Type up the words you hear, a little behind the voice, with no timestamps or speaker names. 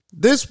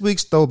This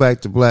week's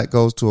Throwback to Black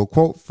goes to a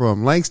quote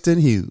from Langston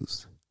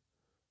Hughes.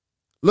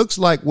 Looks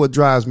like what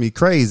drives me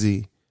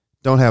crazy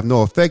don't have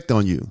no effect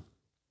on you,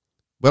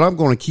 but I'm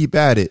going to keep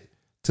at it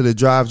till it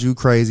drives you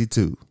crazy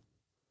too.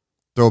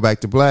 Throwback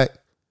to Black,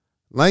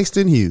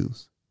 Langston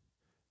Hughes.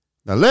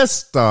 Now let's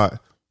start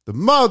the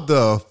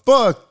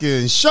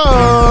motherfucking show.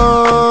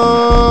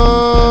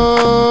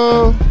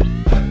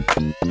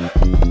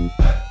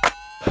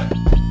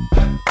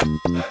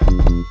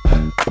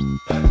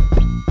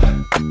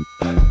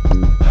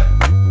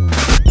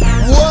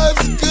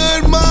 What's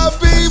good, my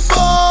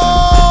people?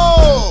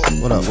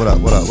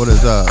 What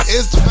is up?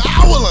 It's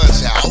Power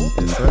Lunch Hour.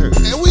 Yes, sir.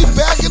 And we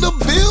back in the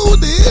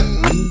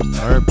building. We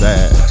are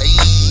back. Hey,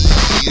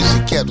 it's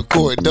your Captain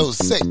Corey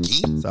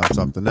Dosecki. Stop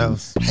something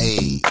else.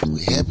 Hey,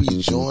 we happy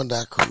you joined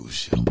our cruise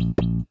ship.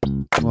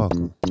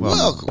 Welcome.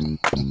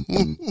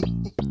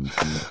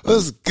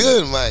 What's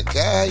good, my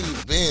guy? How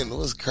you been?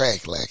 What's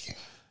crack lacking?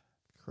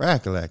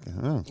 Crack-a-lacking,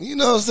 huh? You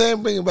know what I'm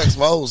saying? Bringing back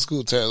some old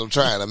school terms. I'm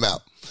trying them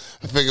out.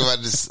 I figure if I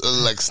just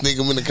sneak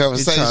them in the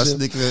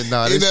conversation. It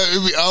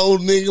be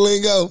old nigga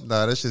lingo.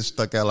 Nah, that shit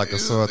stuck out like a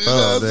sore thumb. You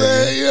know what I'm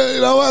saying?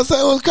 You know what I'm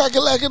saying? What's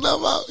cracking lacking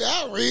about?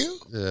 Y'all real.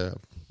 Yeah,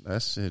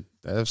 that shit.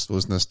 That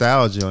was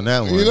nostalgia on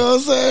that one. You know what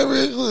I'm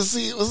saying? Let's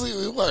see what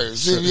it works.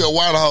 See if you're a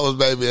white hose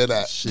baby or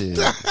not. Shit.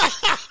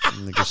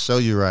 Nigga, show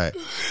you right.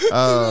 You know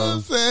what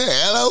I'm saying?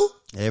 Hello?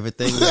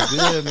 Everything was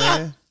good,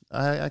 man.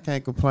 I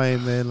can't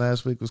complain, man.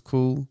 Last week was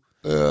cool.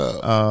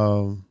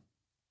 Yeah.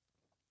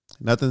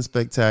 Nothing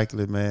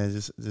spectacular, man.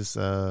 Just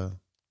the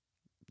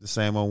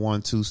same old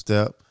 1-2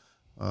 step.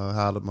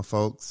 Hollered my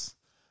folks.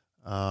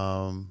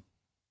 Nothing.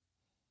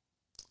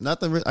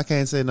 I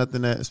can't say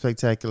nothing that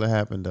spectacular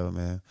happened though,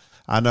 man.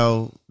 I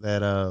know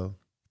that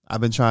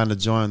I've been trying to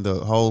join the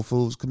Whole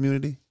Foods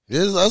community.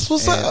 Yes, that's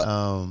what's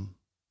up.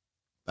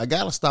 I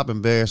gotta stop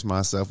embarrassing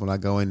myself when I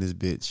go in this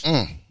bitch.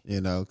 You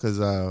know, because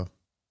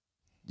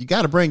you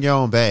gotta bring your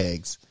own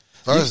bags.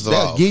 First of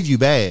they'll all, give you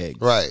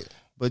bags, right?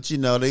 But you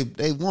know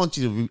they want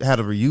you to have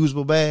a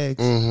reusable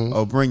bags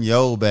or bring your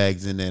old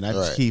bags in there. And I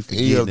just keep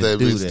forgetting to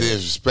do that.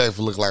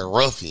 Disrespectful, look like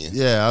ruffian.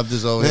 Yeah, I'm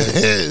just over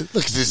here.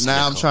 Look at this.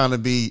 Now I'm trying to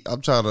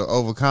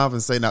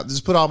overcompensate. Now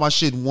just put all my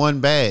shit in one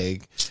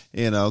bag,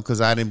 you know,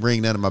 because I didn't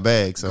bring none of my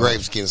bags. So,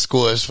 grapes getting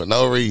squished for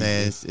no reason.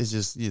 Man, it's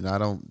just, you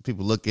know,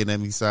 people looking at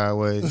me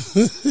sideways.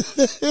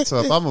 So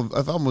if I'm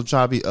gonna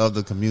try to be of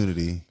the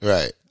community,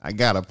 right, I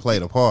gotta play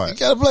the part. You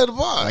gotta play the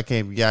part. I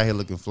can't be out here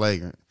looking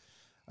flagrant.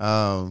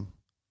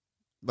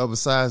 But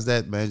besides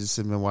that, man, just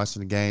sitting there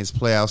watching the games.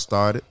 Playoffs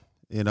started.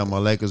 You know, my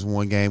Lakers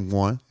won game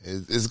 1.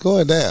 It's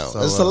going down.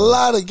 So, it's a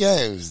lot of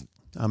games.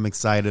 I'm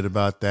excited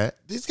about that.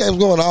 These games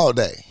going all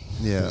day.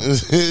 Yeah.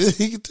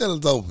 You can tell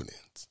it's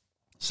openings.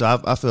 So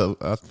I feel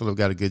I've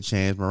got a good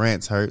chance.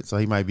 Morant's hurt, so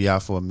he might be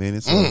out for a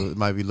minute. So it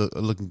might be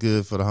looking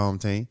good for the home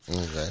team.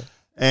 Okay.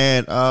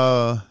 And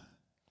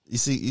you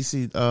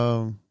see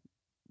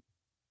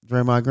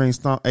Draymond Green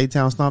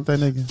A-Town stomp that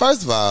nigga?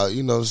 First of all,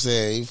 you know what I'm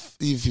saying?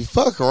 If you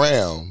fuck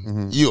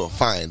around, you'll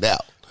find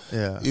out.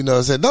 Yeah. You know what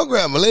I'm saying? Don't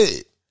grab my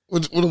leg.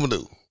 What I'm going to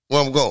do?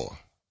 Where I'm going?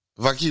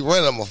 If I keep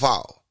running, I'm going to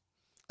fall.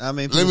 I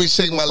mean, let me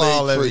shake my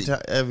leg free.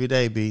 Every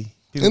day, B.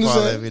 People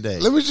fall every day.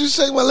 Let me just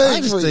shake my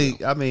leg free.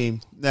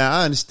 Now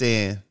I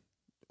understand,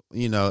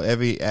 you know,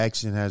 every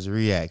action has a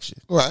reaction.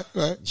 Right.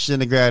 You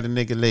shouldn't have grabbed a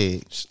nigga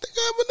leg. Shouldn't have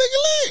grabbed a nigga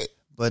leg.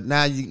 But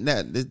now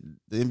the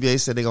NBA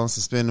said they're going to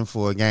suspend him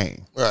for a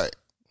game. Right.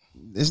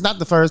 It's not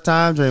the first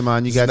time,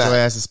 Draymond, you got your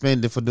ass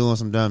suspended for doing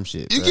some dumb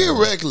shit. You get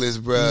reckless,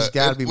 bro. You just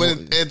gotta be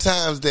at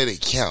times that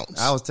it counts.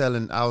 I was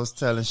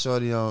telling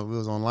Shorty we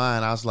was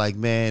online. I was like,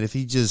 man, if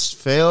he just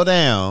fell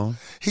down,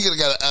 he could have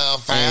got a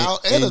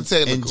foul and a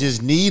technical, and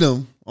just need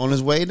him on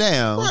his way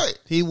down. Right.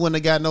 He wouldn't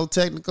have got no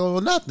technical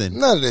or nothing.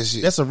 None of that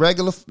shit. That's a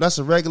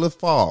regular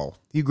fall.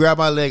 He grabbed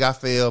my leg, I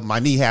fell. My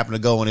knee happened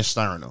to go in his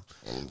sternum.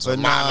 So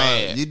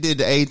man, you did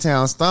the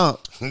A-Town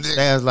stomp.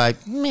 That was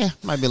like, meh,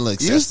 might be a little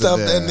excessive. You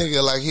stumped that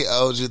nigga like he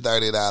owed you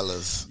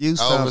 $30. You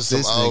stumped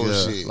this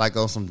nigga shit. like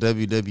on some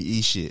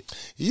WWE shit.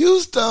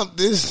 You stumped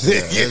this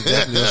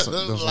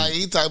nigga like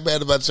he talked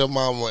bad about your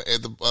mama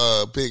at the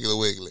Piggly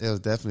Wiggly. It was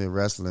definitely a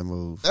wrestling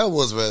move. That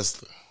was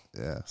wrestling.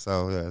 Yeah,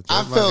 so yeah.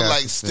 I felt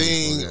like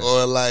Sting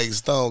or like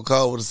Stone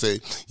Cold would have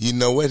said, you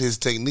know what, his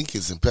technique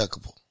is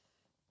impeccable.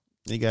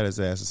 He got his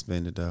ass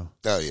suspended though.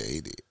 Oh yeah,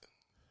 he did.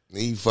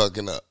 He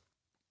fucking up.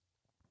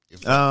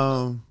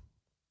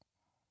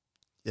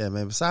 Yeah,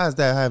 man. Besides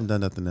that, I haven't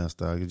done nothing else,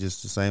 dog. It's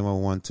just the same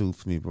old 1-2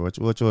 for me, bro.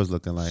 What yours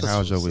looking like?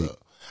 How's your week?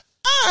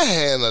 I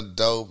had a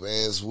dope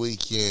ass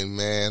weekend,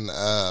 man.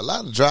 A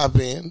lot of drop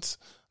ins,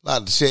 a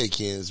lot of check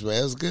ins, man.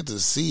 It was good to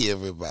see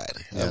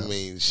everybody. Yeah. I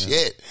mean,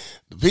 shit.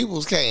 The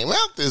peoples came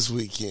out this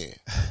weekend.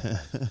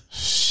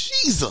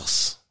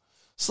 Jesus.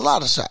 It's a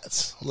lot of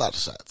shots.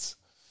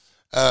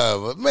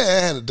 But man,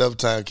 I had a dope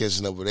time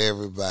catching up with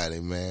everybody,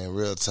 man.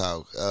 Real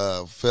talk.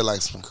 Feel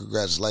like some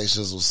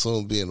congratulations will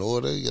soon be in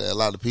order. You got a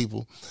lot of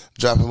people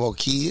dropping more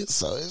kids,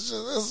 so it's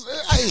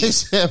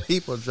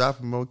people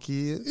dropping more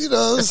kids. You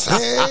know what I'm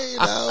saying? You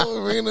know,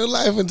 we're bringing new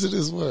life into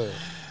this world.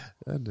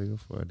 That nigga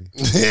funny.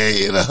 Yeah,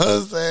 you know what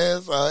I'm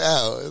saying? So,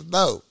 yeah, it's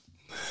dope.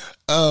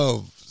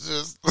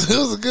 It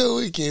was a good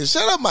weekend.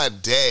 Shout out my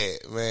dad,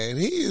 man.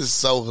 He is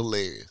so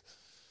hilarious.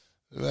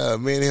 Me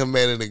and him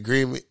made an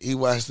agreement. He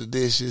washed the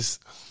dishes.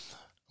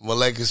 I'm a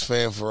Lakers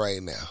fan for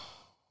right now.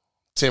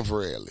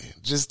 Temporarily.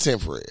 Just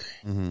temporary.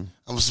 Mm-hmm.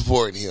 I'm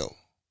supporting him.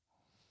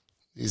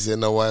 He said,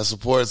 no one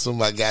supports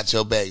him. I got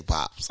your back,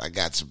 Pops. I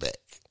got your back.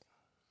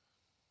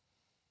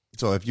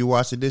 So if you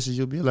wash the dishes,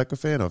 you'll be a Laker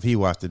fan, or if he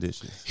washed the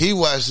dishes? He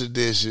washed the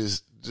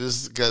dishes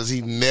just because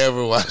he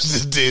never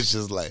washed the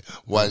dishes. Like,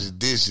 wash the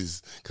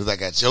dishes because I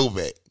got your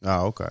back.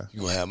 Oh, okay.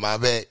 You gonna have my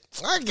back?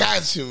 I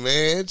got you,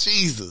 man.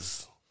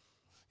 Jesus.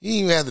 You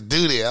didn't even have to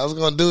do that. I was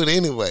going to do it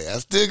anyway. I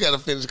still got to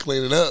finish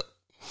cleaning up.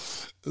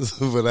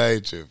 But I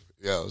ain't tripping.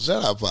 Yo,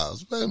 shout out,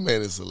 Pops.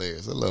 Man, it's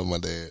hilarious. I love my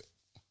dad.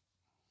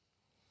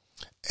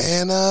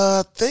 And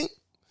I think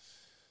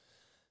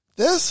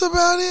that's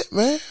about it,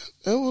 man.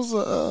 It was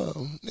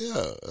it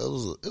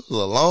was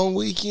a long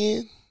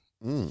weekend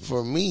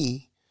for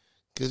me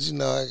because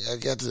I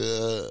got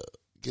to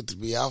get to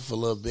be out for a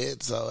little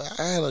bit, so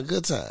I had a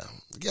good time.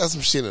 Got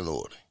some shit in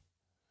order,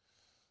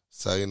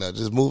 so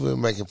just moving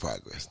and making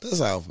progress. That's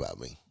all about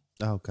me.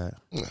 Okay,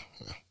 yeah.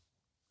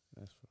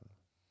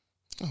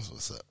 That's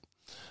what's up.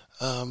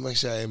 Make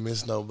sure I ain't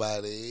miss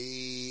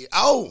nobody.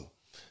 Oh,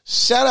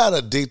 shout out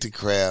Addicted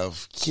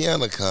Craft,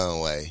 Kiana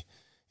Conway.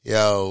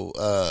 Yo,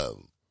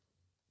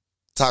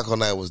 taco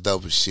night was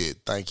dope as shit.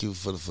 Thank you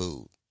for the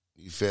food.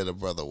 You fed a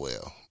brother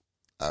well.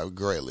 I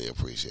greatly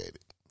appreciate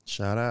it.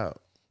 Shout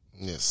out.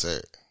 Yes, sir.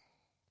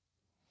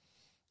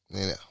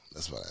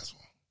 That's my last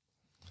one.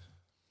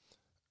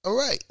 All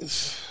right.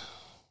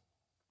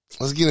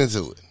 Let's get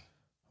into it.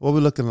 What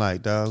we looking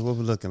like, dog? What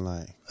we looking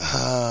like?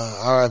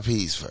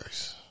 RIPs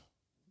first.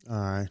 All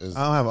right. I don't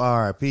have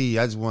RIP.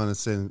 I just want to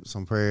send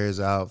some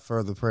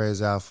further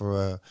prayers out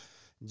for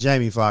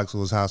Jamie Foxx, who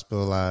was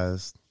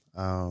hospitalized.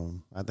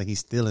 I think he's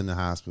still in the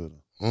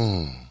hospital.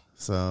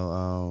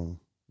 So,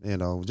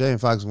 Jamie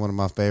Foxx is one of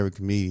my favorite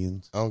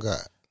comedians. Oh,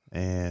 God.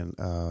 And,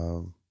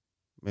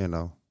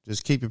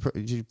 just keep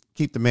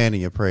the man in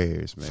your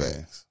prayers, man.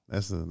 Facts.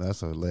 That's a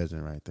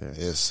legend right there.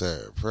 Yes,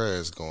 sir.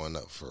 Prayers going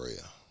up for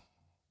real.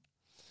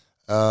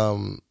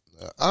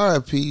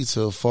 RIP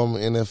to a former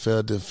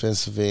NFL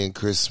defensive end,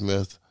 Chris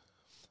Smith,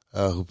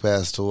 who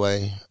passed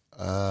away.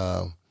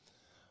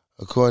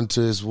 According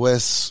to his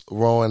West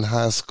Rowan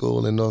High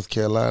School in North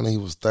Carolina, he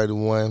was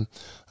 31.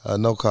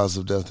 No cause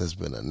of death has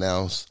been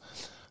announced.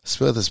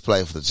 Smith has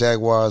played for the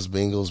Jaguars,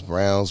 Bengals,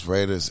 Browns,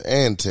 Raiders,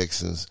 and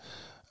Texans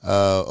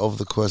over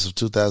the course of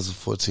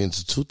 2014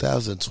 to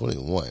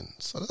 2021.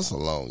 So that's a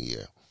long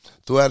year.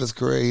 Throughout his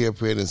career, he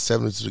appeared in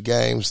 72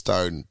 games,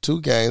 starting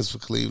 2 games for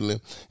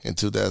Cleveland in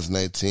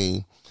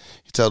 2018.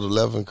 He totaled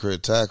 11 career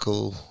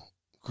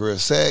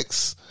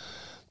sacks,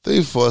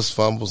 3 forced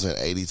fumbles, and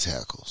 80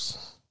 tackles.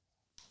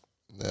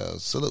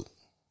 Salute.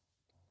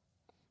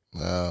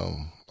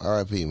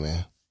 RIP,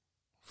 man.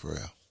 For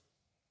real.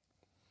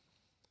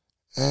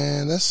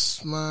 And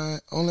that's my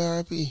only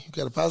RIP. You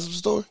got a positive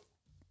story?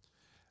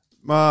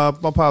 My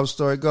positive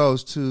story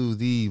goes to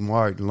the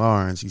Martin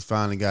Lawrence. He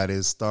finally got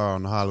his star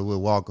on the Hollywood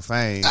Walk of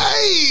Fame.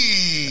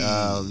 Hey!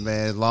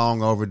 Man,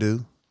 long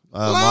overdue.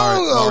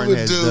 Martin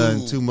has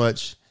done too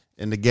much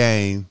in the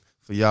game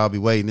for y'all be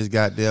waiting this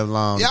goddamn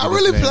long. Yeah, I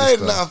really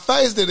played in our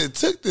face that it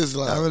took this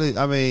long.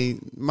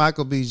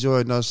 Michael B.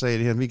 Jordan, don't say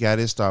to him, he got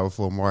his star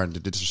before Martin. The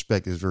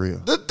disrespect is real.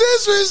 The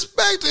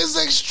disrespect is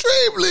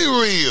extremely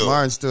real.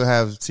 Martin still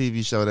has a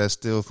TV show that's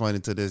still funny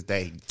to this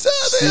day.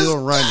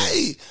 Still running.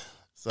 Day.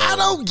 So, I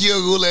don't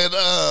giggle at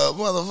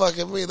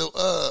motherfucking me the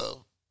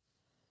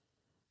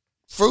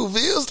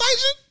Fruitville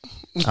Station.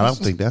 I don't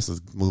think that's a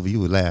movie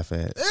you would laugh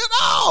at.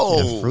 No.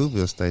 The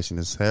Fruitville Station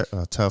is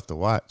tough to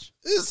watch.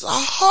 It's a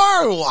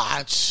hard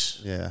watch.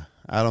 Yeah.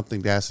 I don't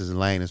think that's his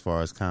lane as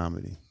far as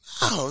comedy.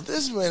 Oh,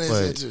 this man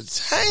is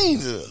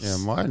entertained us. Yeah,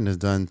 Martin has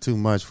done too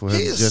much for him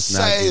to just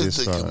not get his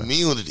saved the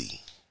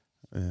community.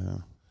 Yeah.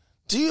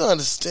 Do you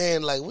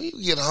understand? Like, when you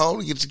get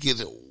home, you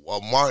get a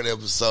Martin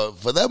episode.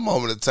 For that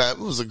moment in time,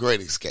 it was a great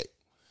escape.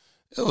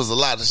 There was a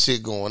lot of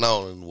shit going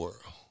on in the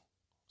world.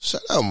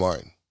 Shout out,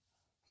 Martin.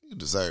 You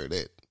deserve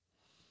that.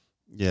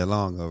 Yeah,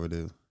 long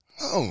overdue.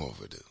 Long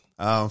overdue.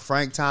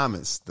 Frank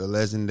Thomas, the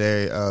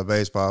legendary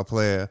baseball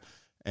player,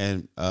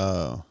 and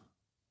the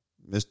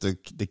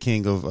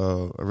king of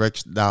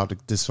erectile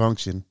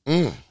dysfunction.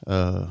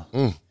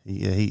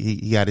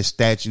 He got his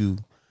statue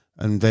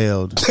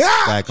unveiled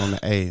back on the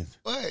 8th.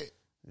 Wait.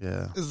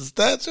 Yeah. Is a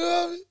statue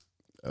of it?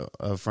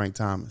 Of Frank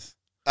Thomas.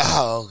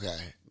 Oh, okay.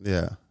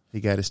 Yeah. He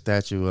got his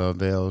statue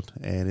unveiled,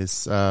 and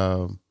it's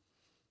where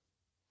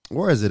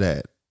is it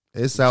at?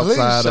 It's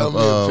outside of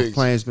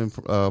Plainsman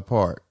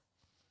Park.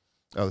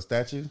 Oh, the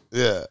statue?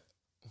 Yeah.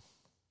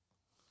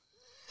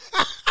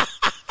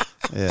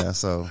 Yeah,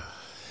 so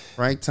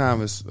Frank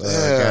Thomas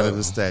got him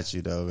a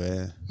statue, though,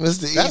 man.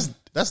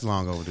 That's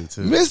long overdue,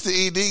 too. Mr.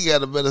 ED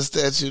got a better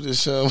statue to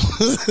show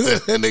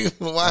him.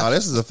 Oh,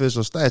 this is an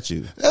official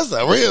statue. That's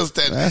a real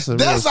statue.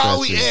 That's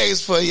all we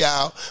ask for,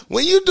 y'all.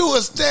 When you do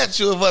a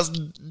statue of us,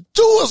 do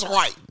Do what's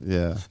right.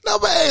 Yeah.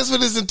 Nobody asked for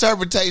this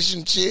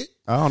interpretation shit.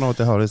 I don't know what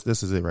the hell this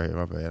is it right here.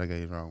 My bad. I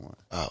gave you the wrong one.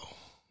 Oh.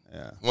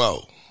 Yeah.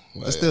 Whoa.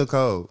 It's still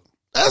cold.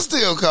 That's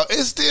still cold.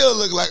 It still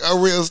look like a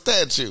real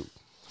statue.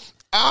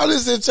 All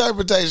this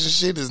interpretation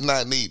shit is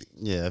not needed.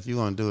 Yeah, if you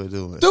want to do it,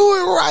 do it. Do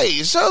it right.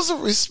 Show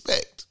some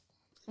respect.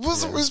 Put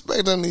some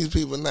respect on these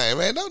people's name,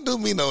 man. Don't do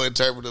me no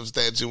interpretive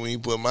statue when you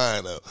put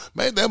mine up.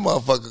 Make that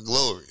motherfucker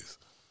glorious.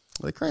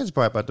 The crazy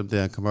part about them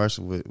damn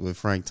commercial with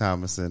Frank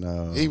Thomas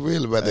and he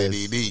really about that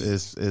ED.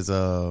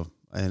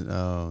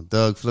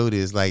 Doug Flutie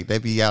is like they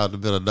be out in the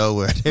middle of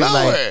nowhere. They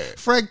like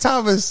Frank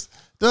Thomas,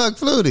 Doug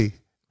Flutie.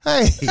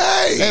 Hey,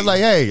 they like,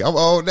 hey, I'm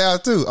old now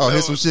too. Oh,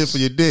 here's some shit for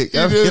your dick.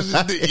 Your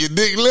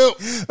dick limp.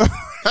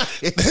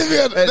 They be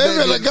at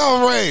the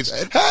golf range.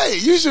 Hey,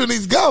 you shooting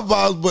these golf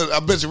balls, but I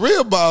bet your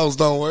real balls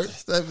don't work.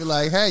 They be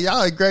like, hey,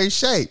 y'all in great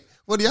shape.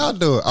 What are y'all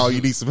doing? Oh, you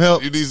need some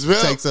help? You need some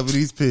help? Take some of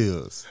these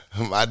pills.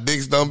 My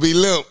dicks don't be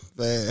limp.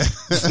 Man.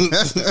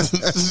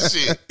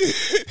 Shit.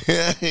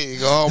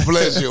 Go home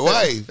bless your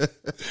wife.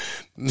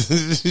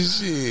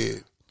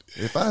 Shit.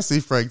 If I see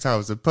Frank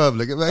Thomas in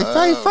public, I'm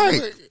like,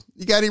 Frank.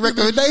 You got any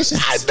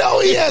recommendations? I know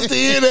he has to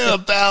hear that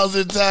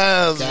 1,000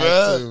 times, got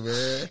bro. to,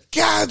 man.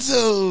 Got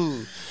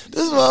to.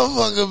 This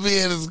motherfucker be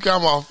at his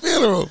grandma's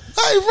funeral.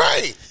 Hey,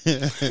 Frank,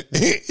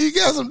 you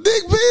got some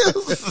dick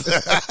pills?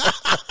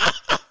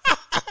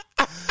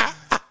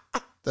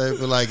 They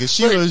be like, and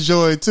she will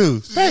enjoy it too.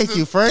 Thank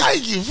you, Frank.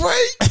 Thank you,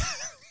 Frank.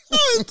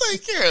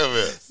 Take care of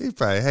it. He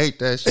probably hate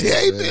that shit. He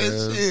hate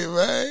that shit,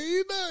 man.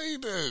 You know he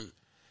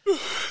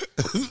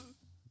do.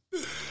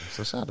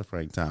 So shout out to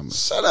Frank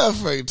Thomas. Shout out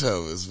Frank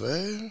Thomas,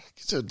 man.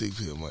 Get your dick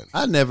pill money.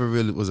 I never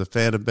really was a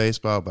fan of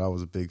baseball, but I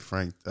was a big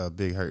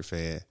Big Hurt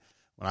fan.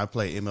 When I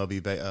played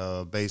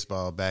MLB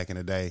baseball back in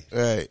the day,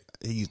 right?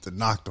 He used to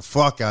knock the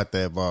fuck out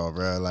that ball,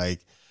 bro. Like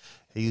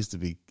he used to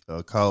be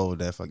cold.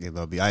 That fucking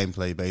MLB. I ain't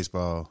played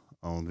baseball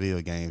on video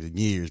games in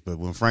years, but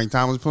when Frank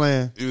Thomas was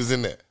playing, he was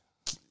in there.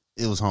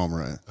 It was home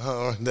run,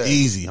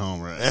 easy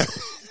home run.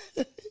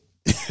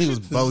 He was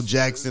Bo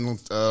Jackson,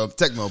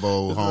 Tecmo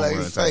Bowl home like,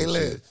 run type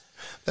shit.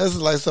 That's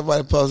like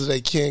somebody posted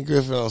that Ken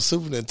Griffin on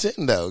Super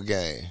Nintendo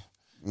game.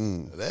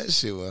 That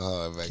shit went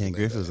hard back Ken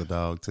Griffin was a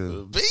dog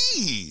too.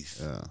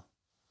 Beast. Yeah.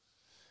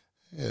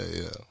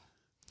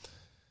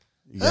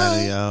 You got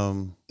any?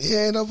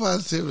 Yeah, ain't no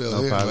positivity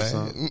over here,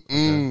 man.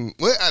 Okay.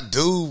 Well, I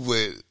do,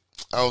 but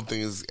I don't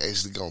think it's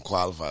actually gonna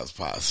qualify as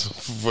positive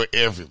for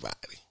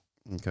everybody.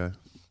 Okay.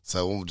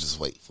 So we'll just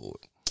wait for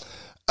it.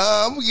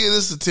 I'm gonna give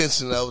this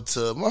attention over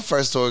to my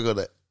first story. Go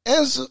to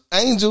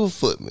Angel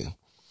Footman.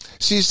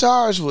 She's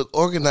charged with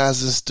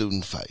organizing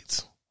student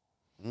fights.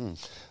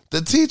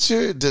 The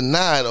teacher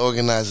denied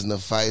organizing the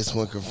fights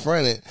when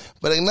confronted,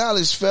 but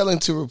acknowledged failing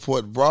to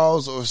report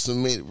brawls or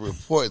submit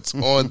reports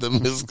on the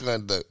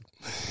misconduct.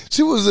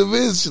 She was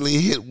eventually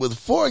hit with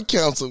 4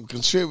 counts of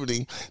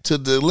contributing to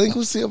the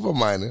delinquency of a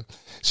minor.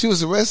 She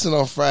was arrested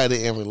on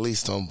Friday and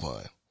released on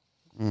bond.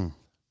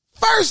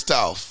 First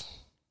off,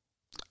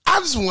 I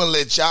just want to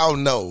let y'all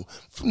know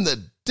from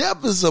the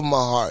depths of my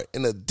heart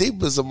and the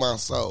deepest of my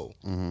soul,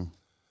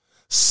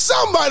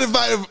 somebody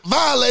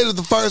violated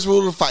the first rule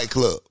of the Fight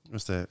Club.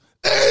 What's that?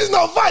 There is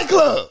no Fight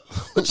Club.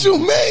 What you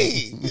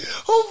mean?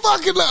 Who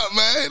fucking up,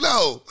 man?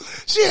 No.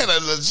 She had a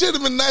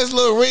legitimate nice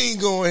little ring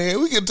going here.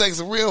 We could take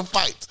some real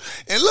fights.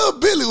 And little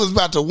Billy was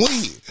about to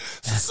win.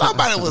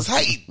 Somebody was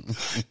hating.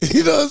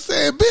 You know what I'm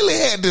saying? Billy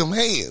had them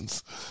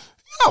hands.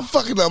 Y'all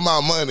fucking up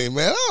my money,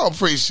 man. I don't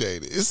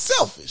appreciate it. It's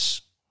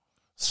selfish.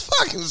 It's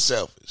fucking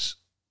selfish.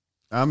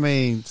 I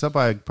mean,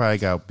 somebody probably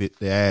got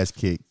their ass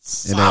kicked,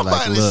 and they're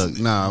like, "Look,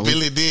 nah,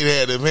 Billy did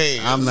have them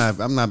hands.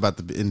 I'm not about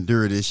to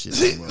endure this shit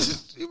anymore."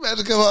 You about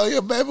to come out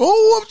here, baby. Who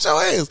whooped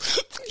your ass?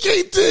 I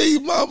can't tell you,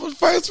 mama.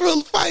 First rule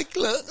of Fight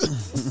Club.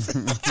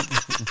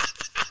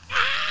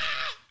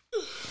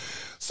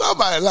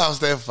 Somebody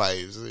lost that fight.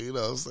 You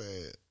know what I'm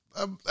saying?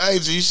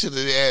 Angel, you should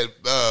have had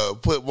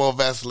put more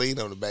Vaseline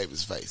on the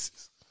baby's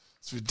faces.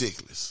 It's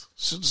ridiculous.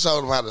 Should have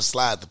showed them how to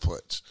slide the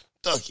punch.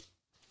 Duck it.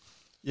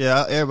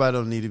 Yeah, everybody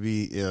don't need to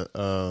be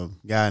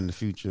guiding the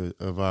future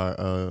of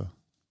our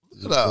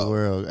the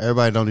world.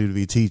 Everybody don't need to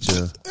be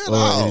teacher or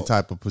any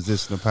type of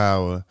position of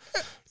power,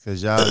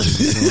 because y'all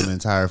just doing the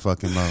entire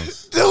fucking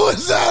most. The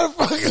entire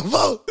fucking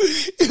most.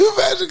 You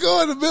imagine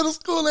going to middle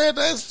school and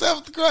that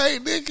 7th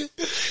grade, nigga.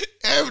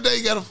 Every day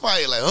you got to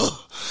fight. Like,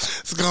 oh,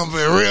 it's going to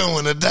be a real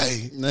one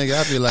today. Nigga,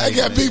 I be like, I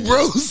got big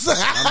Bruce.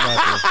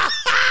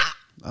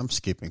 I'm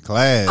skipping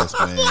class,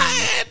 man.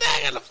 I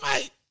got to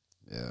fight.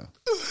 Yeah.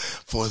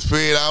 Fourth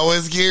period, I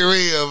always get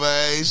real,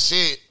 man.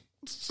 Shit.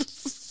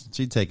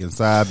 She taking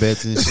side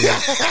bets and shit.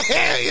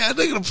 Yeah,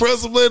 nigga, the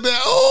principal in there.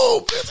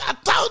 Oh, bitch, I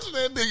told you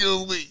that nigga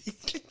was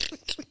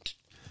weak.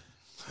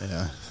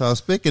 Yeah. So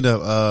speaking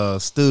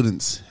of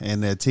students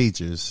and their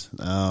teachers,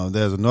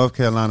 there's a North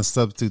Carolina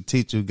substitute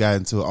teacher who got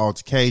into an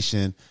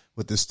altercation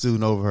with the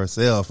student over her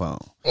cell phone.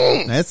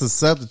 Now, it's a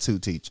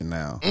substitute teacher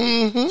now.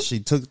 She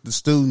took the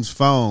student's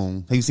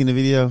phone. Have you seen the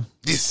video?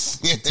 Yes.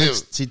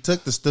 She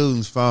took the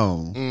student's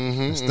phone.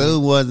 The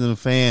student wasn't a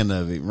fan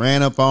of it.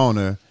 Ran up on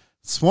her,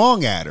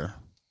 swung at her,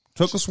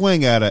 took a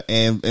swing at her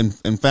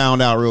and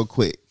found out real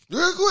quick.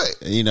 Real quick.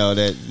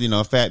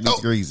 That fat means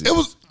greasy. It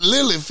was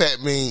literally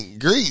fat mean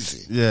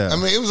greasy. Yeah. I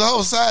mean, it was a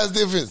whole size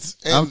difference.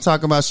 And I'm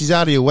talking about she's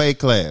out of your weight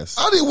class.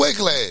 out of your weight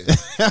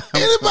class.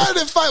 Anybody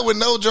that fight with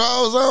no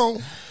drawers on,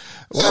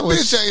 that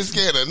bitch ain't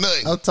scared of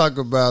nothing. I'm talking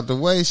about the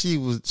way she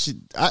was.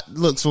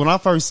 Look, so when I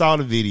first saw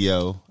the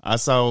video, I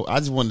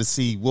just wanted to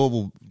see what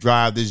will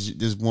drive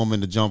this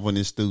woman to jump on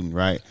this student,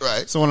 right?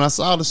 Right. So when I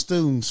saw the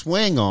student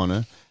swing on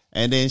her,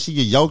 and then she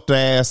yoked her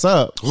ass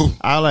up,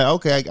 I was like,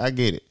 okay, I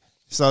get it.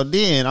 So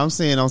then I'm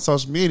seeing on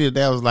social media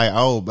that was like,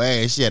 oh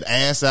man, she had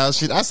ass out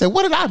shit. I said,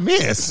 what did I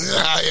miss?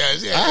 Yeah.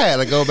 I had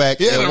to go back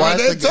and watch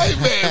that tape,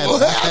 man.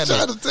 I'm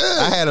trying to tell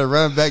you. I had to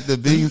run back to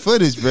beam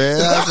footage, man.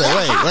 I said,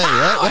 wait,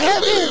 what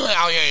happened?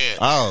 Oh, yeah.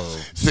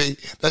 Oh. See,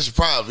 that's your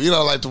problem. You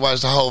don't like to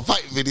watch the whole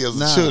fight videos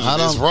of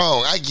children. It's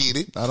wrong. I get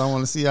it. I don't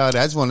want to see all that.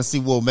 I just want to see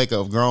what will make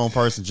a grown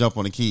person jump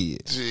on a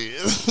kid.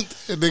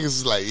 The niggas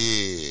is like,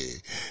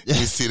 yeah.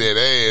 You see that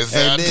ass.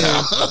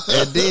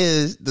 And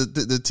then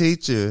the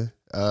teacher,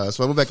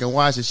 so I went back and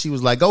watched it. She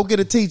was like, go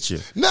get a teacher.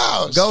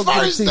 No, go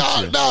get a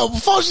teacher. No,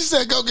 before she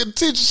said go get a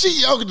teacher,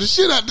 she yoking the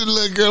shit out the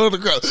little girl on the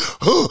ground.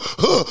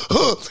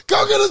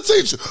 Go get a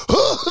teacher.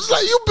 It's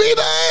like, you beat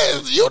her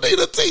ass. You need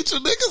a teacher,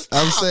 niggas.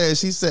 I'm saying,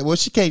 she said, well,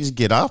 she can't just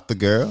get off the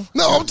girl.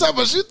 No, I'm talking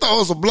about she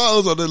throwing some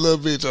blows on that little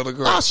bitch on the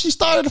ground. Oh, she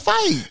started the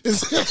fight.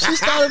 She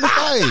started the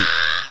fight.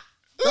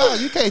 No,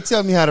 you can't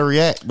tell me how to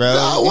react, bro.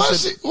 No,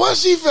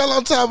 once she fell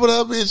on top of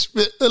that bitch,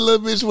 the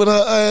little bitch with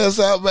her ass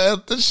out,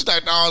 man, she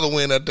knocked all the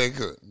wind out that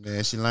good.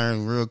 Man, she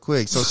learned real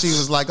quick. So she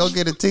was like, go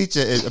get a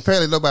teacher. And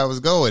apparently nobody was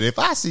going. If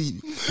I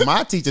see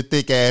my teacher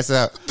thick ass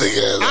out,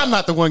 I'm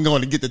not the one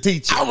going to get the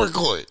teacher. I'll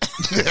record.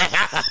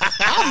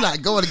 I'm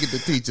not going to get the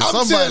teacher.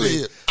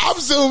 I'm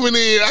zooming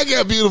in. I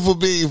got beautiful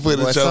being footage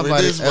over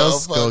somebody this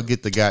else motherfucker. go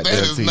get the goddamn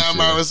teacher. That is not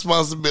my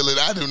responsibility.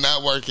 I do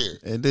not work here.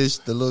 And this,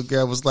 the little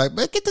girl was like,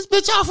 man, get this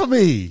bitch off of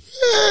me.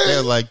 Yeah.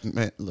 They're like,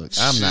 man, look,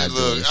 I'm not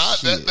doing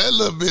shit. That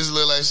little bitch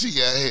look like she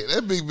got hit.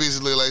 That big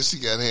bitch look like she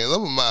got hands.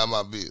 I'm going to mind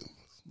my business.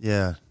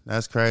 Yeah,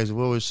 that's crazy.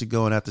 Where was she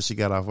going after she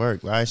got off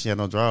work? Why she had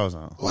no drawers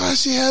on? Why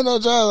she had no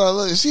drawers on?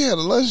 Look, she had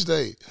a lunch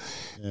date.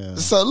 Yeah.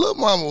 So little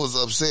mama was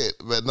upset,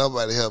 but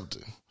nobody helped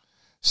her.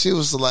 She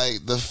was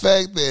like, the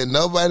fact that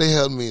nobody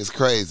helped me is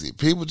crazy.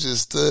 People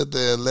just stood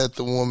there and let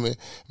the woman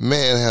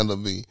manhandle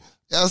me.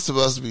 Y'all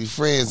supposed to be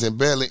friends, and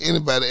barely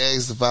anybody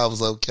asked if I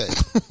was okay.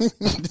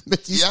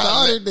 But you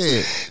started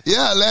it.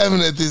 Y'all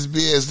laughing at this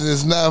BS, and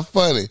it's not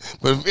funny.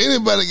 But if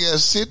anybody got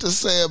shit to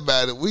say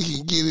about it, we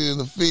can get it in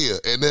the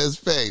field, and that's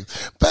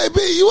facts.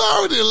 Baby, you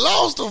already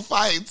lost a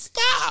fight.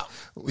 Stop.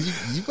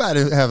 You got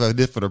to have a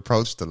different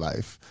approach to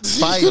life.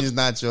 Fighting is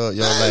not your lane.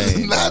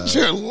 It's not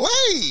your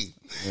lane.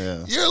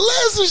 Yeah. Your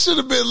lesson should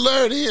have been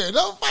learned here.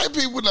 Don't fight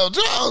people with no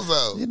drawers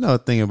on. You know the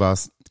thing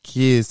about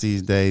kids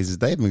these days is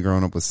they've been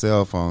growing up with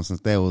cell phones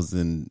since they was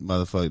in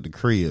motherfucking the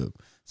crib.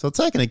 So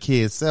taking a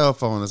kid's cell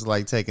phone is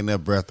like taking their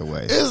breath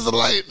away. It's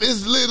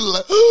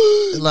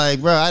literally like,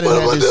 bro, I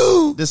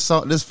didn't have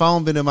this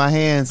phone been in my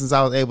hand since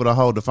I was able to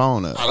hold the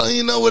phone up. I don't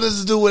even know what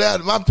this to do without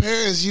it. My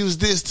parents use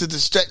this to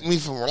distract me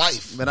from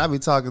life. Man, I be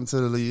talking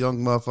to the young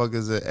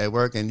motherfuckers at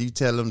work, and you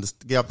tell them to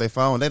get off their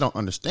phone. They don't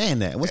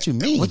understand that. What you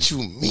mean? What you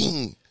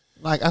mean?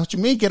 Like, what you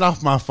mean get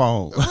off my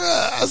phone?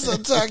 I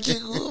sometimes kick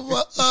with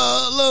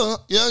my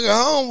little younger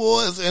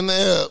homeboys, and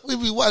we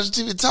be watching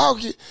TV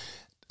talking.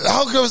 The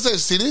whole conversation,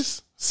 see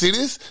this?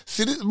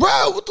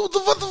 Bro, what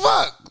the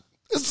fuck?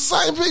 It's the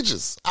same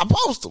pictures. I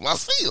post them. I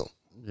see them.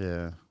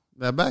 Yeah.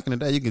 Now, back in the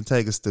day, you can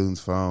take a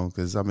student's phone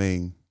because, I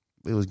mean,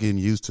 it was getting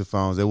used to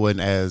phones. They wasn't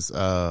as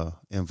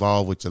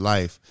involved with your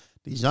life.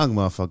 These young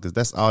motherfuckers,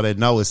 that's all they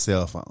know is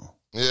cell phone.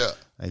 Yeah.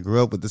 They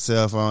grew up with the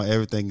cell phone.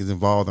 Everything is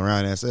involved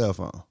around that cell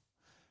phone.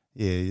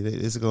 Yeah,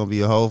 it's going to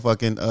be a whole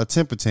fucking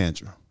temper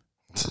tantrum.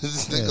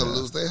 They're going to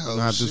lose their whole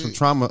shit. I do some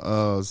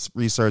trauma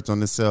research on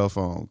this cell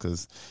phone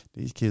because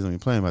these kids don't be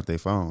playing about their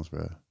phones,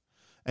 bro.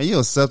 And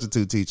you're a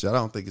substitute teacher. I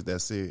don't think it's that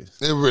serious.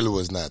 It really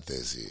was not that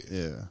serious.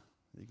 Yeah.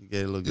 You can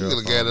get a little girl. You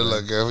could have got a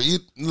little girl.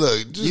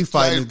 You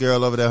fighting this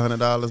girl over that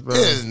 $100, bro?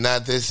 It's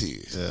not that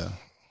serious. Yeah.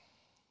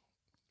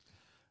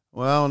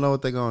 Well, I don't know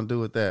what they're going to do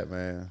with that,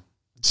 man.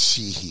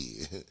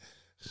 Shit.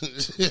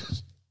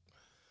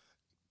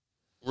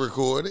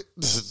 Record it.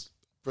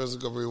 Person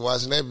gonna be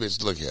watching that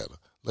bitch. Look at her.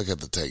 Look at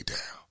the takedown.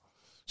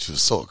 She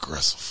was so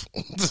aggressive.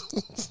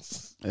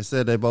 They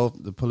said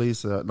the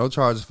police, no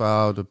charges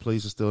filed. The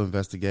police are still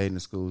investigating. The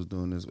school's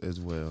doing this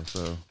as well.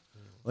 So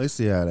let's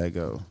see how that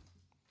goes.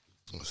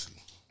 Let's see.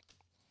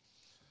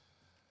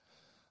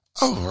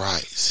 All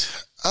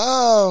right.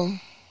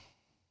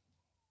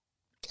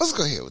 Let's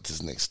go ahead with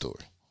this next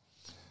story.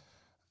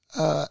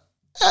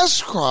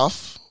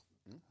 Ashraf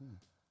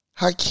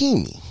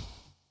Hakimi.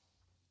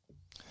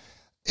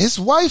 His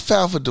wife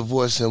filed for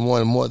divorce and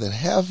won more than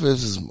half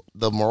of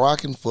the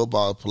Moroccan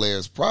football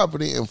player's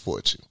property and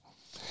fortune.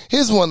 He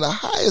is one of the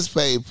highest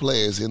paid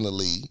players in the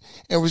league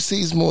and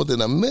receives more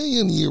than €1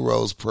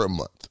 million per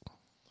month.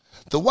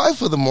 The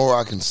wife of the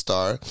Moroccan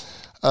star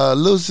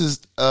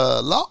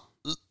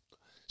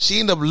She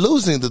ended up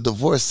losing the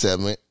divorce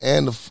settlement,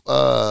 and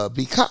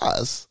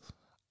because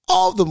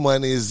all the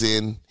money is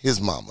in his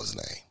mama's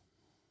name.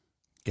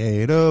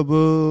 Gator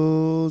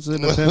boots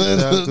and the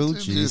pimped out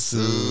Gucci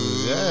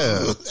suit. Yeah.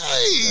 Hey.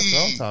 That's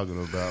what I'm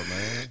talking about,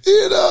 man.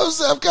 You know what I'm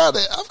saying? I'm kind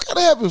of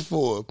happy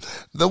for her.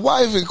 The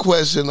wife in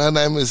question, her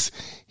name is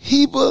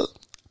Heba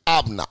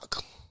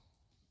Abnock.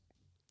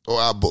 Or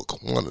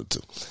Abuk, one or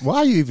two.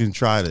 Why you even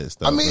try this,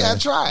 though? I mean, man? I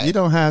tried. You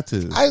don't have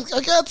to. I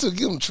got to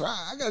give them a try.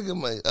 I got to give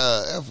them an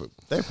effort.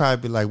 They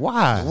probably be like,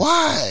 why?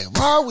 Why?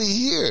 Why are we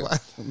here?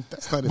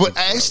 That's not But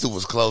I actually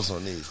was close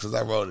on these because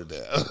I wrote it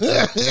down.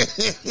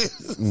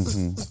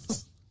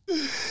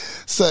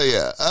 So,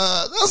 yeah.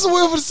 That's the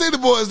way for the City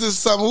Boys this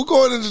summer. We're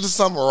going into the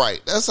summer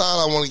right. That's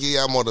all I want to give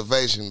y'all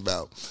motivation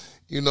about.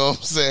 You know what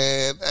I'm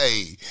saying?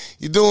 Hey,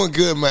 you're doing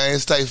good, man.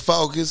 Stay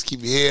focused.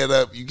 Keep your head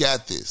up. You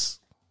got this.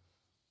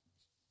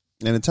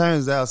 And it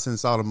turns out,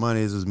 since all the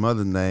money is his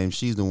mother's name,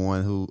 she's the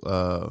one who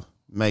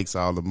makes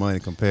all the money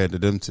compared to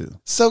them two.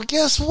 So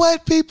guess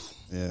what, people?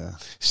 Yeah.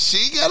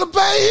 She got to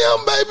pay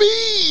him, baby.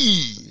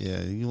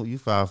 Yeah, you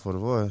filed for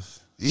divorce.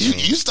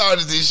 You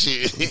started this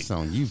shit. It's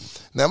on you.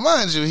 Now,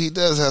 mind you, he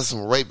does have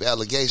some rape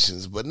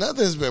allegations, but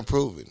nothing's been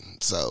proven.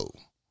 So,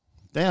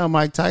 damn,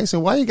 Mike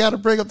Tyson, why you got to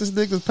bring up this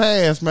nigga's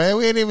past, man?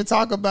 We ain't even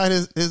talk about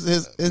his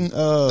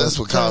that's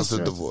what caused the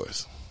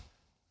divorce.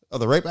 Oh,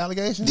 the rape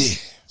allegation? Yeah.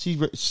 She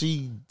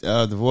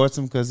divorced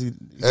him because he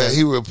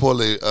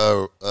reportedly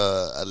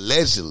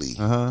allegedly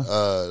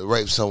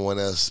raped someone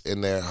else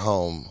in their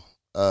home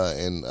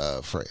in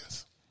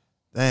France.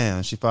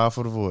 Damn, she filed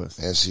for divorce.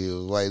 And she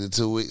waited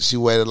 2 weeks. She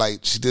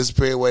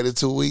disappeared, waited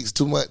 2 weeks,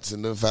 2 months,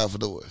 and then filed for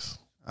divorce.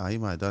 Oh, he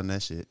might have done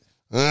that shit.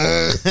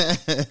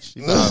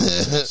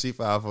 she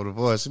filed for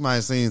divorce. She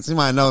might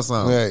know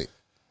something. Right.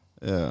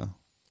 Yeah.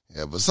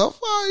 Yeah, but so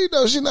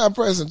far, she's not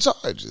pressing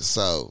charges,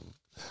 so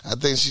I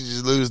think she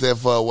just lose that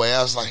for a way.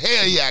 I was like,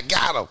 hell yeah, I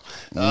got him.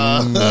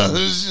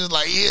 She's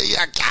like,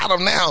 yeah, I got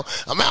him now.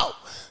 I'm out.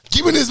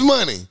 Give me this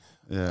money.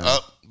 Yeah.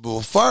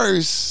 But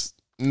first,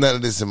 none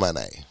of this in my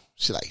name.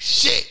 She's like,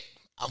 shit,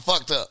 I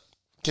fucked up.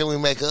 Can we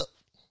make up?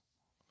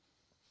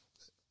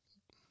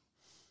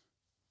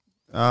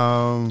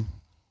 What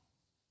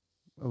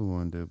we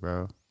want to do,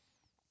 bro?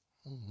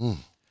 Mm-hmm.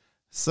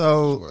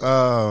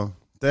 So,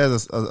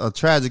 there's a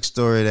tragic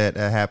story that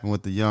happened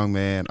with the young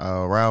man,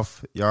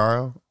 Ralph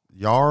Yarl,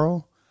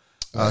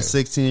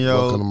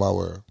 16-year-old. Welcome to my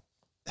world.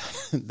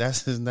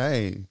 That's his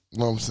name. You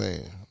know what I'm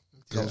saying?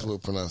 It comes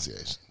with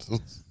pronunciation.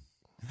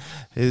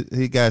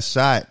 He got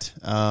shot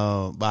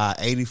by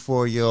an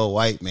 84-year-old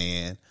white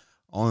man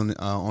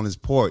on his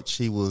porch.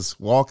 He was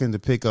walking to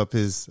pick up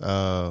his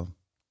friend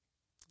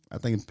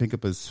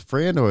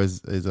or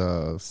his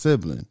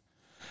sibling,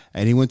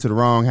 and he went to the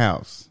wrong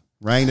house.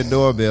 Rang the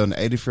doorbell, and the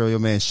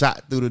 84-year-old man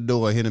shot through the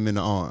door and hit him in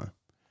the arm.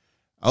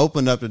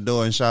 Opened up the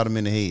door and shot him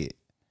in the head.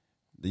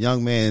 The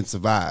young man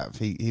survived.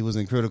 He was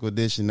in critical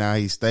condition. Now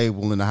he's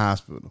stable in the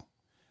hospital.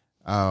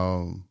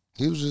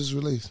 He was just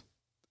released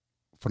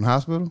from the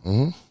hospital.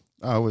 Mm-hmm.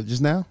 Oh,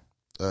 just now?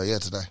 Yeah,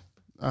 today.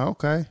 Oh,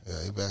 okay.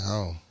 Yeah, he back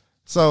home.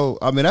 So,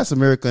 I mean, that's a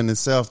miracle in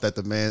itself that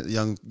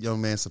the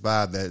young man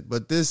survived that.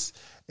 But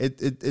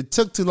it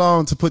took too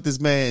long to put this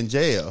man in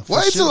jail.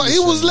 Wait till he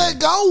was let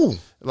go.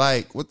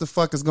 Like, what the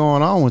fuck is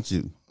going on with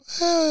you?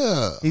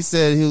 Yeah. He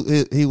said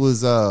he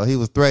was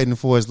threatening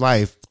for his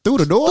life through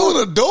the door.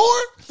 Through the door?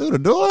 Through the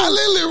door? I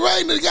literally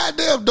rang the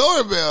goddamn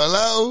doorbell.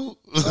 Hello?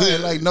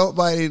 Like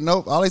nobody.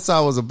 All they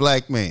saw was a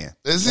black man.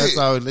 That's it.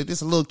 All.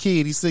 Just a little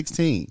kid. He's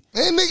 16.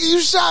 Hey, nigga,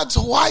 you shot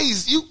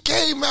twice. You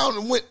came out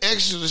and went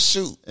extra to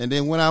shoot. And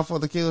then went out for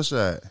the kill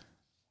shot.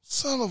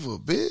 Son of a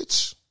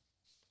bitch.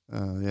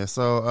 Yeah.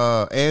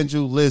 So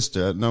Andrew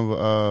Lester,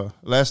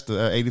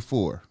 Lester,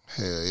 84.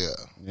 Hell yeah.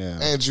 Yeah.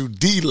 Andrew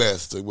D.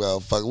 Lester.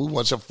 Motherfucker. We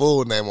want your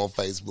full name on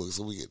Facebook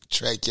so we can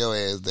track your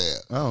ass down.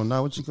 Oh,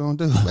 no. What you gonna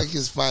do? Make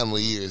his final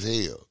years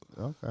hell.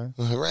 Okay.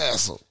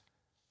 Harass him.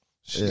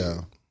 Shit.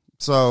 Yeah.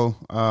 So,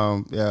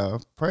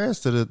 prayers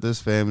to this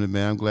family,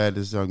 man. I'm glad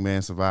this young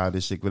man survived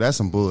this shit, but that's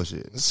some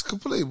bullshit. It's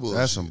complete bullshit.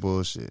 That's some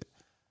bullshit.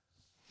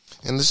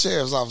 And the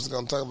sheriff's office is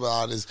going to talk about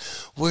all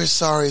this. We're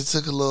sorry it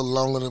took a little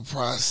longer to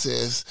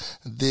process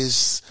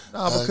this.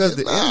 No, because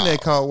the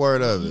internet caught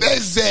word of it.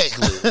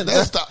 Exactly.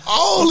 That's the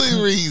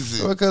only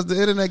reason. Because the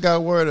internet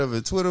got word of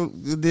it. Twitter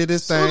did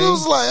its thing. Twitter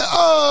was like,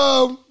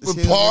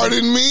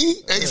 pardon me?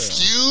 Yeah.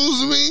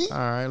 Excuse me? All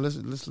right,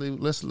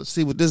 let's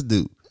see what this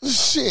do.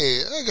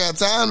 Shit, I got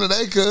time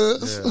today,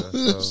 cuz.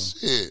 Yeah,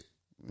 Shit.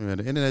 Yeah,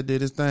 the internet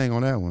did its thing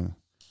on that one.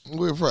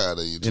 We're proud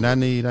of you, too. And I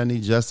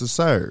need justice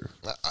served.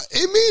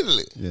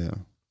 Immediately. Yeah.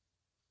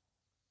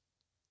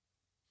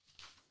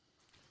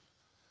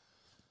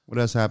 What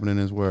else happened in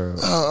this world?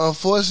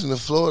 Unfortunately,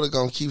 Florida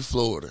gonna keep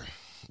Florida.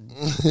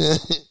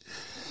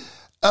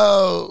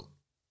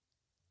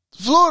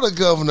 Florida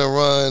Governor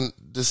Ron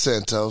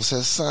DeSantis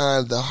has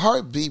signed the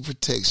Heartbeat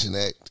Protection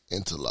Act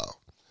into law,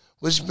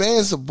 which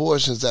bans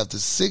abortions after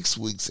 6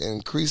 weeks and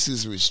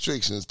increases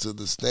restrictions to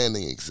the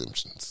standing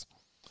exemptions.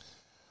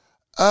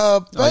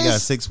 Oh, you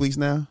got 6 weeks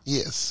now?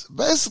 Yes.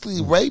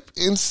 Basically, rape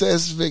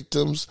incest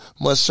victims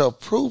must show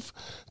proof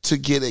to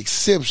get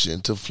exemption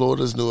to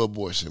Florida's new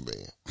abortion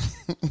ban.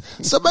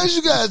 So basically,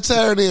 you got to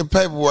turn in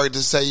paperwork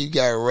to say you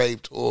got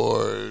raped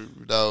or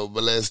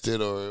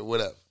molested or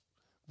whatever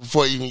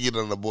before you can get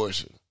an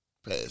abortion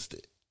past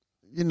it.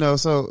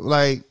 So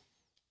like,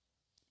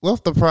 what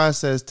if the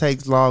process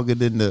takes longer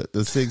than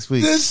the 6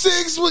 weeks? The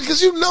 6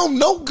 weeks, because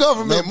no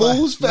government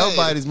moves fast.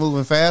 Nobody's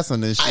moving fast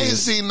on this shit. I ain't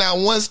seen not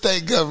one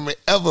state government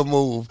ever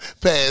move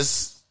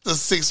past the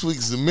 6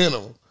 weeks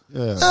minimum.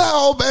 Yeah. That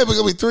old baby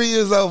gonna be 3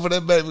 years old for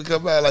that baby to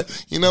come out like,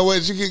 you know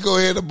what, you can go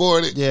ahead and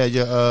abort it. Yeah,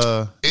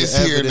 it's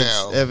your here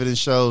now. Evidence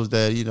shows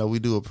that, we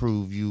do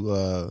approve you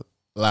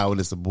allowing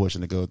this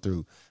abortion to go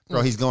through.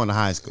 Bro, he's going to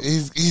high school.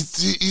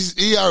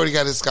 He already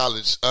got his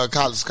college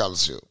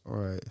scholarship. All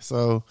right.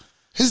 So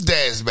his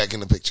dad's back in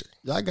the picture.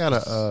 Y'all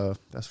gotta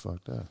that's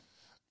fucked up.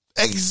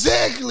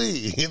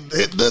 Exactly.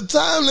 The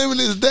time limit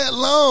is that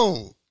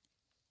long.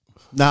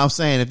 Now I'm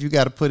saying if you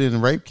got to put in a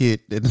rape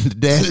kit and the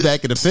dad's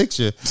back in the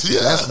picture,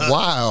 that's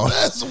wild.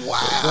 That's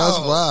wild. That's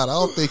wild. I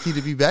don't think he need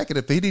to be back in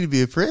the. He need to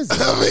be in prison.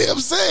 I mean, I'm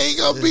saying he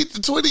gonna beat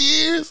the 20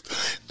 years.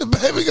 The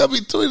baby gonna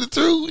be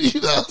 22.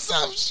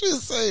 Some shit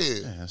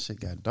saying. Man, that shit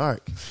got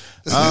dark.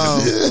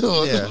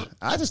 Yeah,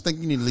 I just think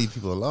you need to leave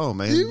people alone,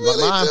 man. You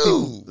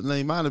really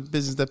do. Mind the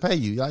business that pay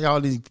you.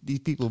 Y'all these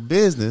people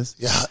business.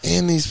 Y'all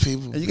in these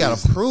people. And you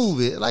gotta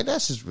prove it. Like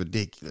that's just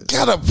ridiculous.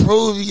 Gotta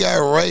prove you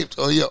got raped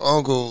or your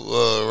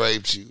uncle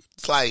raped you.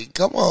 It's like,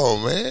 come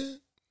on, man.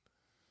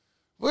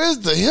 Where's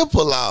the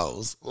HIPAA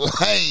laws?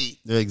 Like,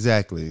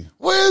 exactly.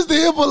 Where's the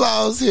HIPAA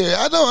laws here?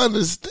 I don't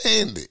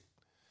understand it.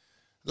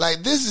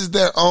 Like, this is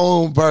their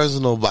own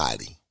personal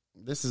body.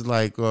 This is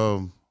like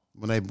when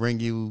they bring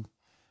you,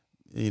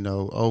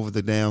 over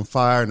the damn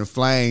fire and the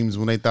flames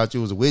when they thought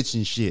you was a witch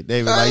and shit.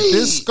 They were like,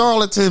 this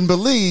charlatan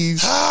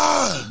believes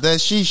that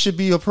she should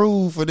be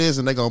approved for this,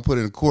 and they're going to put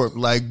it in court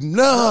like,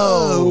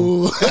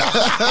 no.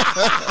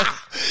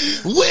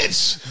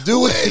 Witch.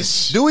 Do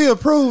we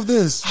approve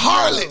this?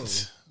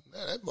 Harlot.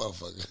 That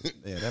motherfucker.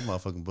 Yeah, that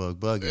motherfucking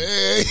buggy.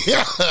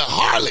 Yeah,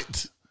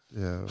 harlot.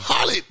 Yeah.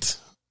 Harlot.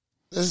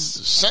 This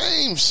is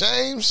shame.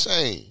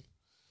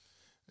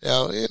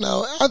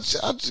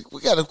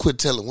 We got to quit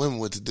telling women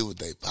what to do with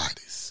their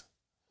bodies.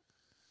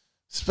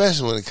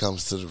 Especially when it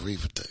comes to the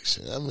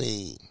reproduction. I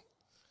mean,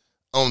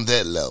 on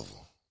that level.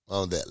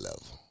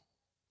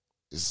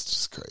 It's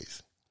just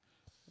crazy.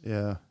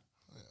 Yeah.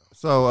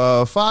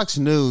 So Fox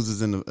News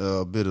is in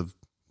a bit of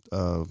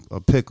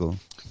a pickle.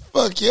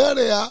 Fuck yeah,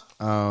 they are.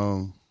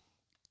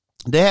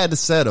 They had to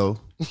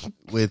settle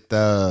with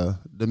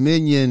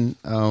Dominion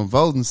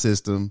voting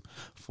system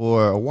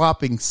for a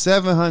whopping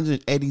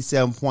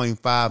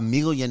 $787.5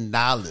 million.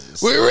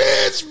 We're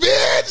rich,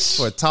 bitch!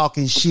 For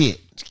talking shit.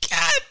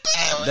 God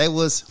damn it. That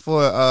was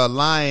for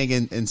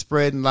lying and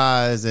spreading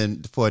lies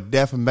and for a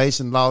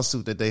defamation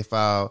lawsuit that they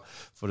filed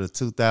for the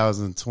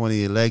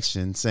 2020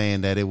 election,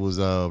 saying that it was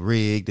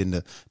rigged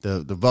and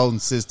the voting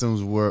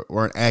systems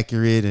weren't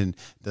accurate and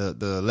the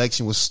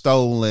election was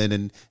stolen,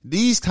 and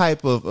these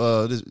type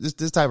of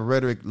this type of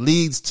rhetoric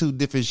leads to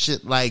different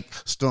shit like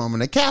storming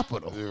the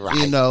Capitol.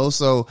 Right.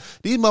 So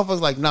these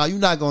motherfuckers like, no, you're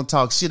not gonna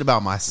talk shit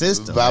about my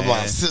system.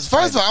 First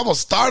of all, I'm a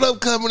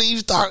startup company.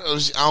 I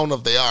don't know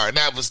if they are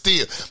now, but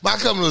still, my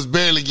company was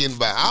barely getting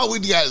by. All we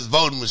got is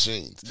voting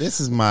machines.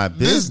 This is my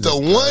business. This is the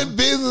one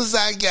business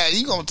I got.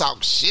 You gonna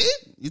talk shit?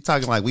 You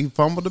talking like we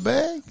fumbled the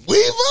bag? We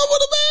fumbled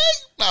the bag?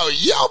 No,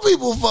 y'all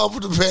people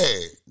fumbled the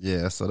bag.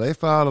 Yeah, so they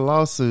filed a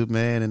lawsuit,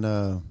 man, and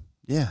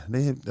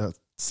they hit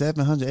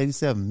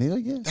 $787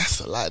 million. That's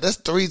a lot. That's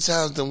 3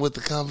 times than what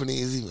the company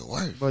is even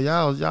worth. But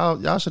y'all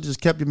should have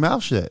just kept your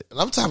mouth shut. And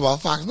I'm talking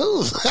about Fox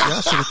News.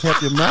 Y'all should have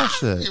kept your mouth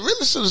shut. You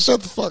really should have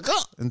shut the fuck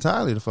up.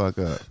 Entirely the fuck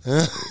up.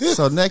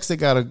 So next they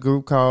got a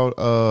group called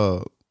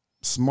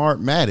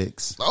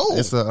Smartmatics. Oh.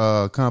 It's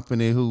a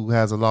company who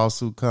has a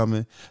lawsuit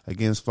coming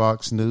against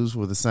Fox News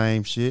for the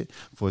same shit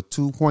for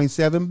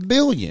 $2.7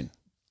 billion.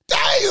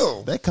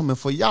 Damn. They coming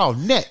for y'all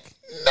neck.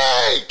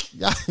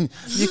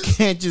 You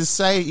can't just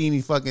say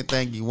any fucking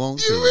thing you want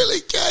to. You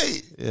really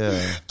can't.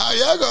 Yeah. Oh,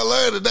 y'all gonna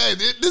learn today.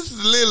 This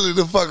is literally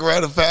the fuck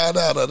around and found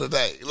out of the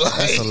day.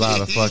 That's a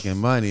lot of fucking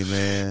money,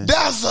 man.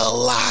 That's a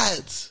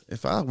lot.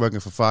 If I was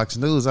working for Fox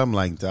News, I'm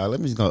like, dog, let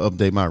me just go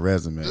update my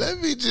resume. Let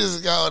me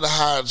just go to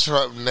hire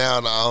Trump now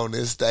to own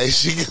this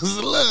station. Because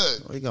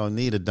look, we gonna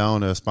need a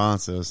donor, a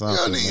sponsor, or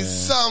something. We gonna need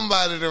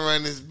somebody to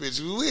run this bitch.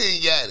 We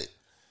ain't got it.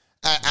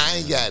 I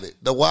ain't got it.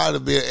 The water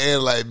bill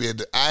and light bill.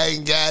 I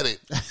ain't got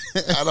it.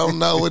 I don't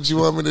know what you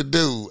want me to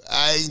do.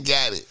 I ain't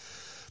got it.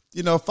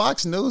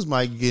 Fox News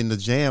might get in the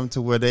jam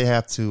to where they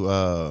have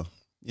to,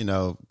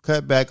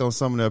 cut back on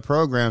some of their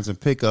programs and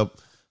pick up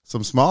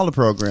some smaller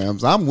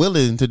programs. I'm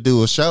willing to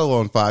do a show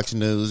on Fox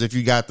News if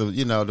you got the, I'm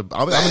in the budget.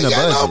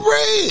 No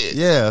bread.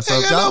 Yeah, so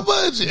ain't got no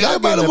budget.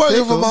 Everybody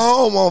working from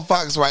home on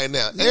Fox right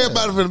now. Yeah.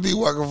 Everybody finna be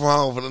working from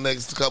home for the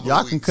next couple of weeks.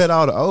 Y'all can cut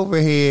all the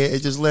overhead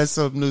and just let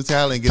some new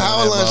talent get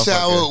Power on lunch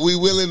that hour. We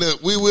willing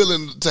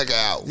to take an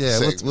hour. Yeah,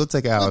 we'll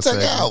take an hour. We'll take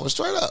an hour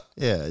straight up.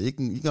 Yeah, you're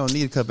gonna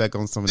need to cut back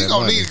on some of that. You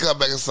gonna need to cut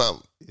back on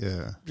something.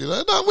 Yeah,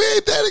 no, we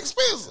ain't that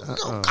expensive. We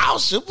gonna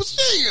cost you, but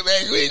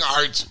we ain't gonna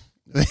hurt you.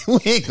 we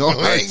ain't gonna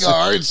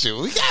hurt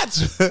you. We got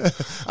you.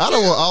 I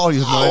don't want all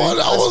your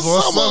money. I want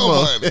some of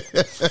money.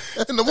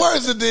 In the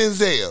words of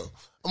Denzel,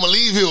 I'm gonna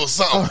leave here with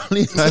something. I'm gonna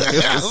leave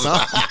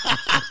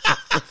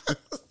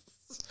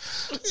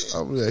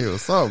here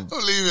with something.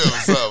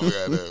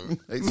 Goddamn.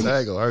 I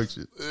ain't gonna hurt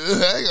you.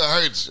 I ain't gonna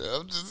hurt you.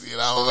 I'm just, I'm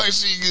gonna make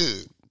sure you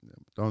good.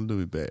 Don't do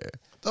me bad.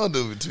 Don't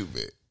do me too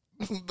bad.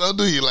 Don't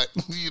do you like,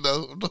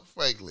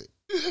 frankly.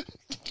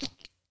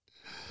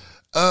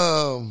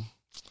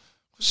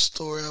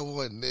 Story I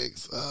want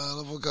next.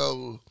 I'm gonna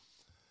go.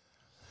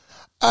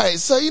 All right,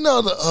 so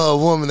the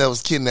woman that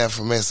was kidnapped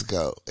from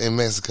Mexico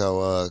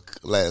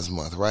last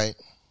month, right?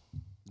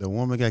 The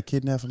woman got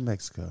kidnapped from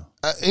Mexico.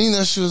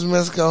 She was in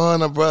Mexico, her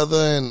and her brother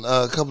and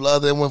a couple of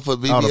others went for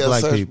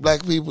BBL search.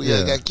 Black people,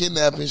 got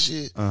kidnapped and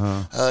shit.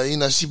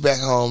 She back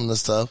home and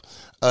stuff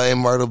in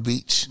Myrtle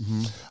Beach.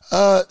 Mm-hmm.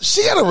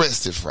 She got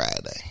arrested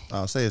Friday.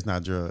 Oh, say it's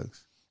not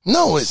drugs.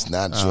 No, it's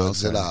not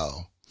drugs at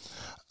all.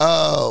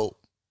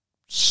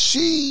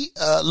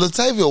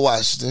 Latavia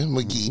Washington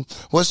McGee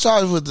was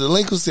charged with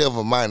delinquency of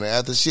a minor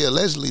after she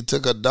allegedly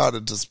took her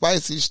daughter to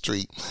Spicy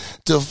Street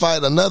to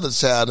fight another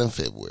child in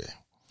February.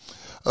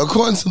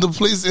 According to the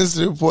police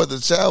incident report, the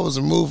child was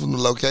removed from the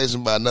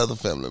location by another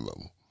family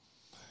member.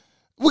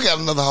 We got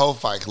another whole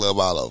fight club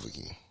all over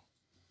again.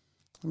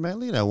 Man,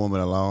 leave that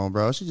woman alone,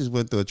 bro. She just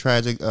went through a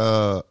tragic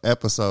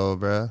episode,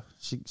 bro.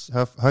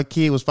 Her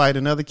kid was fighting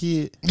another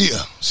kid.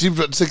 Yeah, she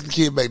took the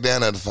kid back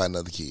down there to fight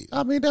another kid.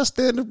 I mean, that's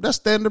standard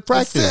practice. That's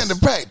standard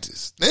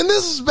practice. And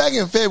this was back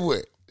in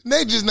February.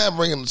 They just not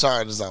bringing the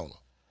charges on her.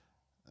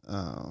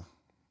 Oh,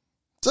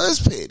 so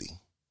it's petty.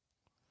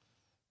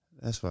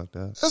 That's fucked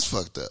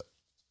up.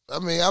 I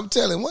mean, I'm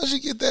telling you, once you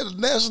get that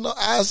national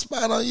eye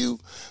spot on you,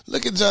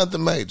 look at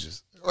Jonathan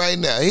Majors right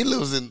now. He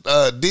lives in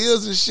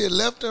deals and shit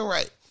left and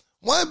right.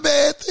 One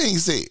bad thing he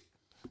said.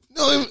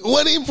 No,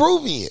 wasn't even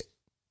proven yet.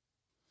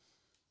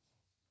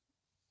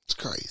 It's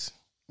crazy.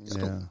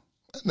 Yeah.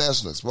 That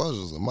national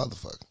exposure is a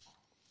motherfucker.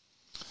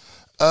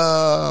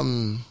 Are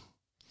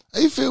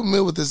you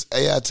familiar with this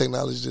AI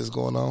technology that's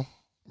going on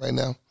right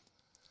now?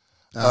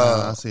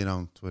 I see it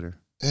on Twitter.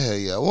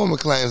 Yeah. A woman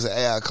claims that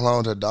AI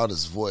cloned her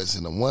daughter's voice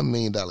in a $1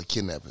 million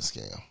kidnapping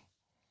scam.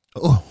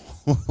 Oh.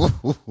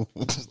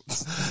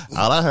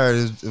 All I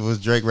heard was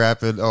Drake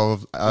rapping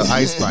on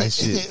Ice Spice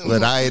shit,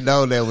 but I didn't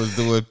know that was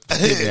doing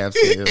kidnap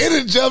scams.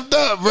 It jumped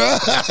up, bro.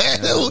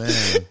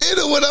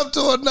 It went up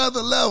to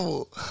another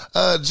level.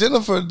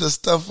 Jennifer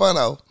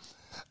DeStefano,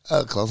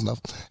 close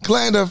enough,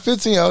 claimed her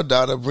 15-year-old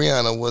daughter,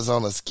 Brianna, was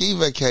on a ski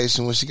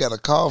vacation when she got a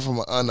call from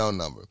an unknown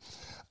number.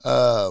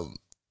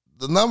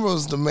 The number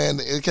was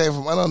demanded. It came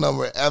from an unknown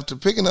number. After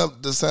picking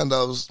up the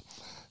Sandos,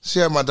 she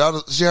heard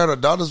her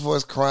daughter's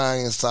voice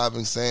crying and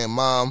sobbing, saying,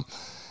 "Mom."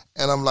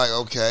 And I'm like,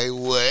 okay,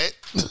 what?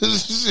 Then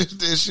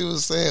she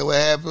was saying, what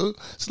happened?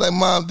 She's like,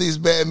 "Mom, these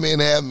bad men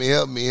have me.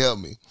 Help me, help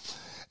me."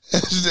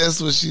 That's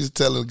what she's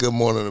telling Good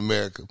Morning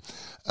America.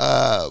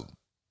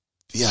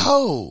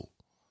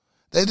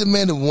 They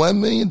demanded $1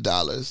 million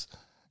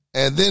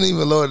and then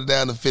even lowered it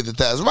down to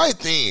 $50,000. Right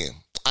then,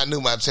 I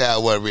knew my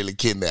child wasn't really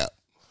kidnapped.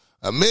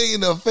 $1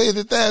 million or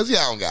 $50,000, yeah,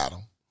 I don't got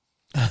him.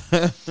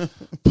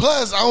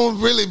 Plus, I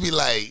won't really be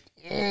like,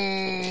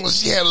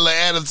 she had a little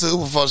attitude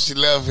before she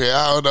left here.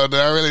 I don't know, do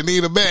I really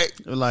need her back?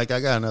 Like, I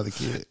got another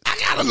kid. I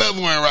got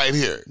another one right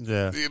here.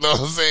 Yeah. You know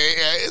what I'm saying?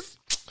 Yeah,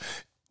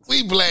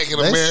 we black in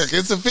America.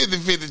 It's a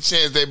 50-50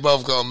 chance they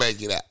both gonna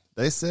make it out.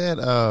 They said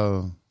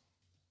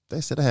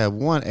they had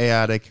one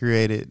AI they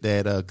created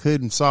that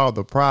couldn't solve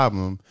the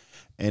problem,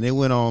 and it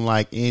went on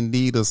like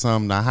Indeed or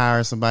something to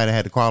hire somebody that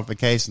had the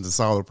qualifications to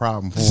solve the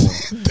problem for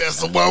them. That's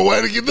the one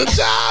way to get the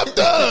job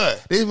done.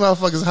 These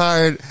motherfuckers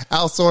hired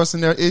outsourcing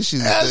their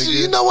issues.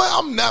 You know what?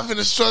 I'm not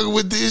finna struggle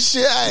with this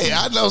shit. Hey,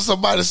 I know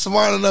somebody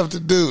smart enough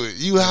to do it.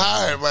 You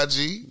hired, my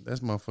G.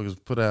 That's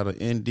motherfuckers put out an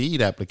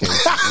Indeed application.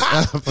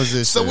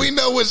 Position. So we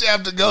know which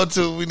app to go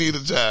to if we need a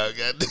job.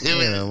 God damn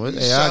it. Yeah, well,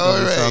 AI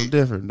gonna be something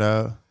different,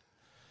 dog.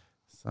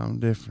 Something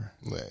different.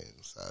 Man,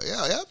 so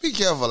y'all be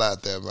careful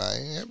out there,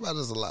 man.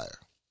 Everybody's a liar.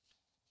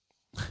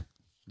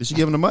 Did she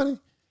give him the money?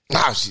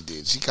 No, she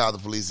did. She called the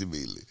police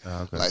immediately.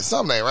 Oh, okay. Like,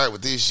 something ain't right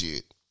with this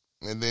shit.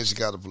 And then she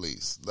called the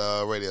police,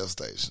 the radio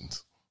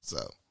stations. So.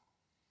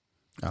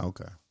 Oh,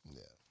 okay.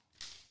 Yeah.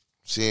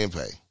 She didn't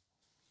pay.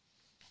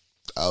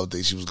 I don't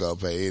think she was going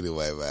to pay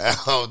anyway, man.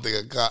 I don't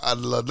think I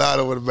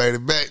would have made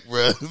it back,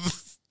 bro.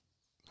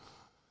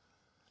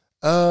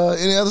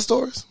 Any other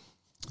stories?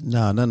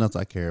 No, nothing else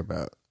I care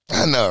about.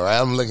 I know, right?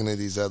 I'm looking at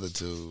these other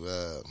two.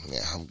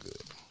 Yeah, I'm good.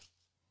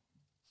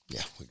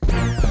 Yeah.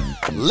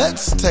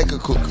 Let's take a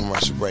quick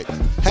commercial break.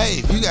 Hey,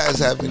 if you guys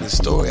have any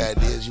story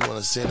ideas you want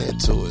to send in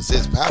to us,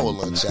 it's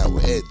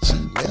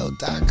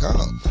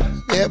powerlunchhour@gmail.com.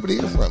 We're happy to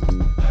hear from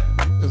you.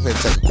 We're going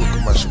to take a quick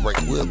commercial break.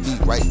 We'll be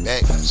right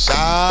back.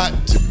 Shot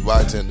to the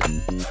bartender.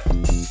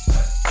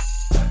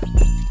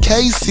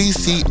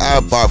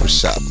 KCCI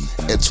Barbershop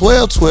at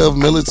 1212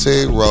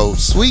 Military Road,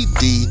 Suite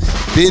D,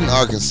 Benton,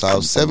 Arkansas,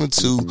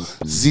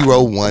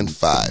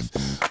 72015.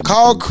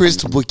 Call Chris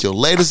to book your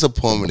latest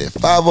appointment at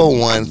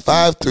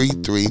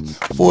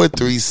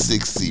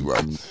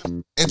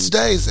 501-533-4360. In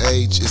today's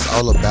age, it's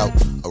all about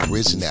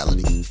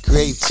originality,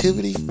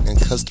 creativity, and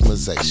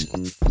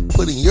customization.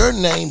 Putting your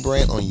name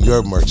brand on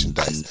your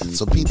merchandise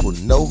so people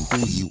know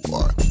who you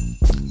are.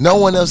 No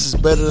one else is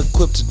better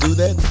equipped to do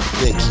that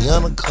than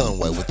Kiana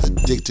Conway with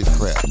Addicted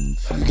Craft.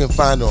 You can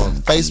find her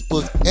on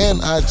Facebook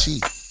and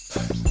IG.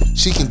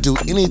 She can do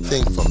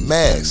anything from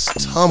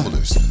masks,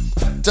 tumblers,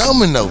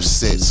 domino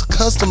sets,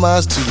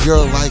 customized to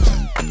your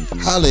liking.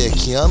 Holla at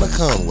Kiana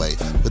Conway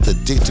with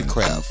Addicted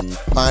Craft.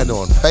 Find her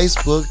on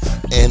Facebook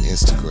and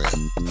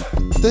Instagram.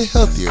 The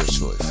healthier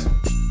choice.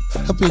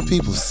 Helping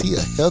people see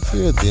a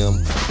healthier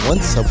them,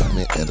 one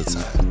supplement at a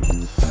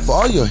time. For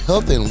all your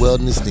health and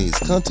wellness needs,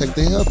 contact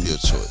The Healthier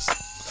Choice.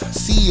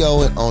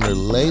 CEO and owner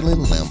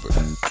Leyland Lambert.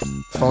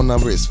 Phone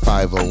number is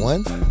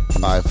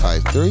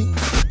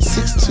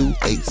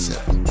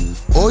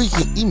 501-553-6287. Or you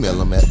can email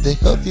them at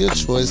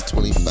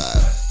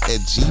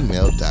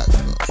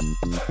thehealthierchoice25@gmail.com.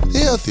 The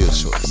Healthier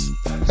Choice.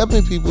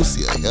 Helping people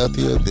see a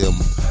healthier them,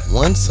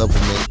 one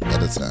supplement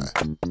at a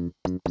time.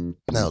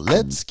 Now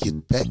let's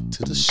get back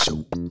to the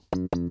show.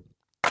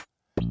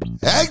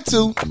 Act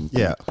 2.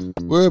 Yeah.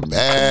 We're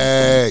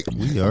back.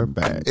 We are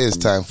back. It's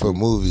time for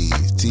movies,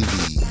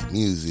 TV,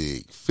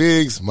 music,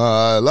 fix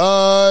my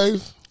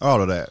life.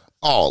 All of that.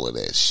 All of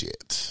that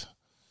shit.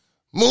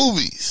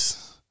 Movies.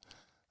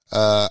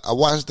 I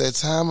watched That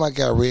Time I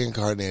Got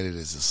Reincarnated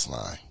as a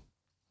Slime.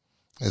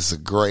 It's a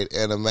great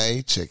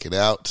anime. Check it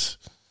out.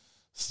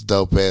 It's a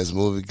dope ass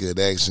movie. Good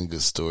action,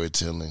 good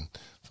storytelling.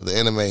 For the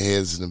anime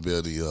heads in the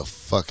building, you'll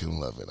fucking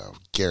love it. I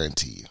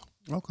guarantee you.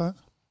 Okay.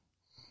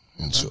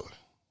 Enjoy.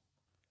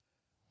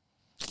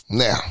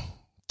 Now,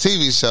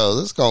 TV shows.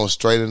 Let's go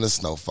straight into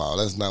Snowfall.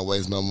 Let's not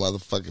waste no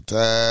motherfucking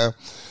time.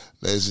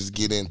 Let's just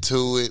get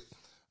into it.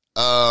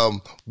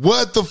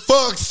 What the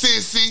fuck,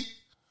 sissy?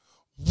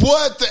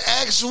 What the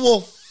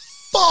actual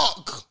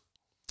fuck?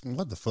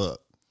 What the fuck?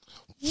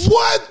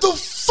 What the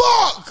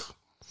fuck?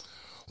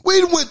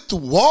 We went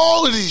through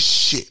all of this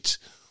shit.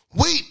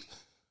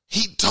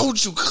 He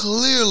told you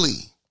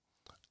clearly,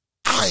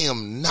 I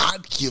am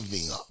not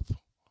giving up.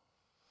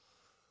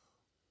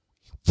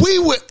 We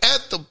were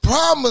at the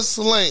promised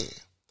land.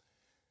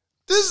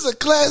 This is a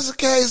classic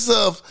case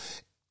of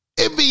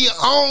it be your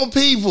own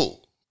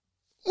people.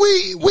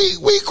 We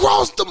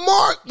crossed the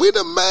mark. We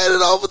done made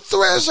it over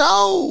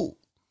threshold.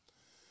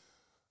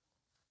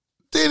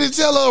 Did he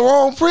tell her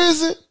wrong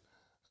prison?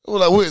 We're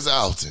like, where's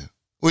Alton?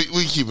 We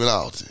keeping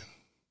Alton.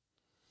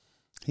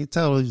 He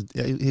told her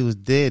he was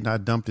dead and I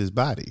dumped his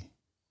body.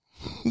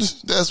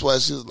 That's why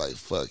she was like,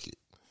 fuck it.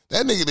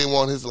 That nigga didn't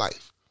want his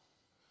life.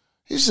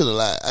 He should have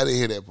lied. I didn't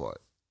hear that part.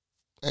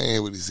 I didn't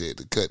hear what he said.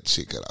 The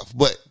shit cut off.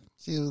 But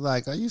she was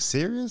like, "Are you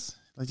serious?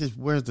 Like, just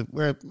where? I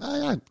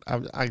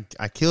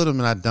killed him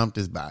and I dumped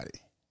his body."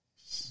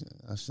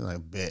 I was like,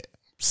 "Bet."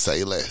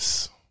 Say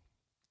less.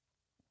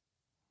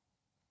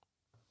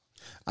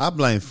 I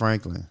blame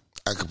Franklin.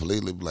 I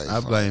completely blame.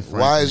 I blame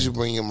Franklin. Why did you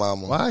bring your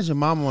mama? Why is your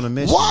mama on a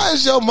mission? Why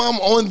is your mom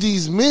on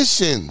these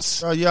missions?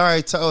 Bro, you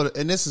already told her,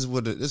 and this is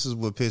what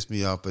pissed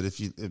me off. But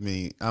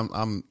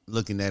I'm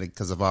looking at it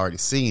because I've already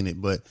seen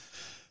it, but.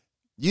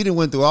 You done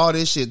went through all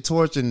this shit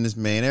torturing this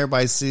man.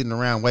 Everybody's sitting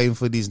around waiting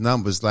for these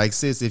numbers. Like,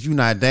 sis, if you're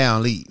not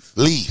down, leave.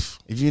 Leave.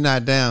 If you're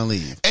not down,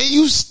 leave. And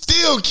you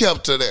still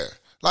kept her there.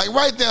 Like,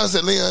 right there and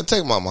said, Leon,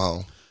 take mama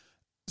home.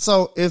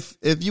 So, if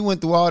you went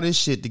through all this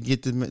shit to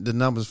get the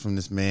numbers from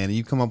this man, and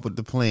you come up with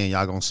the plan,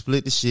 y'all gonna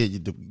split the shit. You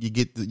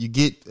get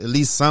at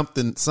least some of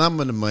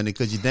the money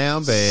because you're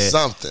down bad.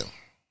 Something.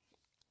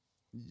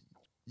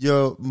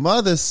 Your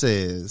mother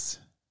says,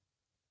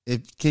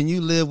 can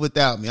you live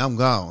without me? I'm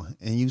gone.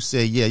 And you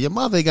say, yeah. Your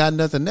mother ain't got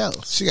nothing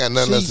else. She got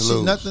nothing else to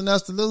lose. Nothing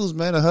else to lose,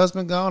 man. Her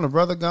husband gone, her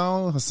brother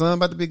gone, her son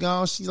about to be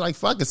gone. She's like,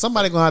 fuck it.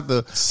 Somebody gonna have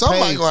to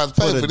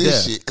pay for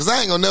this shit because I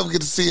ain't gonna never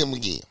get to see him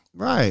again.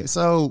 Right.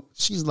 So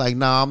she's like,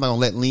 nah, I'm not gonna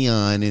let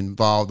Leon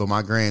involved on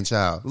my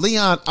grandchild.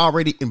 Leon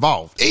already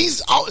involved. He is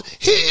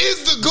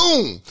the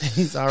goon.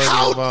 He's already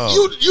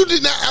involved. You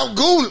did not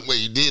outgoon him. Well,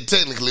 you did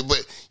technically,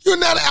 but you're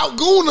not an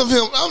outgoon of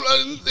him.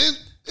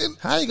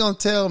 How you gonna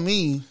tell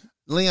me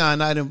Leon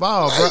not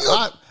involved, bro?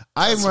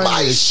 I ain't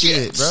running this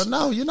shit, bro.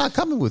 No, you're not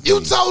coming with me. You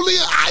told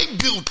Leon I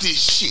built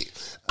this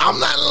shit. I'm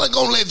not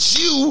gonna let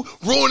you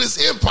ruin this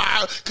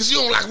empire because you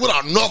don't like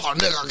what another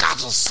nigga got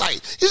to say.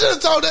 You should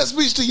have told that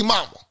speech to your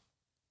mama.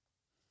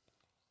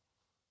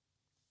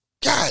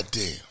 God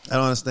damn. I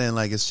don't understand.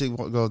 Like, if shit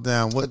go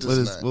down, what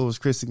was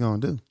Chrissy gonna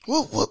do?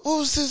 What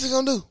was Chrissy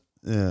gonna do?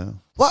 Yeah.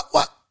 What?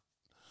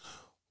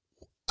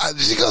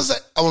 She gonna say,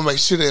 I'm gonna make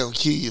sure they don't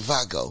kill you if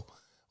I go.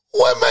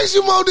 What makes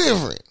you more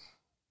different?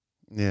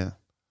 Yeah.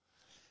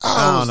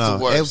 I don't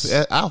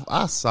know.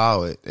 I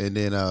saw it, and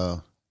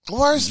then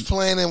worst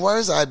planning,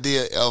 worst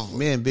idea ever.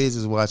 me and Biz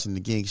was watching the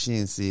Gang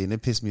Shin see, and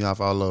it pissed me off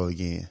all over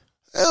again.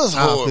 It was I was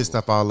horrible. pissed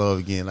off all over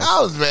again. Like,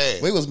 I was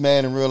mad. we was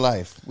mad in real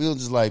life. We was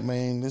just like,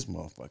 man, this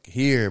motherfucker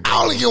here, bro.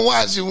 I only can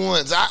watch it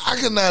once. I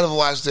could not have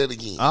watched that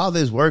again. All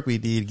this work we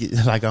did, get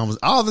like almost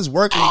all this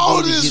work we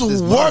All did to this get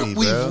this work money,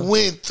 we bro.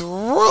 went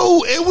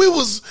through, and we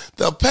was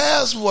the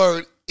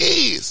password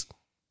is.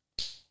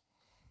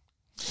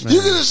 Man.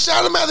 You could have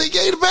shot him after he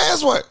gave the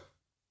password.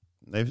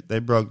 They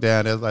broke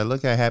down. They was like,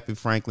 look how happy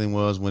Franklin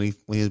was when he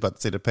was about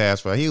to say the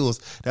password.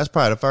 That's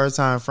probably the first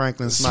time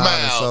Franklin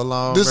smiled in so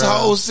long. This bro.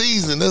 whole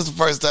season, this is the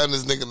first time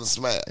this nigga done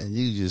smiled. And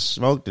you just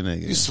smoked the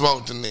nigga. You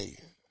smoked the nigga.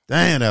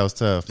 Damn, that was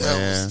tough, That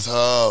man. was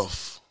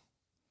tough.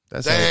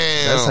 That's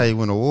Damn. how you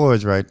win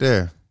awards right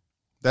there.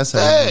 That's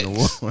how you win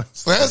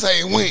awards. That's how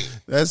you win.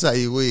 That's how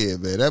you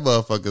win, man. That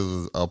motherfucker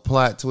was a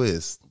plot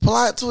twist.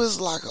 Plot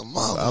twist like a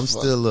motherfucker. I'm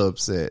still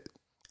upset.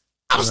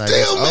 I'm Like,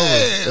 still it's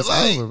mad. Over. It's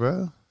Like, over,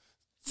 bro.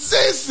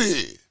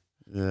 sissy.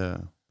 Yeah.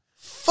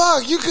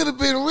 Fuck, you could have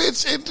been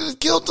rich and just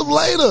killed them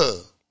later.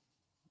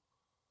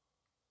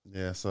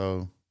 Yeah,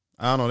 so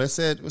I don't know. They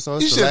said so.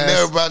 You It's should the have last,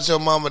 never brought your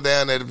mama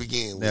down there to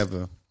begin with.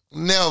 never.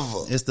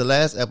 Never. It's the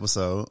last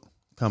episode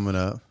coming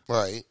up.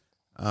 Right.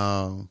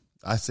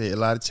 I see a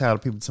lot of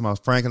child people talking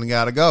about Franklin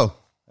gotta go.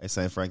 They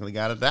say Franklin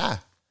gotta die.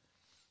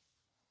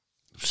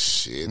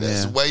 Shit, that's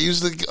Yeah. the way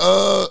usually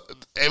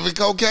every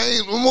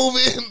cocaine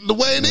movie the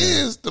way it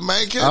is. The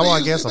main character. I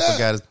usually guess I die.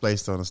 forgot it's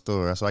placed on a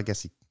store, so I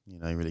guess he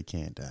really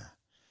can't die.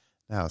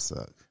 That would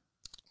suck.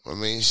 I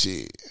mean,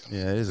 shit.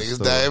 Yeah, it is. a Niggas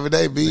story. die every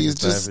day. B, Niggas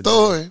it's die just a every day.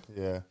 story.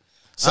 Yeah.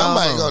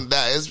 Somebody gonna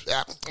die.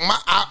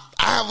 I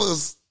have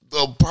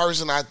a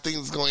person I think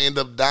is gonna end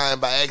up dying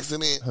by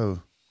accident. Who?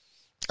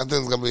 I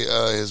think it's gonna be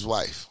his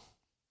wife.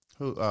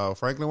 Who?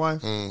 Franklin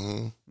wife?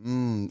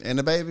 Mm-hmm. And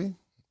the baby?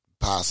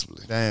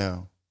 Possibly.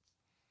 Damn.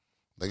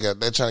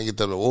 They're trying to get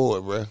that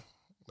award, bro.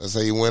 That's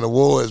how you win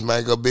awards,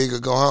 man. Go big or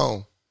go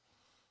home.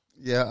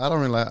 Yeah, I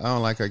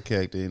don't like her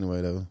character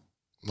anyway though.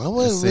 I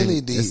wasn't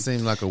really deep. It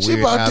seemed like a weird. She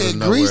brought out that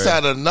of grease nowhere.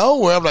 out of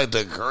nowhere. I'm like,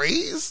 the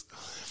grease?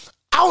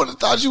 I would have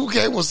thought you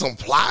came with some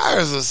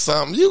pliers or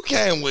something. You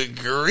came with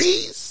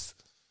grease?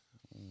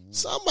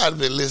 Somebody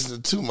been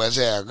listening to too much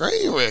Al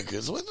Green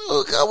records. What the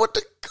hook up with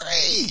the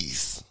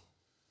grease?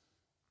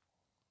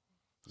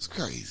 It's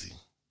crazy.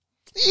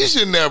 You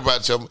should never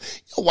brought your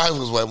wife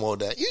was way more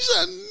down. You should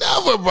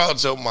have never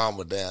brought your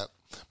mama down.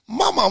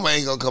 My mama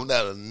ain't gonna come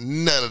down to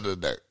none of the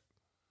dirt.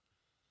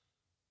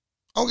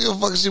 I don't give a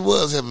fuck if she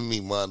was helping me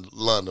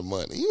launder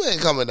money. You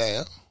ain't coming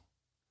down.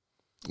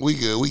 We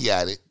good. We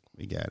got it.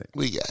 We got it.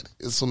 We got it.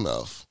 It's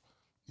enough.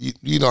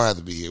 You don't have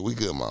to be here. We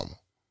good, mama.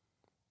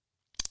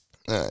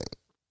 All right.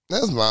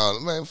 That's my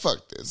man.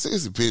 Fuck that.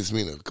 Seriously pissed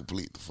me to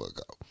complete the fuck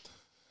out.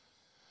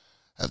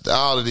 After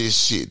all of this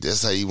shit,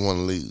 that's how you want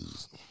to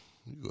lose.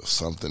 You got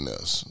something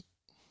else.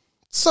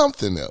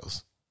 Something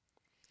else.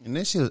 And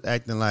then she was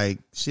acting like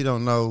she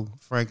don't know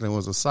Franklin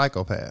was a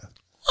psychopath.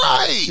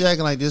 Right. She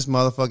acting like this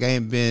motherfucker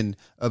ain't been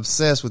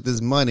obsessed with this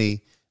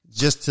money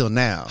just till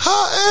now.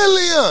 How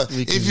earlier?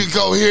 If you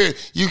go here,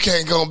 you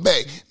can't go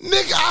back.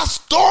 Nigga, I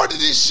started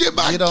this shit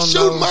by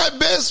shooting my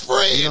best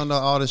friend. You don't know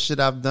all the shit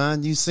I've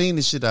done. You seen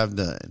the shit I've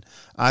done.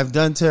 I've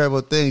done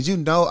terrible things. You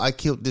know I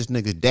killed this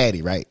nigga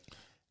daddy, right?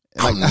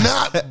 I'm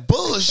not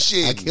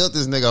bullshitting. I killed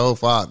this nigga whole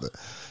father.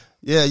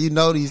 Yeah, you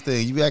know these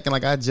things. You be acting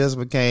like I just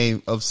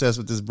became obsessed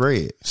with this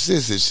bread.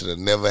 Sissy should have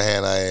never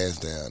had her ass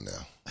down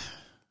now.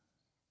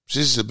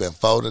 She should have been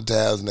folding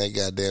towels in that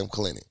goddamn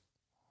clinic.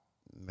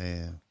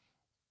 Man.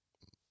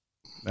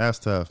 That's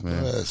tough,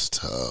 man. That's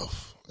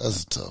tough.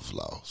 That's a tough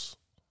loss.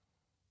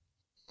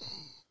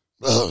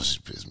 Oh, she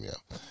pissed me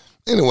off.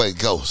 Anyway,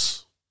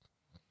 Ghost.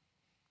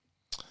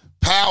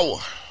 Power.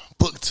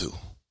 Book 2.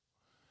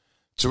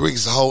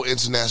 Tariq's a whole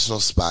international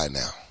spy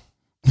now.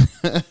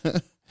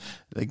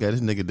 They got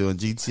this nigga doing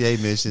GTA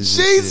missions.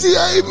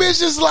 GTA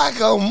missions like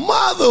a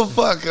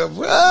motherfucker,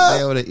 bro.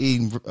 They over there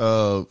eating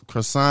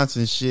croissants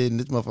and shit, and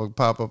this motherfucker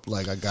pop up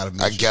like, I got a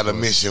mission. I got a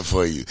mission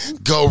for you.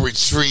 Go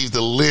retrieve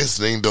the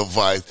listening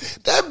device.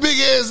 That big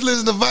ass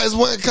listening device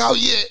wasn't caught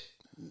yet.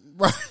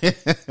 Right.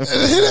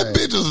 That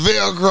bitch was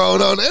Velcroed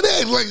on.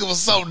 It ain't like it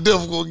was so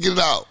difficult to get it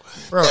out.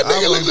 Bro, that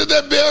nigga looked at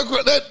that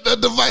Velcro,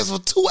 that device for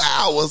 2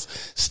 hours,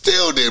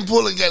 still didn't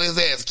pull and got his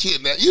ass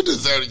kidnapped. You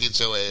deserve to get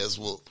your ass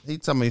whooped. He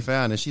told me he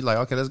found it. She like,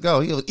 okay, let's go.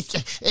 He was, it's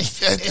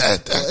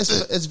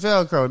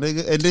Velcro,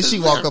 nigga. And then she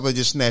walk up and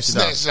just snatch it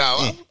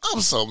off. Yeah.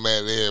 I'm so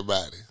mad at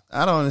everybody.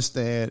 I don't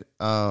understand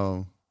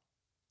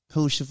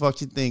who the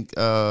fuck you think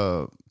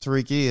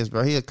Tariq is,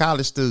 bro. He a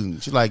college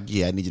student. She like,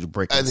 yeah, I need you to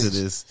break into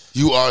this.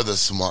 You are the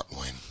smart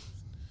one.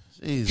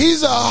 Jesus.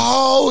 He's a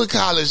whole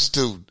college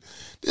student.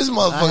 This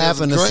motherfucker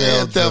is a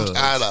grand theft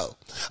auto.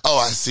 Oh,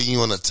 I see you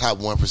on the top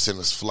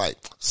 1%er's flight.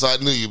 So I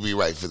knew you'd be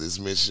right for this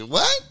mission.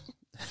 What?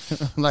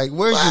 Like,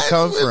 where'd you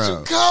come Where'd from?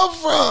 you come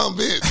from,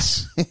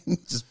 bitch?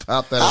 Just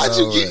pop that. How'd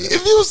you get?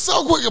 If you was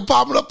so quick at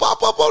popping up,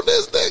 pop up on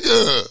this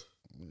nigga.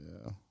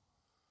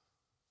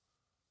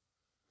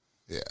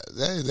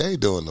 Yeah, they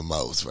doing the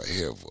most right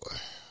here, boy.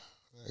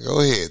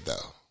 Go ahead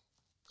though,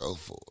 go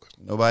for it.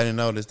 Nobody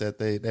noticed that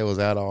they was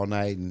out all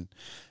night and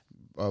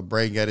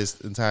Bray got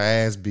his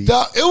entire ass beat.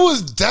 Dog, it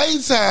was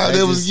daytime.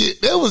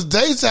 It was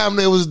daytime.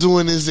 They was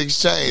doing this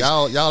exchange.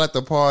 Y'all at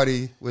the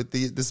party with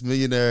this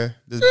billionaire,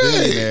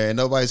 and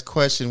nobody's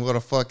questioning where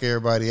the fuck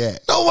everybody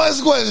at.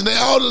 Nobody's questioning. They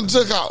all done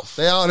took off.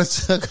 They all done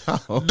took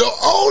off. The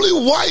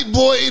only white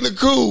boy in the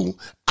crew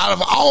out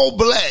of all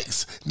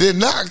blacks did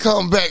not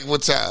come back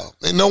with y'all,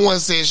 and no one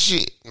said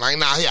shit. Like,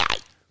 nah,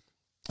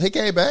 he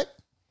came back.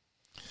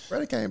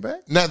 Brady came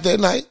back. Not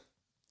that night.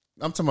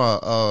 I'm talking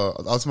about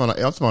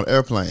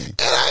airplane. And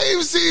I didn't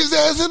even see his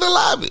ass in the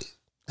lobby.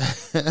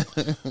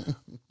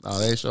 Oh,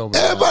 they showed me.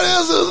 Everybody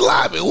else in the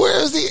lobby. Where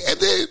is he? And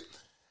then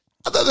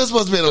I thought they were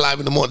supposed to be in the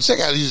lobby in the morning.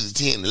 Check out usually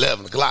 10,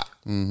 11 o'clock.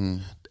 Mm-hmm.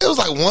 It was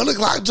like 1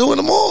 o'clock, 2 in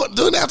the morning,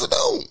 2 in the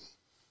afternoon.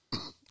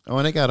 Oh,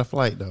 and they got a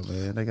flight though,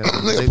 man. They got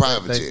a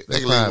private jet. They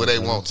can leave where they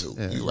want to.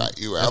 Yeah. You right.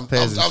 I'm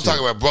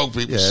talking about broke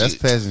people shit. That's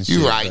peasant shit.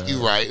 You right.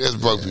 That's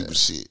broke people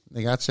shit.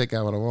 They got to check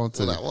out what I want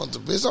to. When I want to,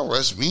 bitch, don't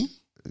rush me.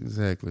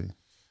 Exactly.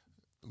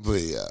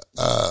 But yeah,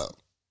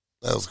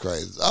 that was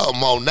crazy. Oh,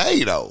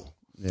 Monet though.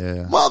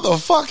 Yeah.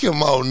 Motherfucking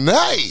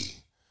Monet.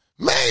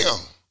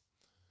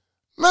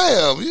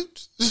 Ma'am, you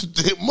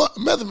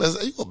Method Man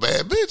said, you a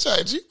bad bitch,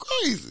 ain't you?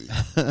 Crazy.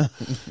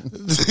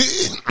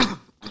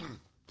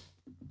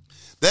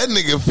 That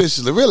nigga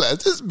officially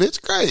realized this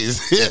bitch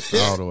crazy.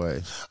 All the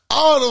way.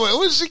 All the way.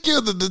 When she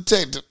killed the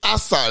detective, I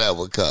saw that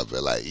one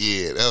coming. Like,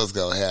 yeah, that was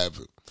gonna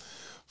happen.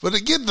 But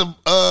to get the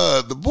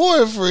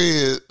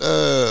boyfriend,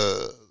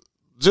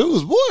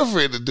 Jew's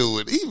boyfriend to do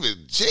it,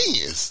 even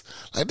genius.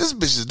 Like, this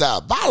bitch is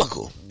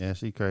diabolical. Yeah,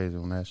 she crazy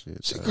on that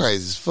shit. She crazy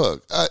as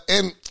fuck.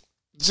 And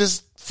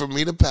just for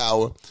me, the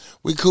power,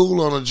 we cool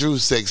on the Drew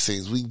sex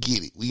scenes. We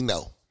get it. We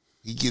know.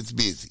 He gets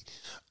busy.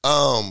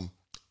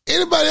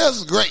 Anybody else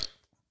is great.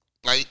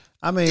 Like,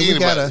 I mean, we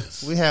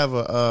have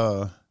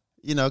a,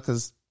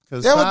 because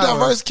they have a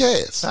diverse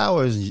cast.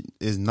 Power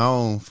is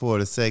known for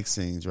the sex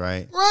scenes,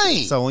 right?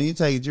 Right. So when you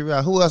take Drew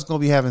out, who else gonna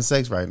be having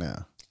sex right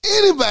now?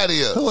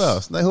 Anybody else? Who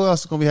else? Like, who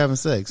else is gonna be having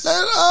sex?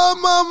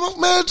 That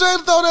man trying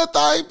to throw that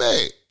thing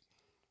back.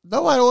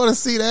 Nobody want to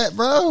see that,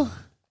 bro.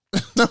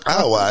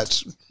 I'll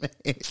watch.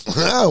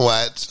 I'll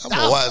watch. I'm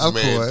gonna watch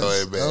man throw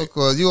it back. Of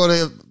course, you would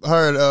have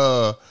heard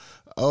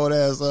old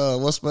ass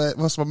what's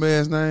my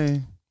man's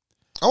name?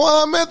 I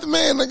want Method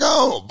Man to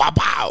go. Bow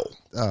bow.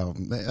 Oh,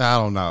 man, I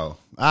don't know.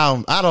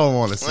 I don't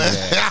want to see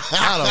that.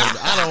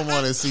 I don't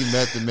want to see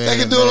Method Man. They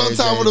can do it on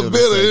top of the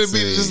building. It'd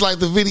be just like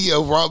the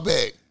video brought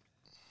back.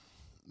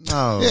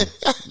 No,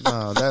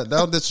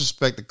 don't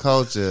disrespect the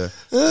culture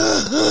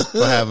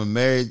for having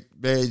Mary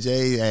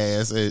J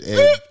ass and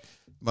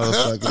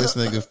motherfucker, this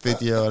nigga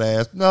 50-year-old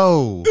ass.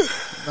 No,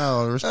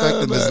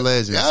 respect this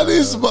legend. I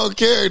need some more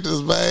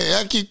characters, man.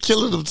 I keep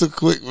killing them too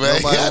quick,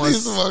 man. I need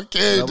some more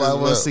characters.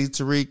 Nobody want to see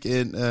Tariq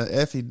and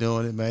Effie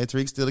doing it, man.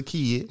 Tariq's still a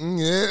kid.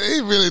 Yeah, he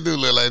really do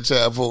look like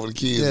child porn with the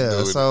kids.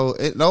 Yeah, so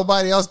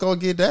nobody else gonna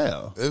get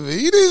down. You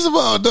need some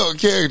more adult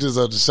characters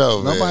on the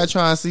show, man. Nobody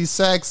trying to see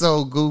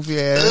Saxo goofy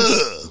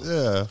ass.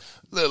 Yeah,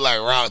 look like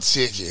raw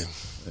chicken.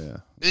 Yeah.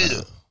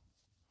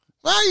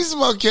 I need some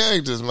more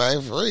characters,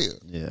 man, for real.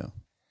 Yeah.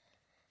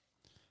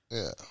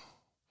 Yeah.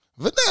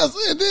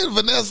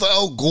 Vanessa,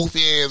 old goofy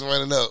ass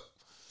running up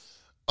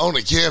on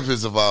the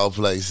campus of all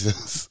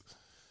places.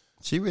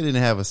 She really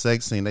didn't have a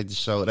sex scene. They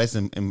just showed. They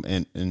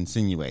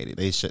insinuated.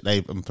 They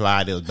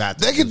implied it was about.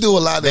 They can do a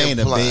lot of implying. They in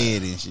the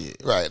bed and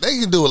shit. Right.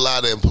 They can do a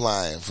lot of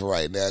implying for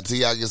right now until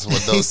y'all get some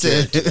adult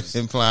characters.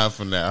 Implying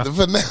for now.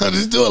 For now,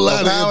 just do a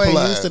lot of implying.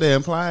 Ain't used to the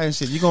implying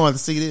shit. You gonna have to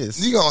see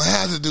this. You gonna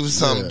have to do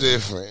something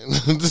different.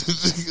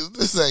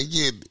 This ain't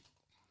getting it.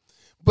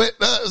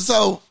 But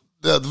so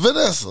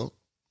Vanessa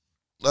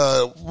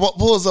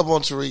pulls up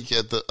on Tariq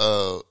at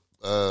the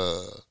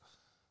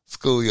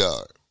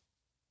schoolyard.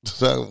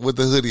 With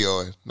the hoodie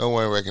on. No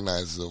one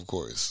recognizes her, of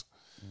course.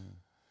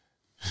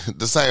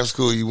 The same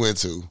school you went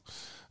to.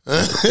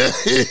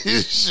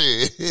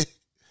 Shit.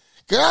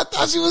 Girl, I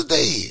thought she was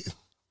dead.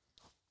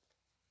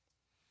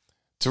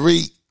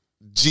 Tariq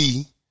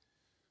G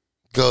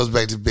goes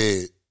back to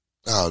bed.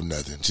 Oh,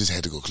 nothing. Just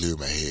had to go clear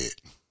my head.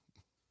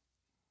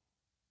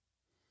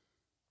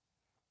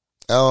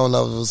 I don't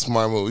know if it was a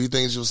smart move. You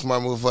think she was a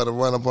smart move for her to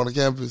run up on the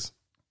campus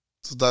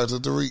to talk to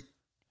Tariq?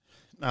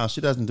 No,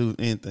 she doesn't do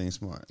anything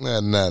smart.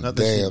 Nothing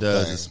she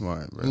does is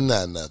smart, bro.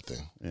 Not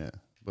nothing. Yeah,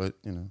 but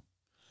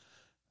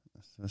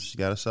she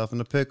got herself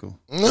in a pickle.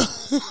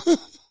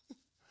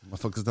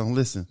 Motherfuckers don't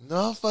listen.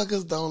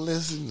 Motherfuckers don't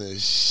listen to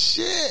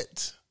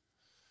shit.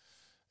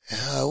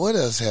 What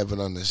else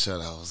happened on this show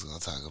that I was going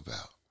to talk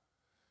about?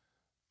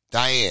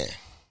 Diane.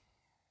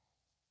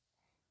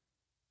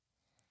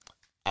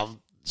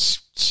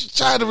 She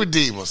tried to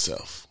redeem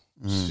herself.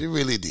 She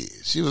really did.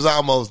 She was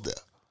almost there.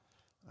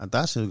 I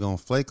thought she was gonna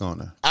flake on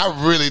her.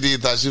 I really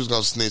did thought she was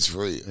gonna snitch for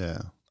real.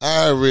 Yeah.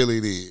 I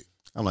really did.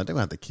 I'm like, they're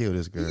gonna have to kill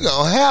this girl. You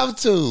gonna have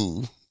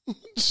to.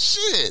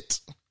 Shit.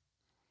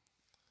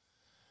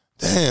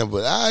 Damn,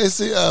 but I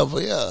see.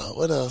 But yeah,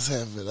 what else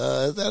happened?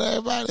 Is that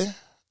everybody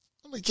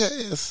on the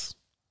cast?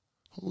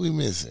 Who we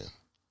missing?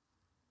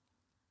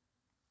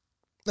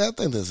 I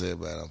think that's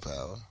everybody on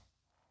Power.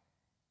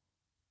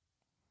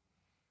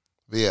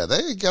 But yeah,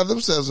 they got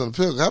themselves on the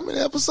pill. How many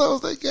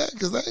episodes they got?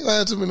 Because they ain't gonna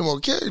have too many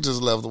more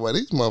characters left the way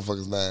these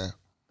motherfuckers now.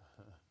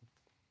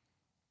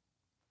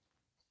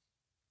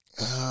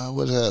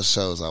 What else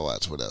shows I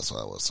watch? What else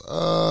I watch?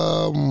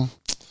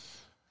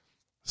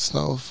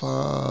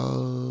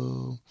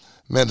 Snowfall,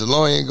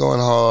 Mandalorian going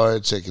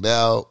hard. Check it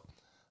out.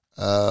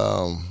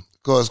 Of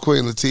course,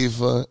 Queen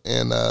Latifah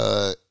and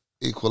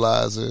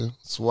Equalizer.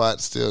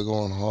 SWAT still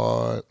going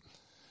hard.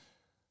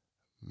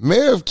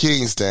 Mayor of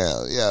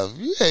Kingstown. Yeah, if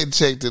you ain't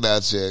checked it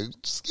out yet,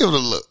 just give it a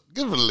look.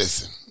 Give it a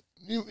listen.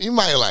 You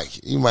might like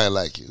it. You might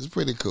like it. It's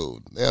pretty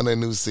cool. They're on their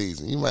new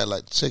season. You might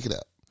like to check it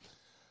out.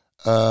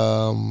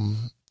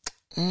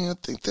 And I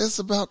think that's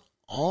about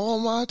all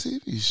my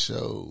TV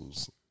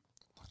shows.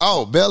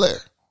 Oh, Bel Air.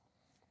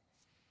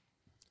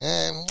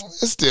 And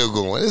it's still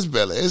going. It's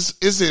Bel Air.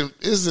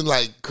 It's in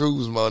like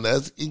cruise mode now.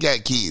 He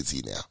got kids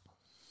now.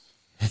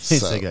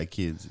 They got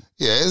kids.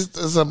 Yeah,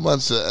 it's a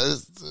bunch of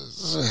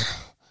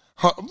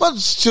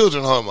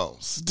children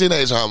hormones,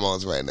 teenage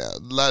hormones right now. A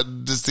lot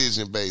of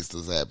decision based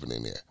is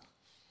happening there.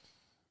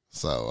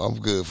 So I'm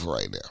good for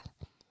right now.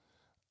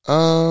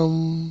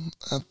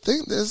 I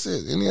think that's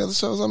it. Any other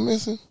shows I'm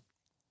missing?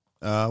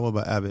 What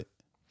about Abbott?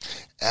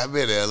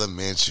 Abbott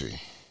Elementary.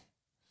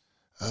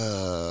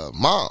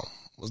 Mom.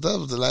 Was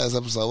that the last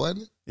episode,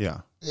 wasn't it?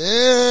 Yeah.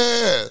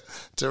 Yeah.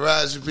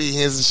 Taraji P.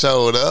 Henson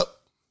showed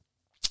up.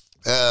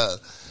 The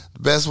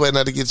best way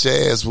not to get your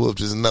ass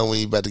whooped is to know when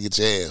you about to get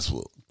your ass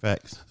whooped.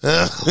 Facts.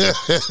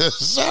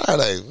 Shout out,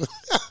 Ava.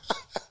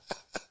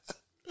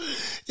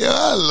 Yo,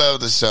 I love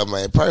the show,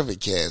 man.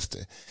 Perfect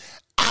casting.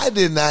 I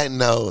did not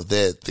know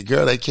that the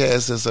girl they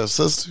cast as her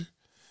sister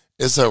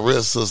is her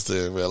real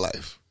sister in real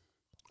life.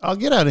 Oh,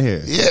 get out of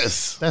here.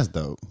 Yes. That's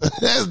dope.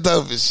 That's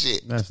dope as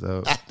shit. That's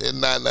dope. I did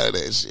not know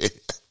that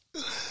shit.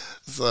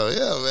 So,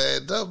 yeah,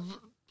 man. Dope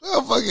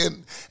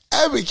fucking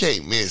Abby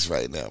can't miss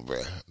right now,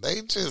 bro.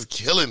 They just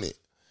killing it.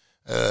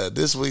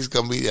 This week's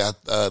going to be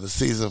the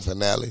season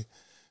finale.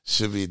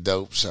 Should be a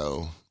dope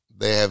show.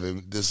 They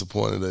haven't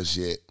disappointed us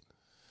yet.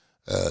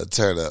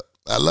 Turn up.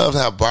 I loved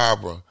how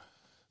Barbara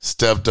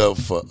stepped up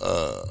for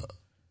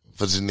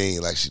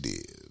Janine like she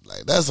did.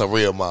 Like, that's a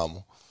real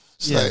mama.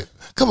 She's like,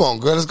 come on,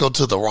 girl, let's go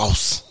to the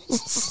Ross.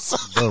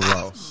 The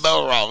Ross. The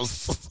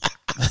Ross.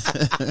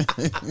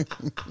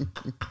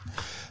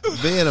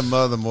 Being a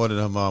mother more than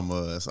her mom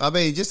was. I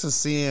mean, just to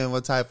seeing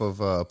what type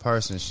of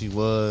person she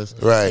was,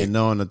 right, and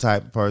knowing the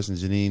type of person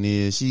Janine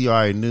is, she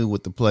already knew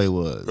what the play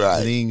was.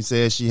 Right. Janine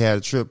said she had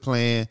a trip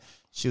planned.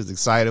 She was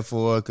excited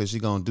for her because she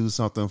gonna do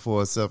something for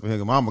herself. And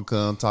her mama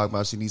come talk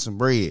about she needs some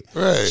bread.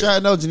 Right. She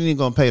already know Janine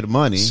gonna pay the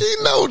money. She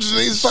know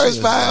Janine's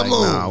first 5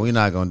 moves. Nah, we're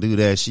not gonna do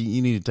that.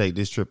 You need to take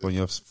this trip for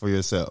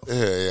yourself.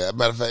 Yeah.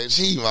 Matter of fact,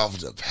 she even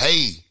offered to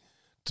pay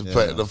to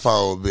pay the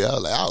phone bill. I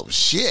was like, oh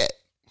shit.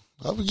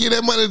 I'm gonna give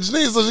that money to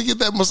Janine so she get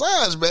that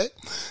massage back.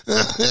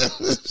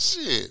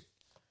 Shit.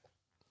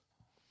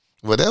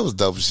 Well, that was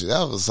dope shit.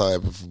 I was so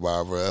happy for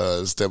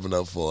Barbara stepping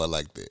up for her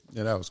like that.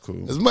 Yeah, that was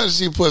cool. As much as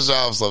she pushed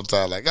off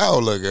sometimes, like, oh,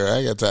 look, girl, I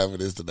ain't got time for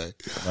this today.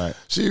 Right.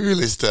 She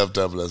really stepped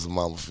up as a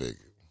mama figure.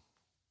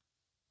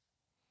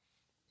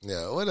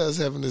 Yeah, what else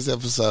happened this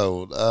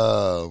episode?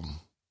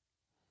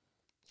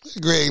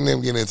 Greg and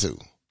them get into.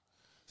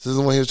 This is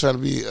the one he was trying to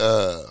be...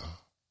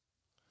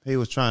 He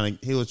was trying to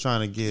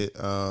get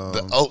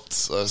the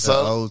oats or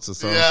something. The oats or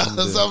something. Yeah,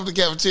 something the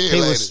cafeteria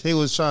lady.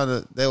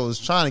 They was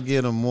trying to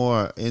get him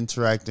more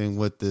interacting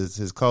with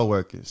his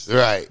coworkers.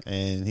 Right.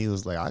 And he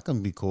was like, I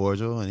can be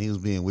cordial, and he was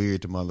being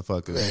weird to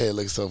motherfuckers. That head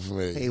looks so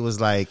familiar. He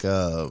was like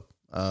how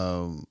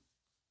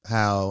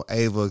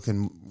Ava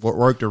can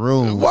work the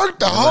room. Work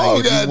the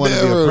whole goddamn room. If you want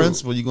to be a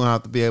principal, you're gonna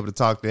have to be able to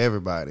talk to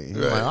everybody. He's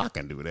like, I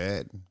can do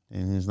that.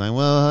 And he's like,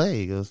 well,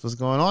 hey, what's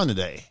going on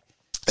today?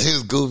 He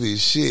was goofy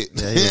as shit.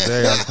 Yeah, he was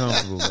very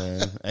uncomfortable,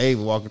 man.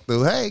 Ava walking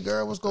through. Hey,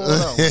 girl, what's going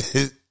on?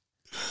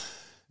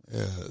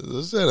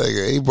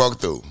 He broke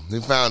through. He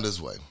found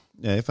his way.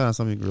 Yeah, he found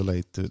something you can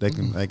relate to. They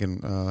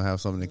can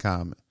have something in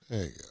common.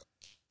 There you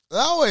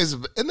go.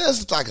 And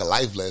that's like a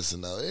life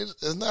lesson, though.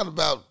 It's not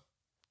about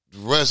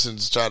rushing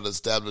to try to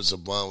establish a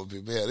bond with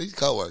people. Yeah, these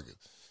coworkers.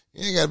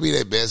 You ain't got to be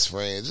their best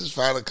friend. Just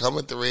find a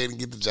common thread and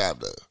get the job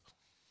done.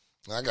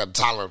 I got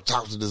to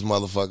talk to this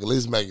motherfucker. At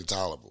least make it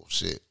tolerable.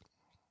 Shit.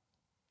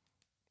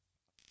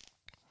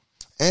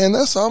 And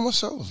that's all my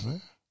shows,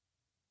 man.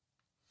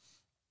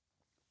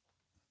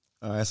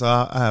 All right, so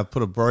I have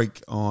put a break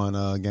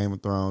on Game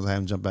of Thrones. I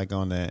haven't jumped back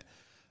on that.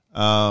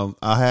 I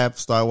have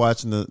started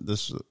watching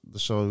the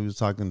show we was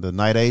talking, the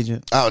Night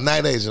Agent. Oh,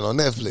 Night Agent on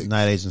Netflix.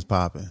 Night Agent's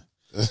popping.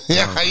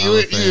 Yeah, you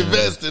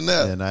invest in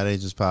that. Yeah, Night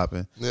Agent's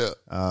popping. Yeah.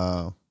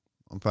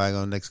 I'm probably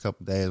going to next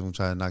couple of days. I'm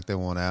trying to knock that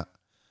one out.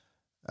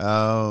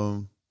 I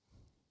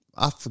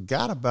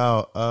forgot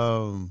about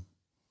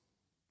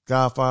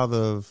Godfather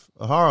of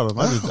Harlem.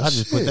 I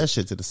just put that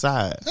shit to the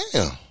side.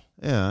 Damn.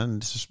 Yeah,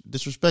 and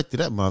disrespected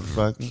that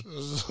motherfucker.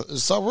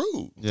 It's so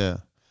rude. Yeah.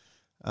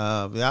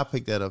 I'll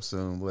pick that up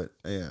soon. But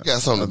yeah, You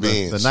got something to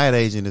binge. The Night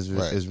Agent is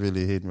Right. is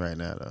really hitting right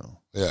now though.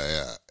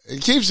 Yeah.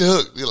 It keeps you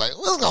hooked. You're like,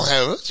 what's gonna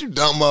happen? What you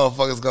dumb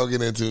motherfuckers gonna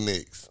get into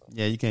next?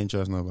 Yeah, you can't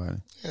trust nobody.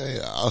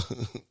 Yeah.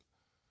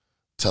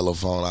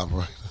 Telephone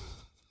operator.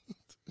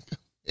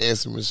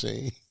 Answer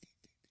machine.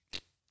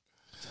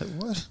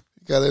 What?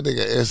 You got that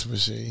nigga answer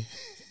machine.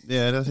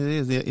 Yeah, that's it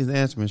is. It's an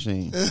answer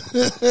machine.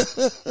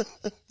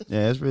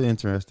 Yeah, it's really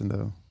interesting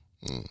though.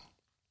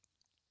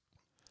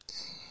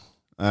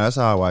 That's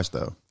how I watch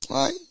though.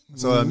 Right.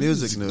 So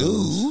music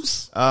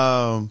news.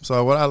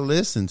 So what I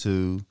listen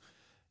to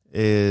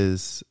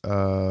is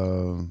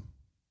B.O.B.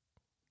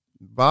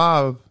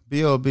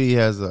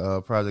 has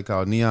a project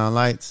called Neon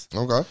Lights.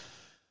 Okay.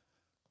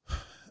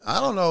 I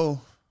don't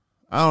know.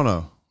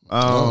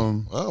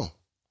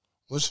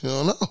 What you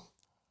don't know?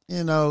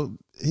 You know,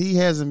 he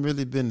hasn't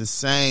really been the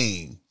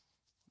same,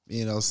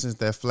 since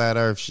that flat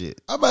earth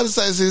shit. I'm about to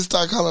say, since he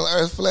started calling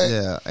Earth flat.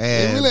 Yeah. He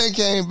And really ain't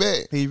came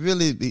back. he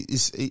really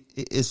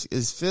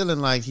it's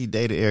feeling like he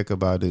dated Erykah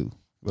Badu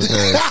because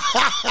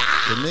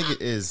the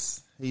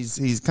nigga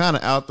he's kind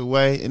of out the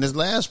way. In his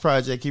last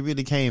project, he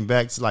really came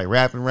back to like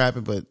rapping,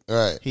 but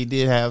Right. he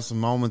did have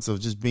some moments of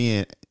just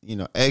being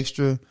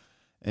extra,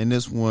 and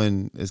this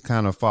one is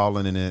kind of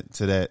falling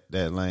into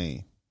that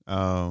lane.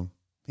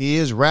 He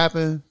is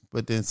rapping,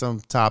 but then some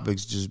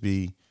topics just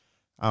be,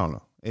 I don't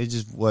know. It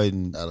just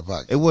wasn't Out of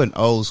pocket. It wasn't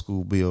old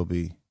school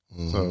B.O.B.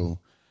 So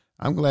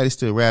I'm glad he's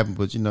still rapping,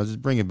 but just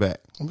bring it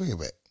back. I'll bring it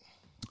back.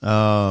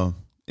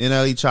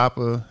 NLE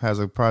Chopper has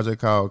a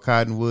project called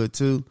Cottonwood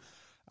 2.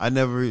 I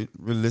never really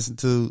listened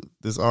to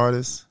this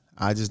artist.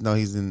 I just know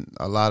he's in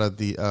a lot of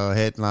the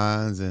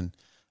headlines, and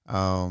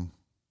all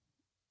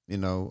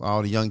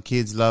the young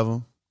kids love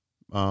him.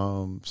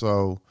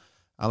 So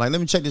I'm like, let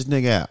me check this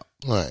nigga out.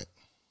 Right.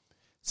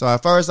 So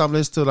at first I'm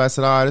listening to it. I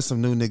said, all right, this some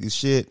new nigga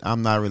shit.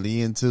 I'm not really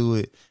into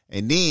it.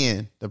 And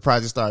then the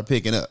project started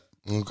picking up.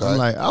 Okay. I'm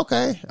like,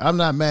 okay, I'm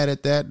not mad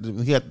at that.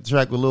 He had the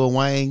track with Lil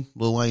Wayne.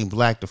 Lil Wayne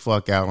blacked the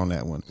fuck out on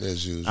that one.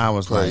 As usual. I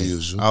was Per like,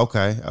 usual.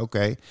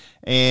 okay.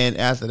 And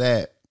after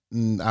that,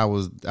 I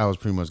was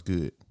pretty much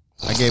good.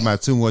 I gave my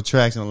 2 more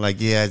tracks, and I'm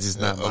like, yeah, it's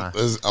just not mine.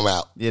 I'm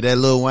out. Yeah, that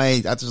Lil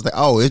Wayne, I just like,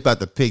 oh, it's about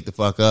to pick the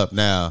fuck up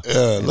now.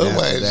 Yeah, And Lil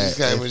after Wayne that, just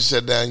came and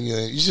shut down.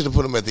 You should have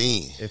put him at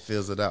the end. it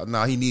fills it out.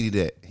 No, he needed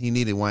that. He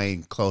needed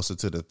Wayne closer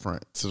to the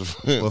front. To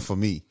the Well, for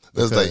me,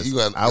 That's like, because you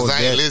got, I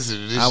ain't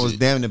listening to this I was shit.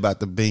 damn about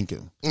to bink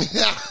him,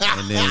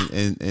 and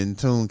then and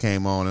Tune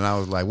came on, and I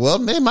was like, well,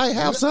 they might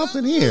have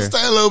something here.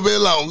 Stay a little bit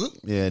longer.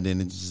 Yeah, and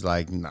then it's just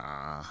like,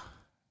 nah,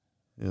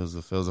 it was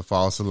a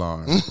false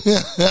alarm.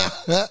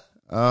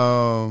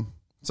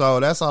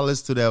 So that's all I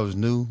listened to that was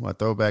new. My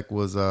throwback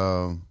was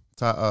Tyler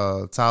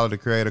the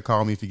Creator,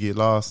 Call Me If You Get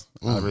Lost.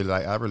 I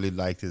really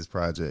liked his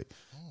project.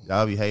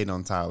 Y'all be hating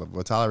on Tyler,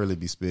 but Tyler really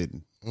be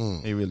spitting.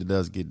 He really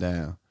does get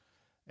down.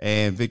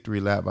 And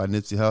Victory Lap by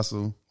Nipsey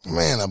Hussle.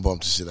 Man, I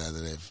bumped the shit out of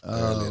that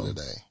earlier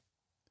today.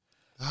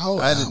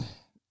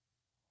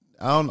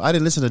 I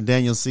didn't listen to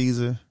Daniel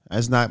Caesar.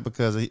 It's not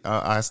because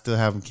I still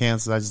have him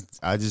canceled.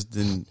 I just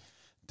didn't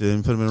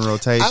put him in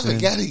rotation. I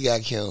forgot he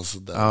got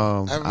canceled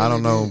though. I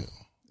don't know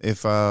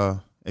if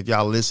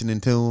y'all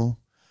listening to him.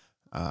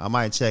 I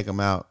might check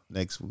him out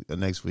next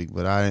week,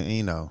 but I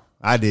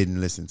didn't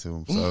listen to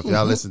him. So if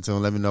y'all listen to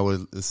him, let me know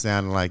what it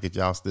sounded like. If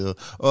y'all still,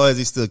 or is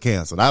he still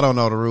canceled? I don't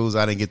know the rules.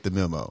 I didn't get the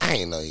memo. I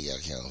ain't know he got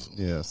canceled.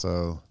 Yeah,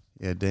 so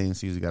yeah, Daniel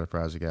Caesar got a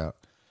project out,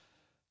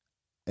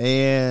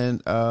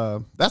 and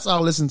that's all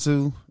I listen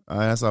to.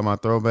 That's all my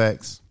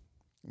throwbacks.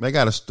 They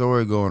got a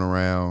story going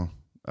around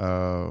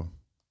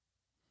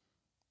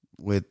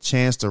with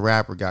Chance the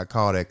Rapper got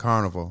caught at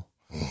Carnival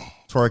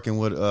twerking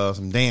with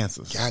some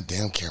dancers.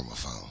 Goddamn camera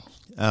phone.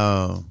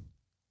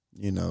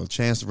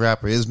 Chance the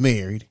Rapper is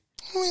married.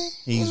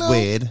 He's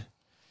wed.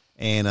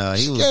 And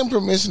he she was gave him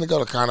permission to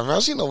go to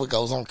Carnival. She know what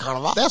goes on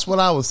Carnival. That's what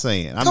I was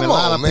saying. I Come mean, a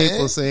lot on, of people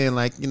man. saying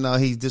like,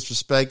 he's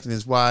disrespecting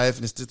his wife,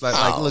 and it's just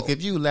like, look,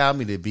 if you allow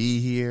me to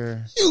be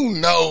here,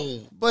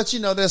 but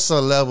there's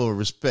a level of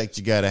respect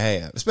you gotta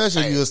have,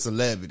 especially if you're a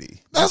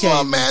celebrity. That's why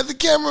I'm mad at the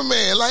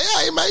cameraman. Like,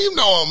 hey man,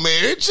 I'm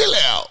married. Chill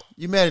out.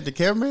 You mad at the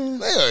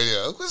cameraman? Hell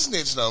yeah. Quit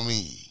snitching on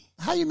me.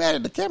 How you mad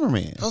at the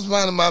cameraman? I was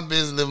minding my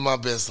business, living my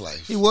best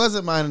life. He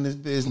wasn't minding his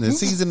business.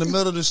 He's in the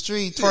middle of the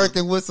street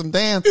twerking with some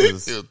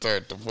dancers. He'll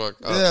turn the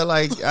fuck up. Yeah,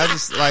 like I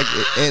just like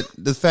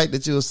the fact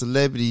that you're a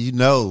celebrity. You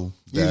know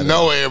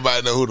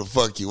everybody know who the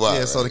fuck you are.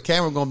 Yeah, so the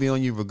camera gonna be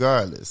on you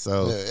regardless.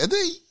 So yeah, and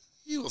then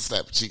you will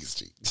slap the cheeks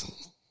cheek.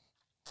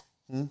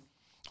 When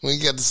he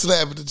got the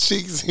slap at the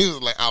cheeks, he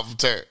was like, I'm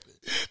turned.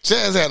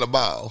 Chaz had a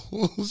ball.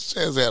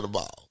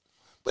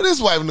 But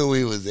his wife knew where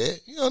he was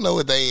at. You don't know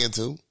what they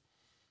into.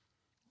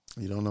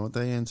 You don't know what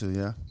they into,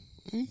 yeah.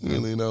 You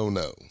really don't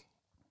know.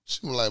 She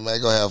was like, man,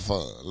 go have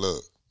fun.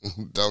 Look,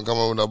 don't come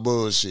up with no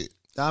bullshit.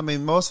 I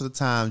mean, most of the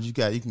times you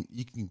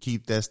can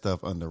keep that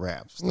stuff under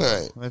wraps. So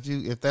right.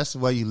 If that's the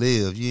way you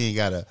live, you ain't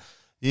gotta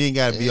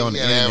be on the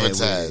internet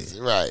with it.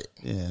 Right.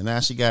 Yeah. Now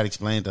she got to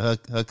explain to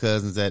her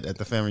cousins at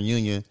the family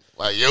reunion.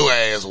 Like your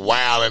ass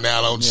wilding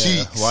out on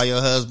cheeks. While your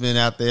husband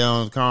out there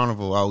on the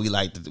carnival, we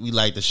like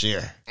to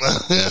share.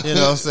 You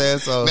know what I'm saying?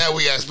 So now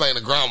we got to explain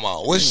to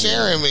grandma what's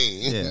sharing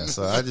mean. Yeah.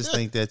 So I just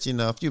think that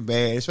if you're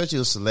bad, especially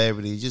a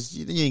celebrity, just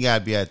you ain't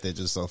gotta be out there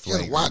just so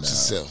flagrant. You watch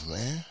yourself,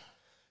 man.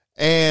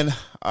 And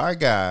our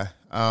guy,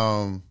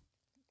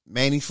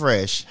 Manny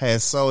Fresh,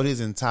 has sold his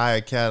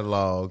entire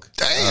catalog.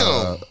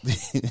 Damn.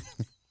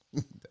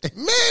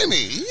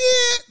 Manny,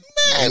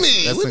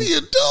 what are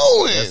you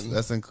doing?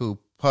 That's include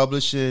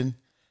publishing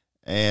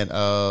and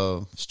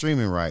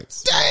streaming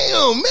rights.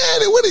 Damn,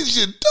 Manny, what is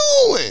you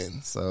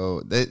doing?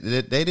 So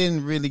they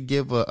didn't really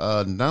give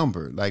a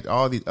number. Like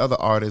all these other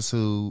artists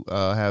who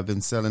have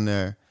been selling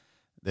their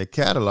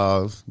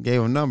catalogs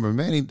gave a number.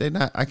 Manny,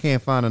 I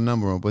can't find a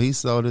number on, but he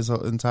sold his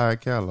whole entire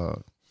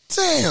catalog.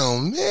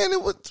 Damn, man,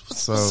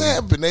 what's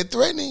happening? They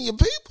threatening your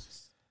people?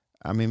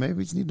 I mean, maybe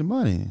we just need the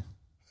money.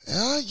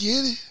 Yeah,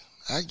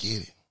 I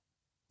get it.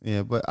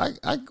 Yeah, but I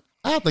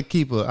have to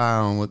keep an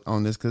eye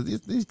on this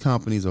because these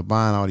companies are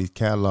buying all these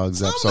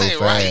catalogs up so fast,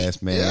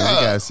 right. Man. Yeah.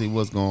 We got to see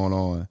what's going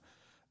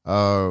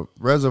on.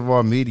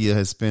 Reservoir Media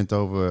has spent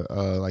over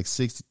like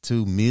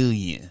 $62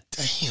 million.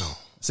 Damn.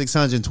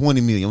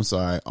 $620 million, I'm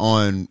sorry,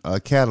 on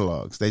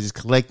catalogs. They just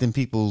collecting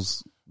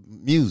people's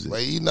music.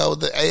 Well, you know,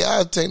 the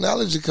AI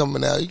technology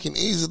coming out, you can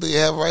easily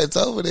have rights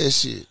over that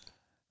shit.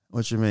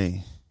 What you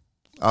mean?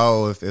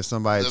 Oh, if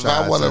somebody if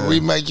I want to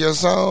remake your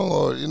song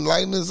or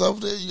enlighten this over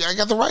there, I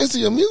got the rights to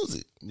your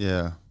music.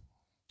 Yeah,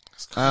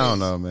 I don't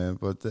know, man,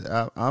 but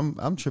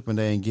I'm tripping.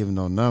 They ain't giving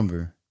no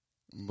number.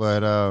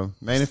 But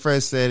Manny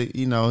Fresh said,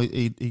 you know,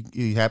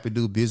 he happy to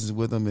do business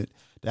with them.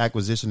 The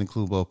acquisition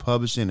include both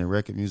publishing and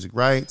record music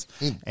rights,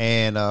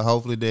 and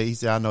hopefully he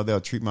said, I know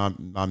they'll treat my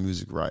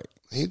music right.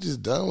 He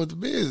just done with the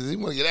business. He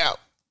want to get out.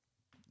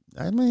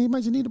 I mean, he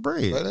might just need the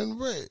bread. Right in the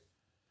bread.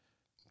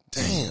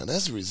 Damn,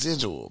 that's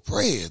residual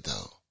bread,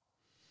 though.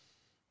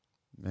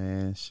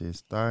 Man, shit,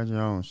 start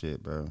your own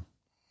shit, bro.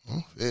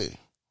 Hey.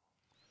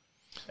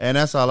 And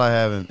that's all I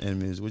have in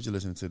music. What you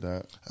listening to,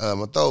 Doc?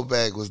 My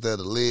throwback was that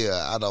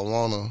Aaliyah, I Don't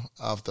Wanna,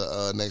 off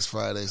the Next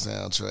Friday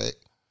soundtrack.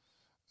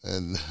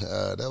 And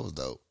that was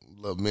dope.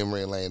 A little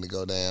memory lane to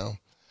go down.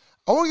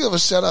 I want to give a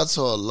shout out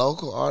to a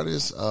local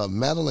artist,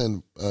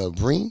 Madeline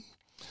Breen.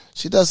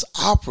 She does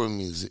opera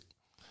music,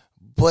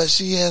 but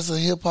she has a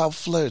hip hop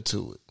flair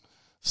to it.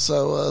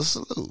 So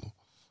salute.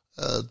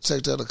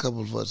 Checked out a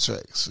couple of her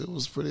tracks. It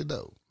was pretty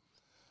dope.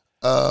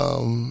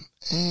 And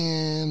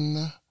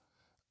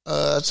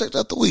I checked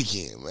out The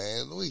Weeknd,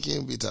 man. The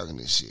Weeknd be talking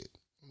this shit.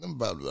 I'm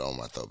about on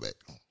my throwback.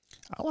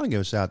 I want to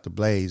give a shout out to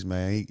Blaze,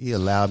 man. He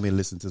allowed me to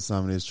listen to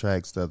some of his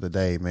tracks the other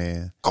day,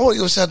 man. I want to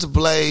give a shout out to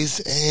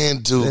Blaze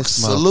and Duke.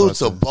 Salute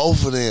to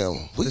both of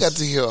them. We got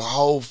to hear a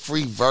whole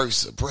free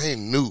verse,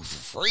 brand new,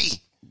 for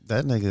free.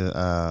 That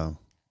nigga,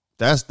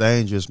 that's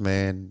dangerous,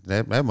 man.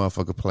 That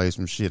motherfucker plays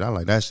some shit. I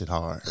like that shit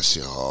hard. That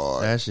shit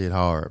hard. That shit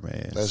hard,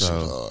 man. That shit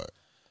hard.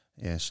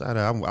 Yeah, shout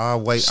out.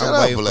 I'll wait.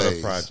 I'm waiting for the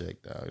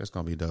project, dog. It's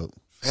gonna be dope.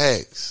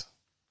 Facts.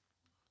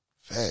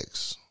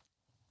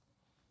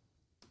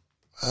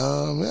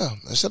 Yeah,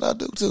 and shout out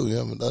Duke too.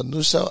 Yeah, the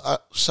new show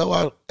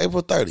out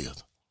April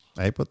 30th.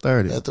 April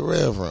 30th at the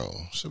Rev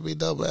Room. Should be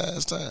dope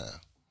ass time.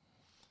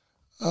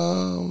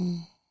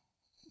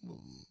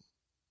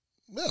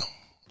 Yeah,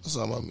 that's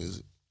all my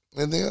music.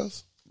 Anything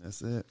else?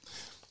 That's it.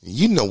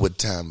 You know what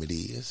time it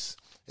is.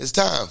 It's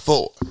time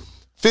for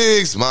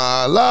Fix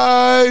My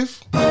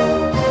Life.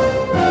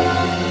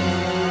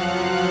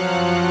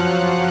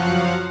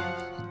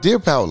 Dear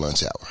Power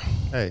Lunch Hour.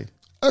 Hey.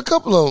 A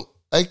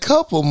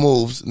couple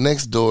moved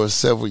next door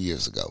several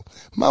years ago.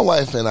 My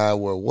wife and I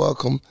were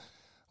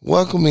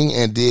welcoming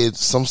and did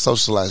some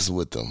socializing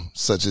with them,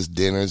 such as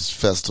dinners,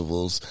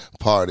 festivals,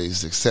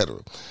 parties, etc.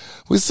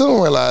 We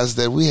soon realized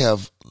that we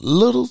have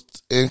little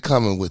in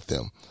common with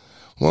them.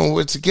 When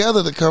we're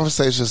together, the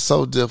conversation is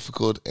so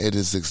difficult it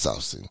is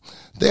exhausting.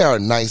 They are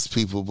nice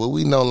people, but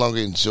we no longer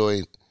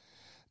enjoy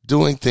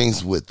doing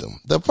things with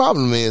them. The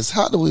problem is,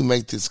 how do we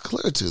make this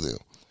clear to them?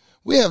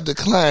 We have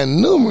declined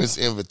numerous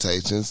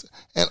invitations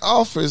and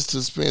offers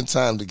to spend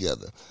time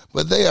together,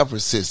 but they are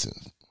persistent.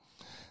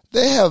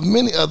 They have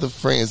many other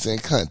friends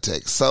and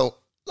contacts, so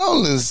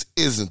loneliness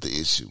isn't the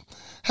issue.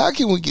 How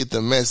can we get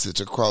the message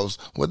across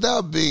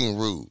without being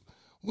rude?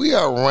 We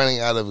are running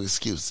out of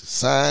excuses.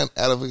 Sign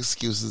out of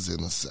excuses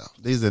in the South.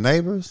 These are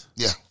neighbors?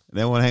 Yeah. They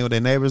don't want to hang with their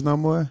neighbors no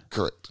more?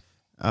 Correct.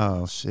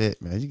 Oh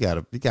shit, man! You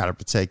gotta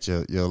protect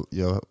your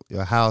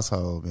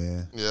household,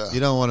 man. Yeah.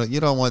 You don't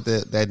want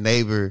that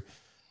neighbor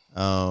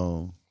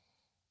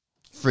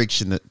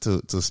friction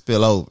to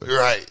spill over.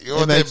 Right. You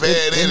want that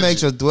bad energy. It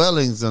makes your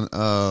dwellings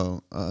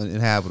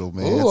uninhabitable,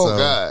 man. Oh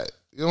God.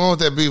 You don't want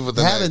that beef with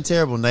the having neighbor.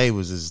 Terrible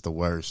neighbors is the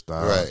worst,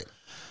 dog. Right.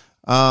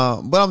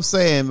 But I'm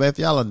saying, man, if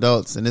y'all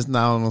adults and it's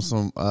not on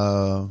some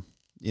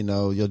you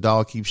know, your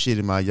dog keeps shit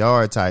in my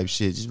yard type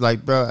shit. Just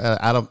like, bro,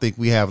 I don't think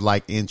we have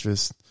like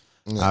interests.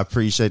 I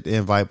appreciate the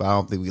invite, but I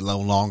don't think we no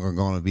longer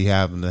going to be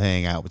having to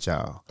hang out with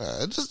y'all.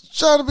 Just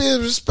try to be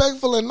as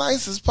respectful and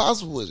nice as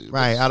possible with you.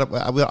 Right.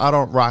 I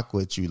don't rock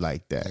with you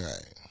like that.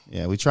 Right.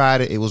 Yeah, we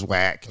tried it. It was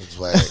whack. It was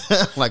whack.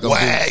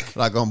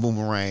 like on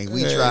Boomerang.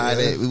 We tried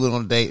it. We went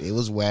on a date. It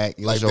was whack.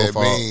 It was like your that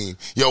fault. mean.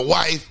 Your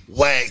wife,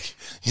 whack.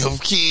 Your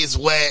kids,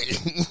 whack.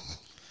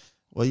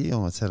 Well, you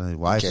don't want to tell them your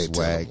wife is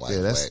whack.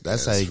 Yeah,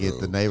 that's how you get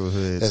the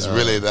neighborhood. That's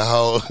really the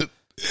whole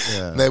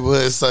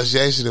neighborhood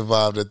association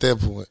involved at that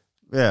point.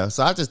 Yeah,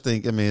 so I just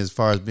think, I mean, as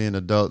far as being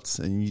adults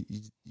and you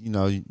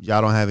know,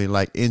 y'all don't have any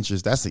like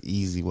interest, that's an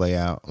easy way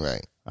out.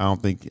 Right. I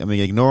don't think, I mean,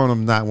 ignoring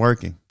them not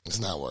working. It's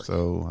not working.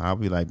 So I'll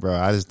be like, bro,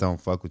 I just don't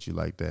fuck with you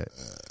like that.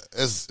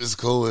 It's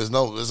cool. It's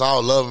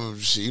all love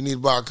and shit. You need to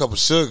buy a cup of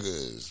sugar.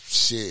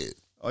 Shit.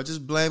 Or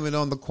just blame it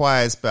on the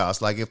quiet spouse.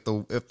 Like if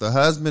the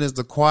husband is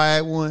the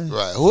quiet one,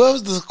 right?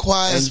 Whoever's the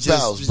quiet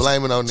spouse,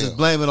 blame it on them. Just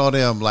blame it on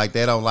them. Like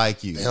they don't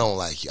like you. They don't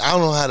like you. I don't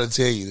know how to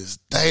tell you this.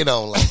 They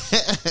don't like you.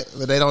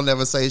 But they don't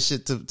never say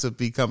shit to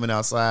be coming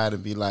outside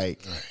and be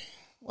like,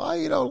 why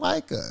you don't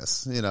like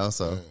us? You know.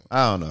 So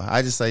I don't know.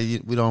 I just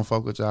say we don't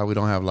fuck with y'all. We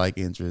don't have like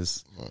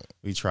interests. Right.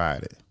 We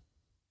tried it.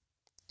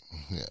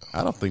 Yeah.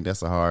 I don't think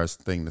that's a hard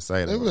thing to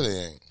say. It really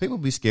ain't. People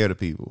be scared of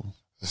people.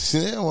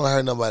 They don't want to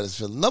hurt nobody's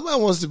feelings. Nobody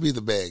wants to be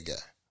the bad guy.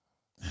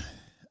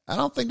 I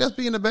don't think that's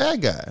being the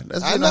bad guy.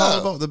 That's being the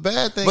whole. The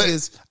bad thing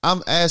is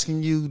I'm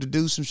asking you to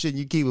do some shit and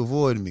you keep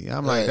avoiding me.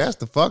 I'm like, that's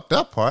the fucked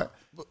up part.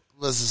 But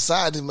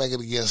society make it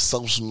against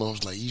social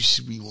norms. Like you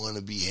should want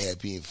to be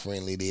happy and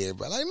friendly to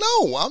everybody. Like,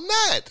 no, I'm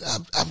not.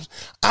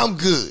 I'm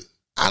good.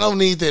 I don't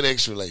need that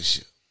extra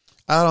relationship.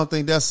 I don't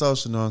think that's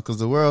social norms because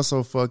the world's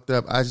so fucked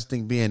up. I just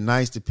think being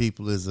nice to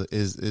people is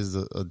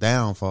a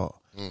downfall.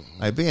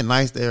 Mm-hmm. Like being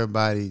nice to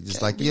everybody,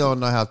 just like you don't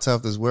know how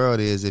tough this world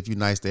is if you're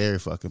nice to every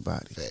fucking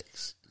body.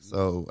 Facts.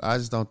 So I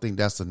just don't think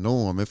that's the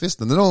norm. If it's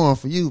the norm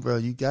for you, bro,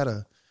 you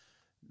gotta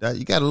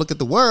look at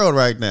the world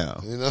right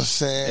now. You know what I'm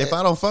saying? If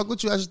I don't fuck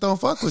with you, I just don't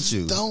fuck with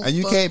you, and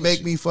you can't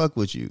make me fuck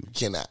with you. You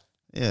cannot.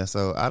 Yeah,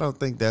 so I don't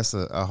think that's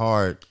a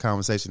hard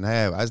conversation to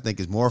have. I just think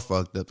it's more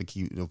fucked up to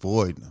keep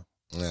avoiding them.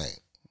 Right.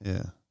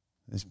 Yeah.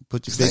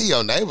 Put your see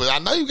your neighbors. I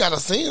know you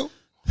gotta see them.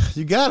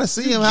 You gotta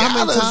see them. How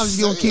many times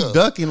you gonna keep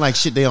ducking like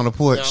shit they on the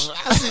porch?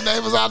 I see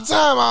neighbors all the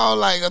time. I don't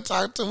like to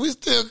talk to. We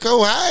still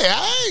cool.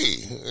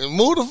 Hey,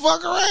 move the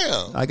fuck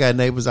around. I got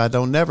neighbors I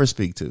don't never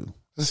speak to.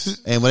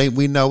 And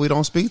we know we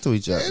don't speak to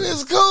each other. And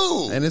it's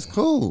cool. And it's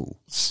cool.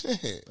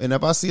 Shit. And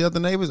if I see other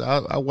neighbors,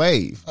 I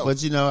wave. Oh.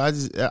 But you know,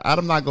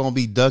 I'm not gonna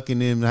be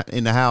ducking in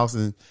the house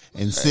and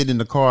sit in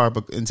the car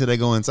until they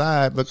go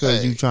inside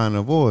because you trying to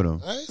avoid them.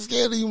 I ain't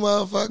scared of you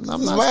motherfuckers.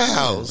 It's my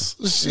house.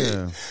 Shit.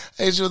 Yeah.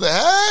 Ain't you there? Hey,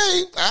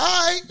 all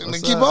right. And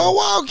then keep on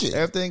walking.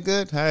 Everything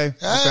good? Hey.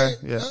 Okay.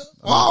 Yeah.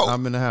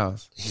 I'm in the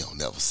house. He don't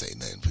never say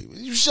nothing to people.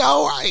 You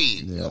sure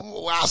right. Yeah.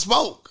 I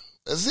smoke.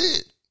 That's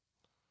it.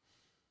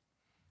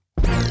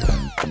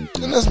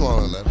 And that's more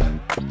on 11.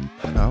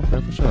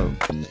 Okay, for sure.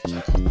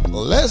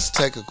 Well, let's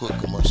take a quick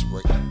commercial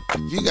break.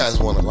 If you guys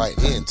want to write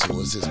into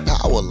us, it's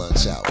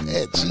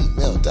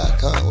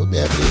powerlunchhour@gmail.com. We'll be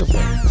happy to hear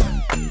from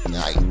you.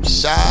 I'm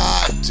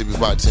shy to be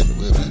bartender.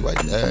 We'll be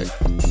right there.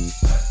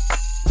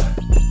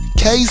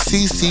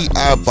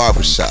 KCCI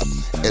Barbershop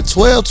at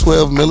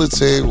 1212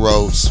 Military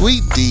Road,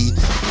 Suite D,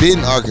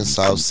 Benton,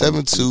 Arkansas,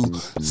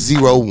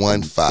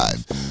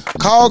 72015.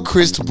 Call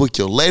Chris to book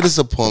your latest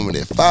appointment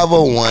at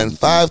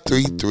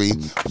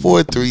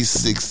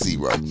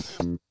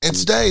 501-533-4360. In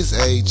today's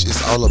age,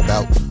 it's all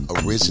about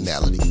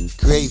originality,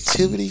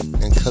 creativity,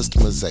 and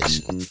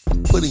customization.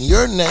 Putting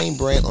your name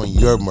brand on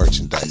your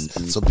merchandise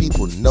so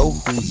people know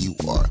who you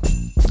are.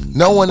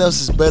 No one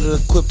else is better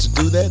equipped to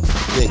do that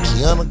than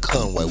Kiana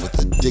Conway with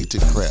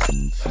Addicted Craft.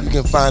 You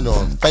can find her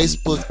on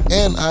Facebook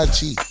and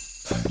IG.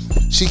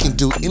 She can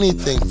do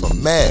anything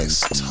from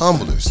masks,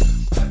 tumblers,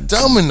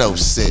 domino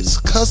sets,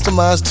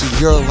 customized to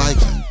your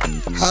liking.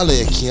 Holla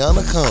at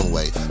Kiana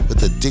Conway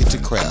with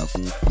Addicted Craft.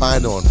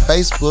 Find her on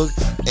Facebook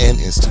and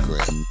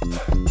Instagram.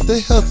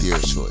 The healthier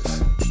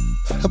choice.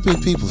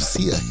 Helping people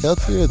see a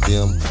healthier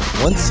them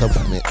one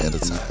supplement at a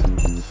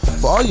time.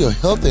 For all your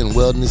health and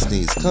wellness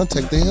needs,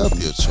 contact The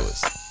Healthier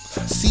Choice.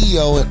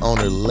 CEO and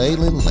owner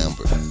Leyland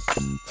Lambert.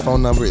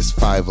 Phone number is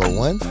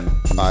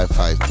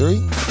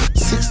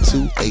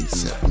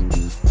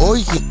 501-553-6287. Or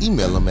you can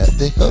email them at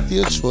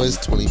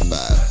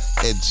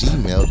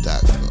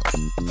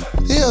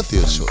thehealthierchoice25@gmail.com. The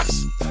Healthier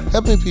Choice.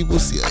 Helping people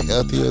see a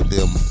healthier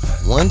them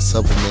one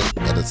supplement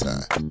at a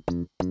time.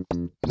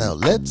 Now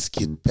let's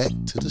get back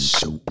to the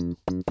show.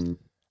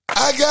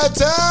 I got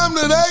time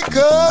today,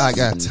 cuz. I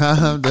got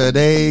time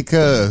today,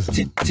 cuz.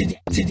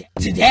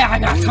 Today I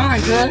got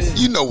time, cuz.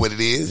 You know what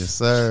it is. Yes,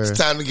 sir. It's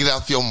time to get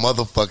off your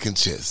motherfucking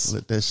chest.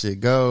 Let that shit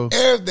go.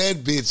 Air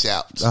that bitch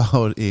out. Don't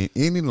hold it in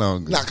any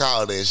longer. Knock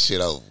all that shit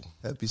over.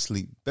 Help you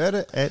sleep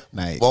better at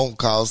night. Won't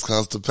cause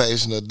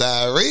constipation or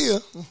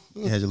diarrhea.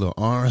 You had your little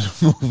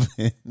arms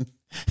moving.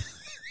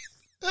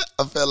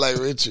 I felt like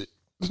Richard.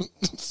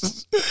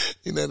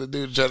 You know the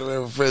dude trying to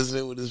run for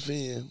president with his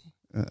pen.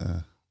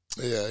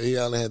 Yeah, he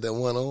only had that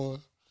one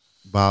arm.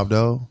 Bob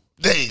Dole?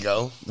 There you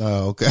go.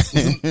 Oh, okay.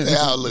 They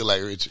all look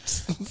like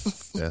Richards.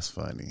 That's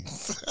funny.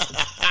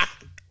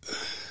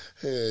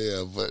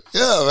 Yeah, but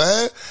yeah,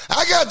 man.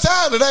 I got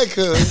time today,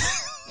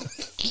 cuz.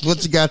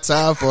 What you got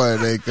time for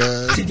today,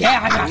 cuz? Today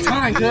I got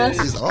time, cuz.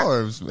 These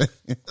arms, man.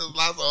 There's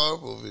lots of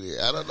arm movement here.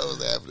 I don't know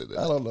what's happening today.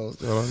 I don't know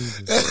what's going on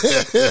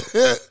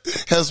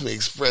either. Helps me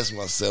express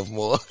myself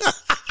more.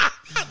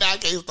 Now I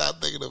can't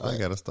stop thinking about I it.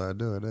 gotta start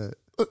doing that.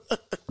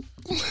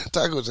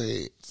 Talk with your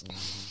heads.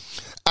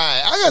 All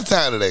right, I got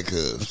time today,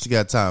 cuz. What you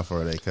got time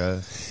for today,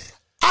 cuz?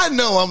 I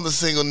know I'm the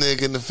single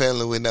nigga in the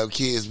family with no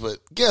kids, but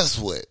guess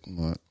what?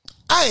 What?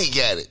 I ain't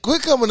got it.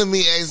 Quit coming to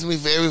me asking me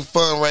for every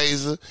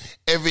fundraiser,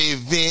 every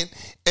event,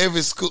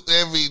 every school,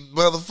 every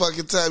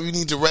motherfucking time you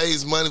need to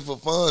raise money for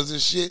funds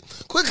and shit.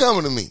 Quit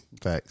coming to me.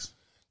 Facts.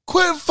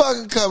 Quit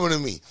fucking coming to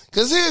me.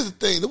 Because here's the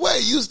thing. The way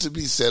it used to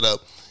be set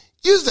up,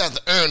 you used to have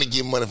to earn to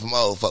get money from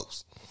old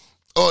folks.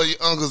 Or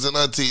your uncles and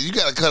aunties. You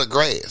got to cut a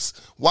grass,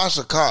 wash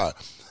a car.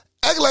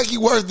 Act like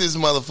you worth this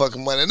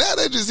motherfucking money. Now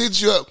they just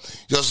hit you up.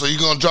 Yo, so you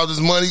going to drop this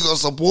money? You going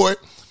to support?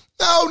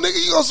 No,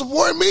 nigga, you going to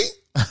support me?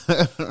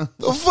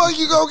 The fuck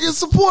you gonna get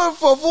support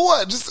for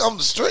what? Just on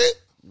the street?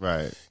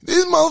 Right.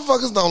 These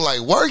motherfuckers don't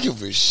like working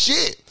for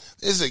shit.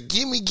 They say,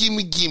 gimme.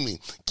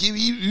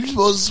 You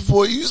supposed to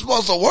support, you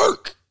supposed to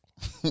work.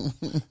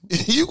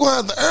 You gonna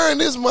have to earn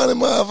this money,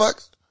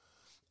 motherfucker.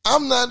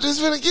 I'm not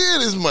just gonna get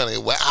this money.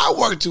 Well, I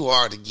work too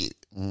hard to get it.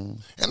 And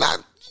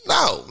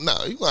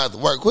no, you gonna have to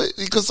work quick.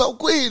 Because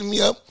quit hitting me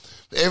up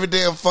for every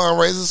damn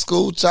fundraiser,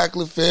 school,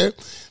 chocolate fair,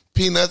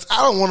 peanuts. I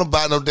don't want to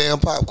buy no damn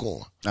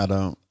popcorn. I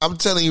don't. I'm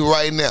telling you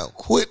right now,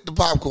 quit the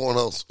popcorn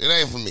hustle. It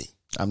ain't for me.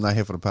 I'm not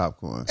here for the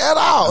popcorn. At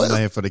all. I'm not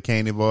here for the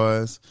candy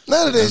bars.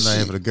 None of that I'm not here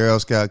shit. for the Girl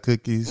Scout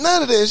cookies.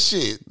 None of that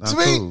shit. Not To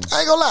me, cool. I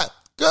ain't gonna lie.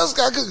 Girl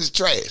Scout cookies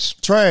trash.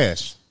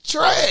 Trash.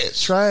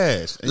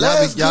 Trash. And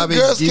Last y'all be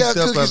Girl geeked Scout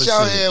up cookies about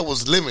y'all shit. had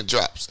was lemon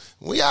drops.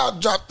 When y'all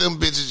dropped them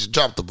bitches, you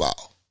dropped the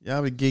ball.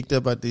 Y'all be geeked up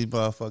about these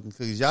motherfucking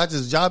cookies.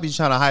 Y'all be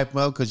trying to hype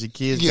them up because your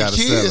kids Your gotta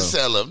kids sell them.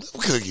 sell them.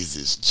 Them cookies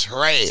is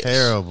trash.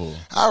 Terrible.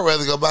 I'd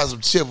rather go buy some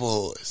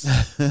Chippewas.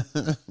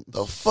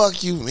 The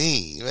fuck you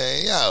mean,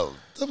 man? Yo,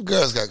 them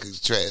Girl Scout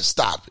cookies trash.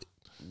 Stop it.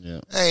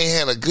 Yeah. I ain't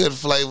had a good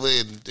flavor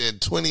in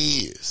 20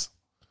 years.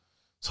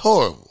 It's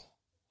horrible.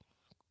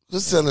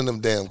 Just selling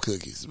them damn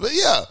cookies. But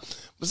yeah,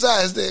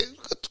 besides that,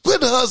 quit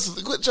the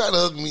hustle. Quit trying to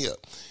hook me up.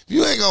 If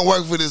you ain't gonna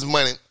work for this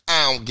money,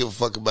 I don't give a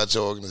fuck about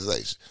your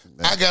organization.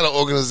 I got an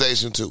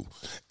organization too.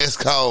 It's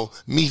called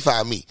Me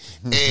Fi Me.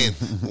 And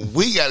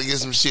we gotta get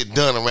some shit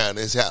done around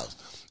this house.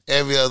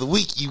 Every other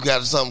week you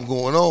got something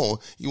going on.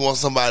 You want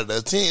somebody to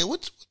attend.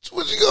 What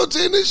you gonna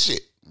attend this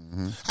shit?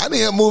 I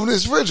need help moving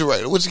this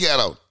refrigerator. What you got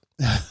on?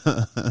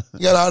 You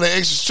got all that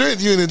extra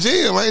strength. You in the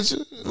gym, ain't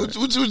you?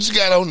 What you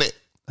got on that?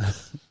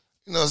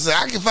 You know what I'm saying?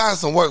 I can find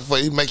some work for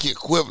you, make it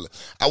equivalent.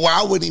 I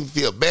wouldn't even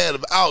feel bad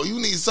about, oh, you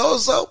need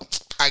so-and-so?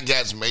 I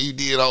got you, man. You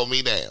did hold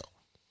me down.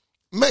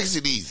 Makes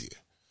it easier.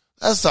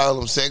 That's all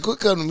I'm saying. Quit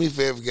coming to me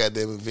for every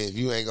goddamn event if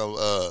you ain't going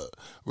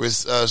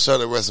to show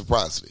that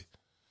reciprocity.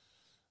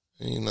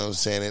 You know what I'm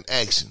saying? And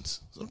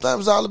actions. Sometimes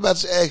it's all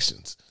about your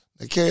actions.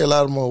 They carry a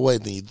lot more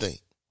weight than you think.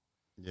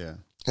 Yeah.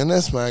 And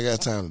that's why I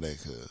got time today,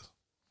 cuz.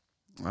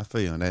 I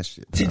feel you on that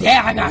shit. Today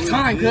I got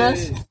time,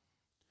 cuz.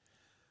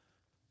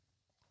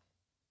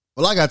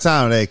 Well, I got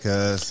time today,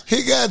 cuz.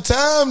 He got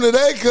time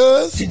today,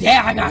 cuz. Today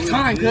I got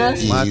time,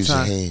 cuz. My Use your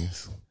time.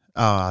 hands.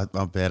 Oh,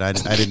 I'm bad. I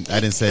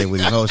didn't say it with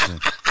emotion.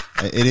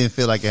 It didn't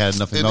feel like it had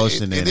enough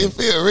emotion It in didn't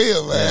it. feel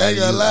real, man. I ain't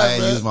gonna lie, I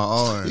ain't man. use my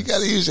arms. You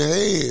gotta use your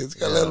hands.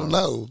 You gotta let them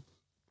know.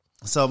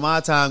 So my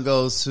time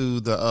goes to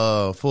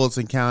the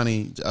Fulton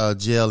County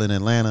jail in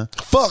Atlanta.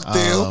 Fuck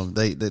them.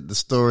 The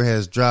story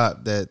has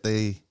dropped that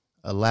they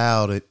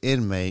allowed an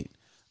inmate,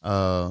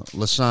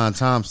 LaShawn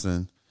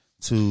Thompson,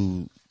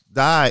 to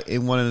die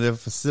in one of their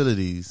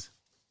facilities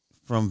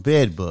from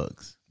bed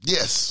bugs.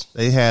 Yes.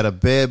 They had a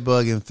bed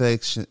bug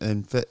infestation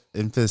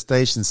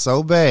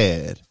so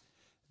bad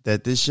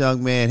that this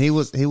young man, he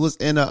was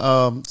in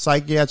a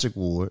psychiatric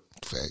ward.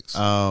 Facts.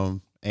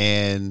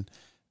 And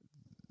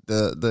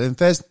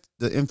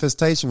the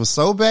infestation was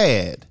so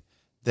bad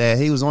that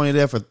he was only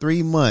there for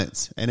 3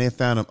 months, and they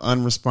found him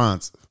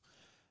unresponsive.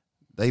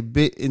 They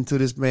bit into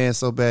this man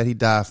so bad he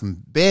died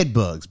from bed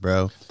bugs,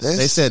 bro.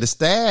 They said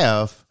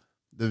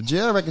the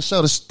jail record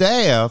showed the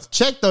staff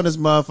checked on this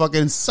motherfucker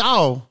and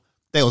saw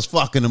they was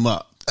fucking him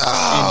up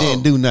and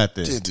didn't do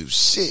nothing. Didn't do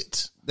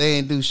shit. They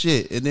didn't do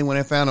shit. And then when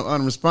they found him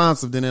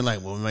unresponsive, then they're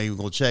like, well, maybe we're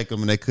gonna check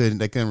him, and they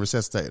couldn't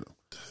resuscitate him.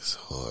 That's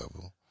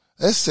horrible.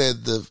 They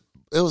said the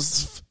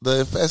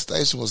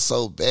infestation was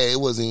so bad it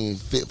wasn't even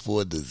fit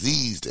for a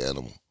diseased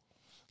animal,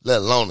 let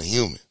alone a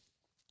human.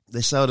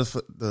 They showed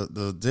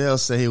the jail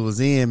say he was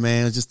in,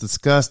 man. It was just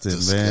disgusting,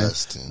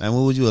 Disgusting. man. And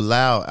what would you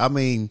allow? I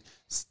mean,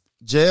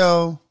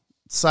 jail,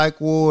 psych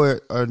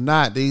ward or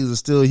not, these are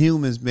still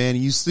humans, man.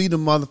 You see the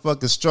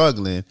motherfuckers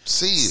struggling.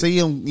 See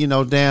them,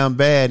 down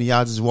bad, and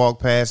y'all just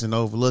walk past and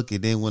overlook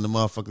it. Then when the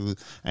motherfuckers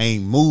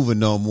ain't moving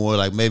no more,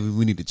 like maybe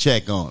we need to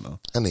check on them.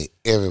 I need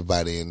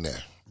everybody in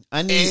there.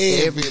 I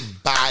need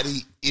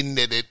everybody in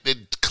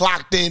that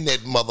clocked in that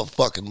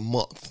motherfucking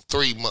month,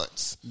 3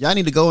 months. Y'all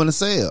need to go in the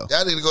cell.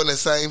 Y'all need to go in that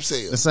same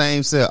cell. The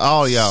same cell.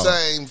 All y'all.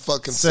 Same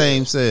fucking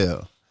same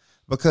cell.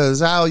 Because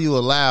how you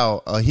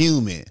allow a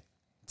human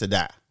to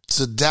die?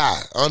 To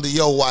die under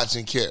your watch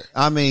and care.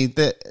 I mean,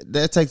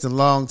 that takes a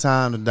long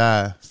time to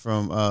die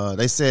from,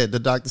 the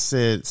doctor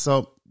said,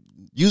 so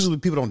usually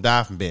people don't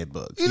die from bed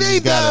bugs. You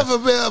ain't die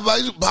from bed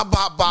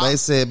bugs. They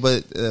said,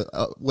 but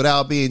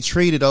without being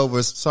treated over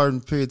a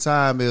certain period of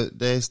time,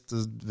 they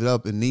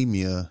develop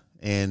anemia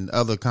and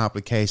other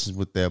complications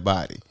with their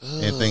body.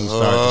 And things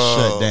start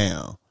to shut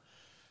down.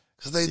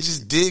 Because they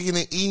just digging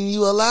and eating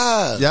you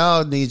alive.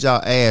 Y'all need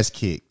y'all ass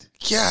kicked.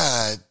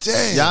 God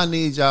damn. Y'all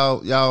need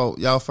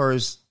y'all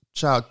first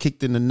child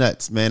kicked in the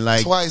nuts, man.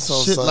 Like twice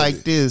on shit Sunday.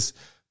 Like this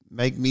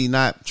make me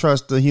not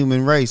trust the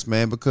human race,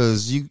 man,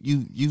 because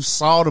you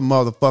saw the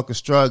motherfucker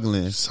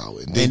struggling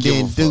and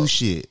then do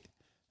shit.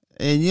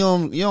 And you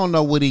don't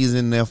know what he's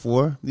in there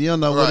for. You don't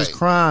know what his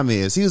crime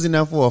is. He was in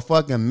there for a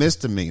fucking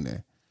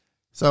misdemeanor.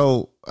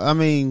 So, I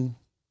mean,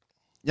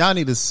 y'all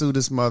need to sue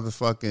this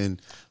motherfucking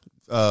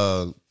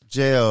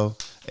jail.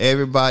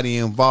 Everybody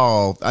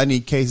involved. I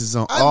need cases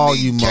on all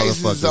you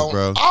motherfuckers,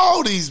 bro.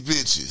 All these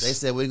bitches. They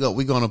said we're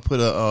gonna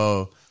put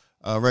a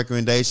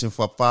recommendation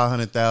for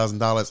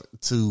 $500,000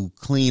 to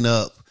clean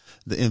up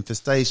the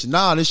infestation.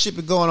 Nah, this shit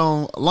been going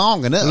on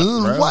long enough,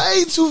 bro.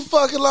 Way too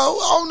fucking long.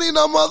 I don't need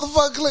no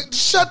motherfucking.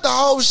 Shut the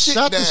whole shit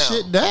down. Shut the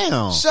shit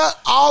down. Shut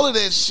all of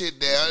that shit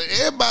down.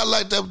 Everybody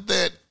like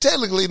that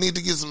technically need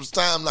to get some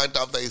time knocked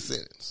off their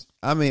sentence.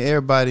 I mean,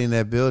 everybody in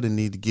that building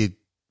need to get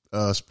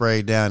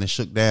sprayed down and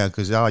shook down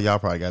because y'all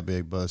probably got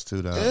bed bugs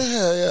too, though.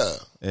 Yeah.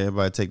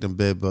 Everybody take them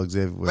bed bugs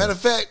everywhere. Matter of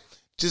fact,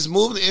 just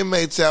move the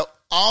inmates out.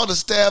 All the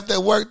staff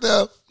that worked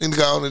up, and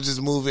go on and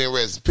just move in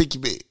rest. Pick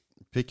your bed.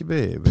 Pick your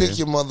bed, man. Pick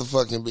your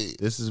motherfucking bed.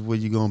 This is where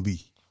you're gonna be.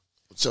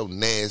 With your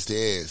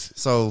nasty ass.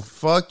 So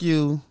fuck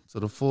you to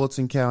the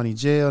Fulton County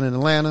Jail in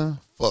Atlanta.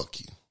 Fuck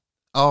you.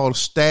 All the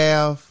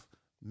staff,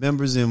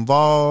 members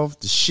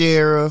involved, the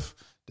sheriff,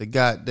 the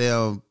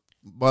goddamn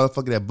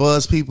motherfucker that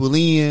buzz people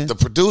in, the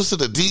producer,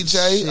 the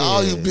DJ, shit.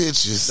 All you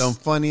bitches, them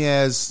funny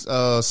ass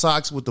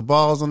socks with the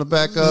balls on the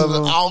back of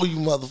them, all you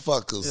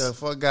motherfuckers, yeah,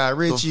 fuck Guy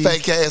Ritchie, the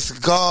fake ass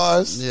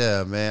cigars,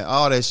 yeah, man,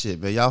 all that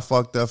shit, man. Y'all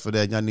fucked up for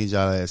that. Y'all need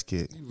y'all ass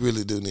kicked. You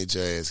really do need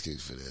your ass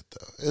kicked for that,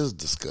 though. It was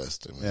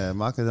disgusting, man. Yeah,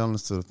 my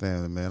condolences to the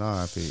family, man.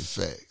 R.I.P.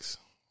 Facts.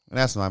 And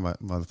that's my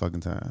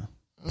motherfucking time.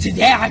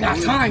 Today I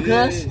got time,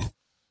 cuz.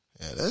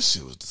 Yeah, that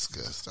shit was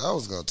disgusting. I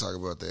was gonna talk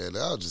about that.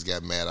 I just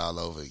got mad all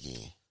over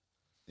again.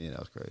 Yeah, that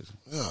was crazy.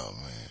 Oh,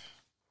 man.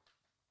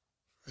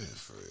 Real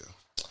for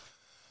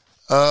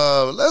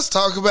real. Let's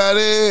talk about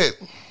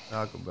it.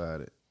 Talk about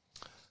it.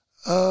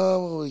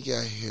 What we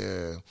got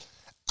here?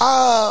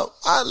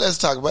 Let's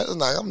talk about it.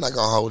 I'm not going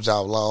to hold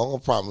y'all long. I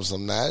promise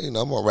I'm not. I'm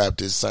going to wrap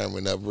this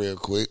sermon up real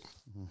quick.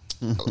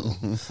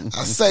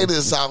 I say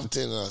this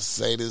often and I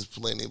say this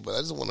plenty, but I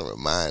just want to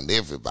remind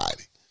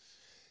everybody.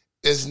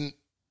 I'm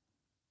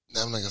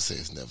not going to say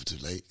it's never too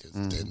late because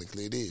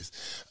technically it is.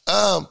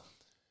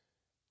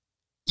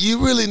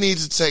 You really need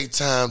to take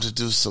time to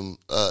do some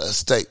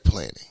estate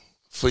planning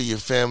for your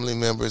family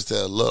members that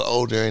are a little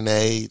older in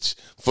age,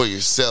 for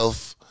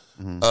yourself,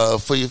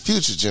 for your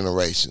future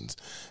generations.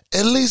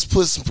 At least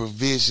put some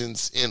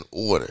provisions in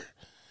order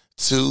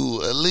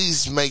to at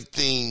least make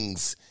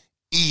things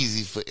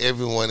easy for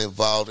everyone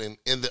involved in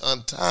the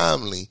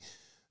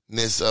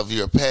untimeliness of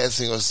your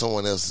passing or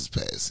someone else's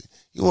passing.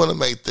 You want to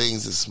make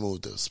things as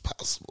smooth as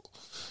possible.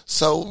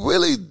 So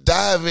really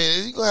dive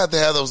in. You're going to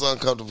have those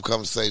uncomfortable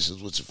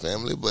conversations with your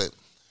family, but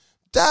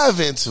dive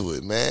into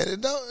it, man.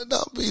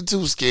 Don't be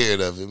too scared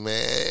of it,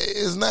 man.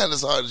 It's not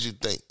as hard as you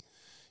think.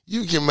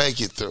 You can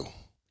make it through.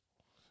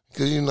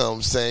 Because you know what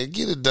I'm saying?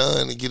 Get it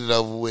done and get it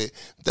over with.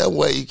 That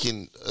way you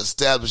can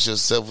establish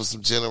yourself with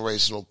some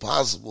generational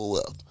possible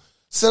wealth.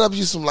 Set up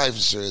you some life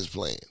insurance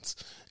plans.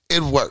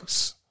 It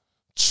works.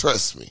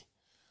 Trust me.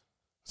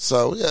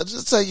 So, yeah,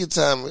 just take your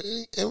time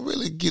and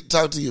really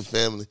talk to your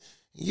family.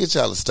 Get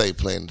y'all estate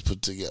plan to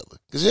put together.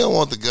 Because you don't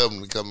want the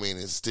government to come in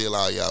and steal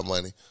all y'all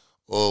money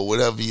or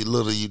whatever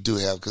little you do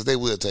have, because they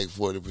will take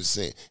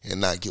 40%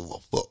 and not give a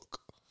fuck.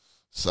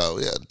 So,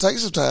 yeah, take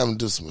some time and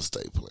do some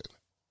estate planning.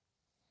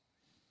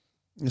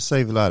 You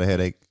save a lot of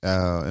headache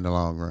in the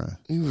long run.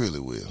 You really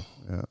will.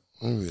 Yeah.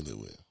 You really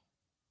will.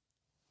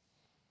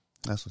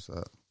 That's what's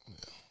up. Yeah.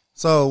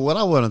 So what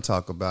I want to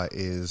talk about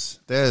is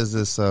there's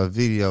this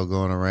video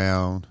going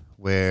around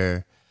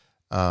where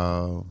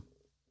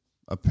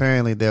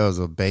apparently there was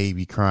a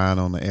baby crying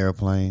on the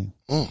airplane.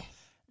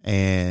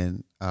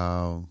 And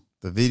the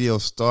video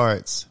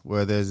starts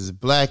where there's this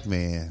black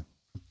man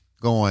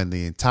going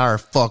the entire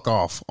fuck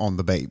off on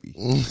the baby.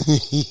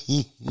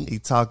 He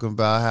talking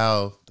about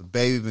how the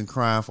baby been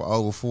crying for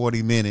over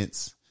 40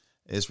 minutes.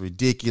 It's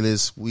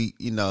ridiculous.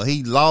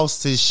 He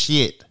lost his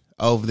shit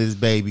over this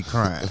baby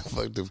crying.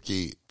 Fuck them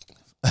kid.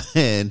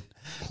 And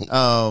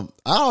I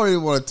don't really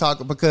want to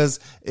talk because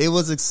it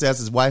was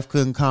excessive. His wife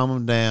couldn't calm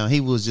him down. He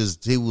was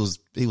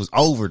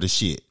over the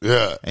shit.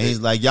 Yeah. And he's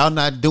like, y'all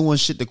not doing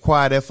shit to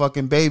quiet that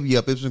fucking baby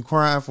up. It's been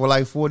crying for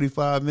like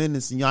 45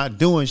 minutes and y'all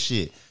doing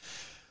shit.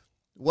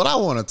 What I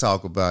want to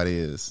talk about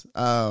is,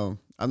 I'm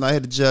not here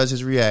to judge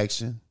his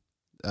reaction.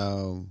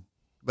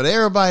 But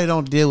everybody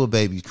don't deal with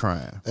babies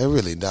crying. They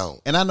really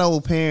don't. And I know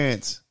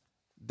parents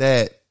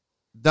that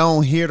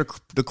don't hear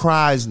the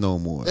cries no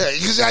more. Yeah,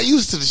 because y'all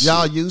used to the shit.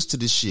 Y'all used to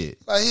the shit.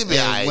 Like, he be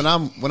And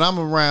alright. when I'm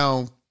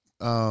around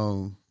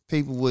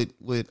people with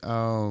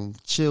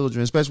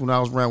children, especially when I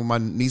was around when my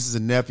nieces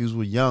and nephews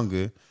were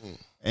younger,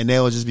 and they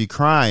would just be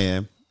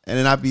crying, and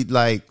then I'd be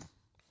like,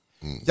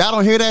 y'all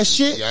don't hear that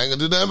shit? Y'all ain't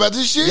gonna do nothing about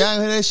this shit? Y'all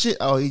ain't hear that shit?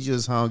 Oh, he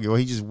just hungry or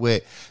he just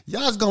wet.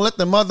 Y'all just gonna let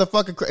the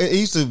motherfucker cry. It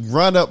used to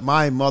run up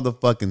my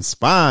motherfucking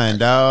spine,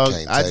 dog.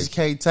 I just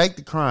can't take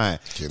the crying.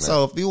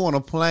 So if you on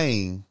a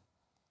plane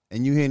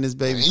and you hearing this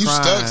baby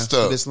crying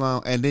for this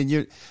long, and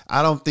then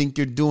I don't think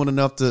you're doing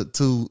enough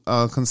to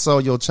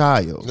console your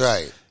child.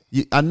 Right.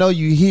 I know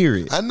you hear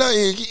it. I know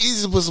you can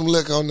easily put some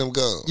liquor on them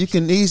gums. You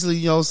can easily,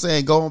 you know what I'm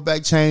saying, go on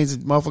back, change the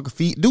motherfucker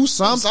feet, do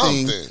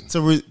something.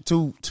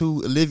 To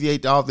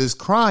alleviate all this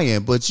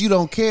crying, but you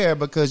don't care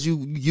because you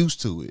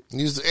used to it.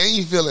 And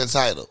you feel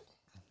entitled.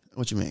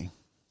 What you mean?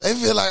 They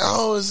feel like,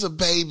 oh, it's a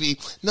baby.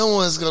 No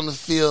one's gonna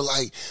feel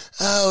like,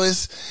 oh,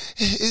 it's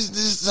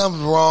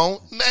something wrong.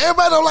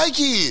 Everybody don't like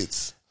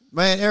kids.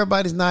 Man,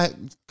 everybody's not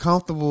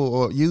comfortable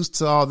or used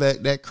to all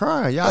that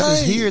crying. Y'all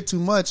just hear it too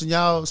much, and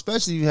y'all,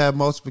 especially if you have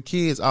multiple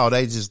kids,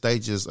 they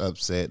just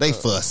upset. They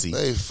fussy.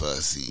 They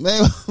fussy.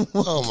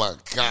 Oh my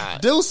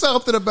God. Do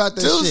something about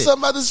that shit. Do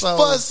something about this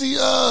fussy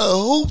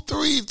hoop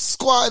 3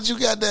 squad you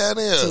got down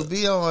there. To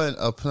be on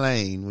a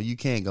plane where you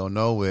can't go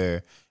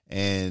nowhere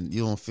and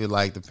you don't feel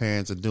like the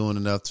parents are doing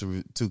enough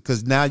to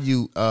because now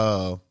you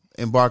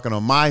embarking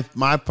on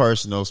my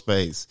personal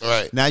space.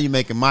 Right. Now you're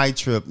making my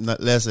trip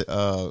less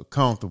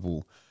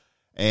comfortable.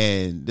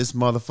 And this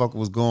motherfucker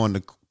was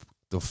going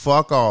to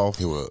fuck off.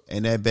 He was.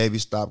 And that baby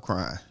stopped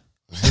crying.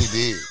 He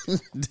did.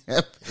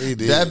 He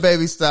did. That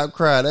baby stopped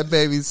crying. That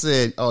baby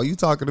said, "Oh, you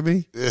talking to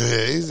me?"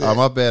 Yeah, he said, "Oh,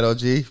 my bad,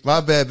 OG. My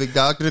bad, big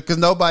doctor." Because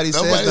nobody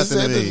said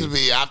nothing to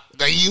me.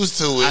 They used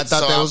to it. I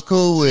thought that was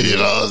cool with it. You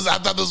know, I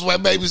thought this was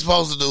what baby's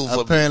supposed to do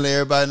for Apparently, me.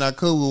 everybody not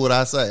cool with what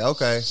I say.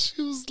 Okay.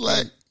 She was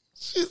like,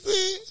 she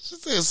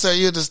said, "Sir,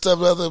 you're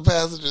disturbing other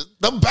passengers."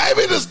 The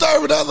baby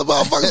disturbing other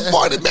motherfuckers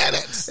 40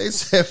 minutes. They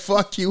said,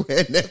 "Fuck you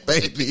and that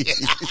baby."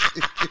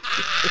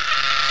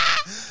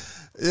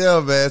 Yeah,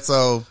 man.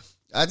 So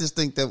I just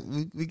think that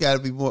we got to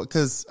be more,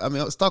 because I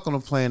mean, stuck on a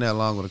plane that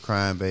long with a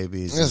crying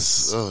baby.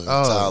 It's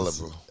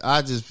intolerable.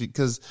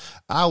 Because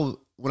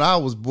when I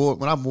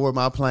board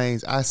my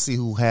planes, I see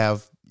who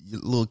have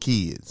little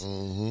kids,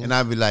 and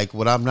I'd be like,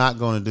 what I'm not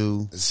going to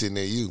do is sitting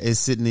near you. It's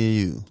sitting near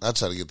you. I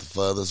try to get the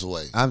furthest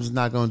away. I'm just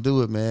not going to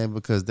do it, man,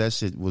 because that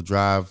shit will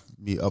drive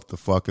me up the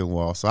fucking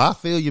wall. So I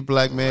feel you,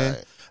 black man.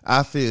 Right.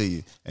 I feel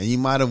you. And you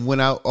might have went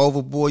out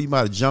overboard. You might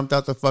have jumped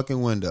out the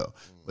fucking window.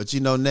 But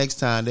you know, next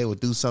time they would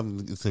do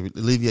something to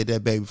alleviate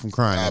that baby from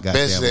crying. I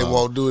bet you they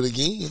won't do it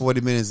again.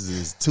 40 minutes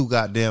is too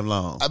goddamn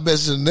long. I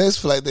bet you the next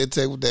flight they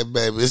take with that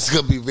baby, it's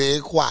going to be very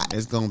quiet.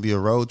 It's going to be a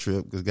road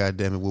trip because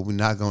goddamn it, what we're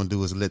not going to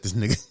do is let this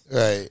nigga.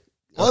 Right.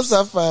 Once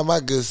I find my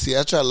good seat,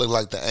 I try to look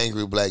like the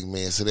angry black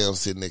man so they don't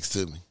sit next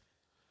to me.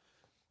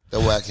 That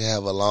way I can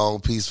have a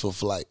long, peaceful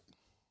flight.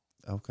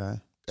 Okay.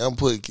 I'm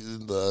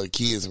putting the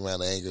kids around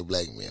the angry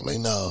black man. I'm like,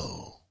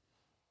 no.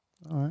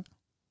 All right.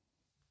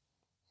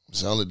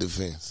 It's only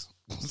defense.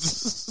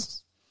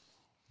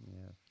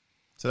 Yeah.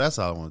 So that's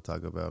all I want to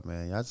talk about,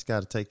 man. Y'all just got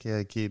to take care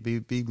of kids.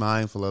 Be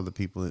mindful of other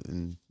people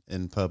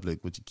in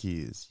public with your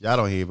kids. Y'all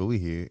don't hear it, but we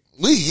hear it.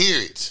 We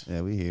hear it.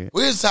 Yeah, we hear it.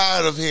 We're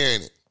tired of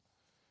hearing it.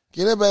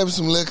 Get that baby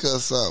some liquor or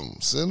something.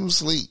 Send them to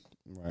sleep.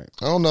 Right.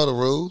 I don't know the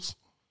rules.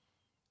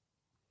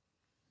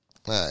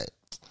 All right.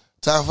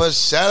 Time for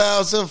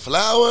shout-outs and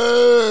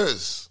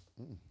flowers.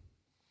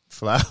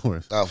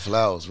 Flowers. Oh,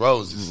 flowers.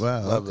 Roses.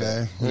 Wow,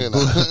 okay. You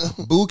know.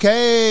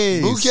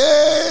 Bouquets.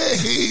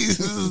 Bouquets.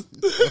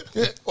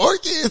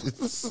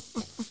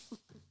 Orchids.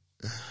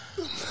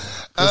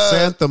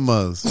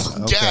 Chrysanthemums.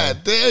 Okay. God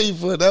damn, you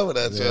put that one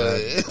out your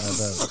head.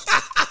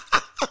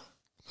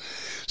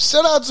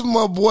 Shout out to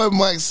my boy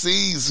Mike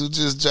C's, who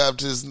just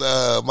dropped his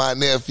my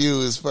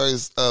nephew, his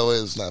first,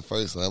 it's not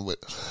first one, but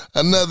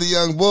another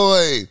young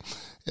boy.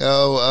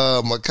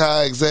 Yo,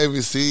 Makai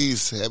Xavier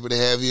C's, happy to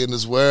have you in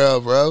this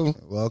world, bro.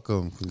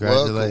 Welcome.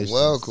 Congratulations.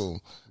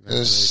 Welcome.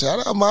 And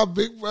shout out my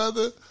big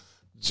brother,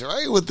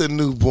 Dre, with the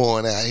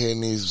newborn out here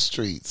in these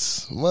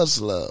streets.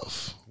 Much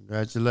love.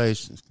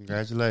 Congratulations.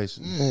 Heck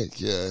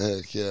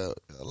yeah.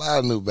 A lot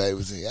of new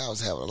babies here. I was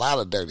having a lot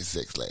of dirty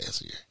sex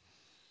last year.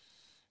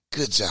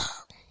 Good job.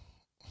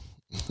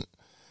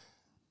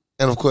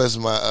 And of course,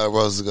 my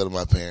roses go to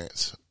my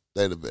parents.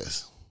 They the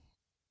best.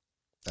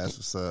 That's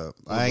what's up.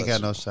 I ain't got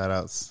no shout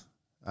outs.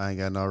 I ain't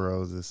got no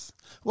roses.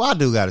 Well, I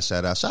do got a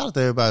shout out. Shout out to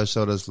everybody who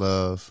showed us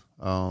love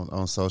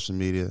on social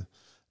media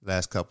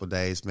last couple of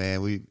days,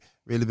 man. We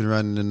really been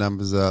running the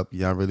numbers up.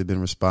 Y'all really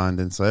been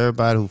responding. So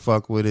everybody who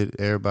fuck with it,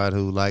 everybody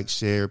who like,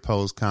 share,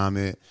 post,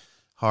 comment,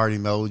 heart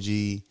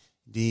emoji,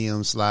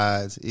 DM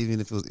slides, even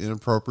if it was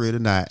inappropriate or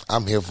not.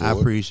 I'm here for I it.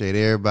 appreciate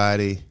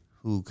everybody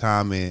who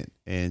comment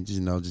and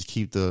just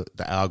keep the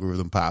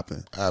algorithm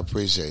popping. I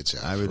appreciate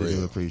y'all. I really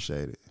do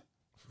appreciate it.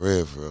 For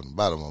real, from the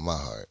bottom of my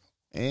heart.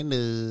 And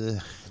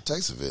It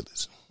takes a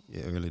village.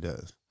 yeah, it really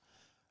does.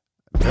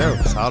 Well,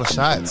 it's all the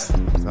shots.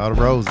 It's all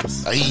the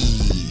roses. Hey.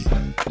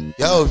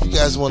 Yo, if you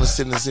guys want to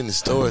send us any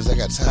stories, I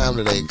got time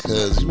today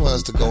because you want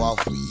us to go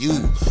off for you.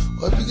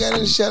 Or if you got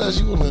any shout outs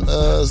you want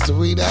us to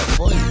read out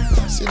for you,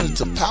 send it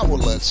to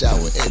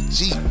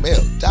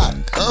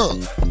powerlunchhour@gmail.com.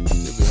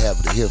 We'll be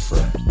happy to hear from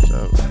you.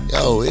 So,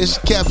 Yo, it's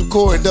Captain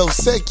Corey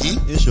Dosecki.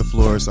 it's your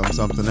floor or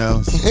something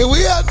else. And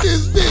we out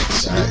this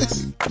bitch.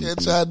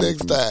 Catch y'all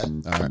next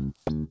time. All right.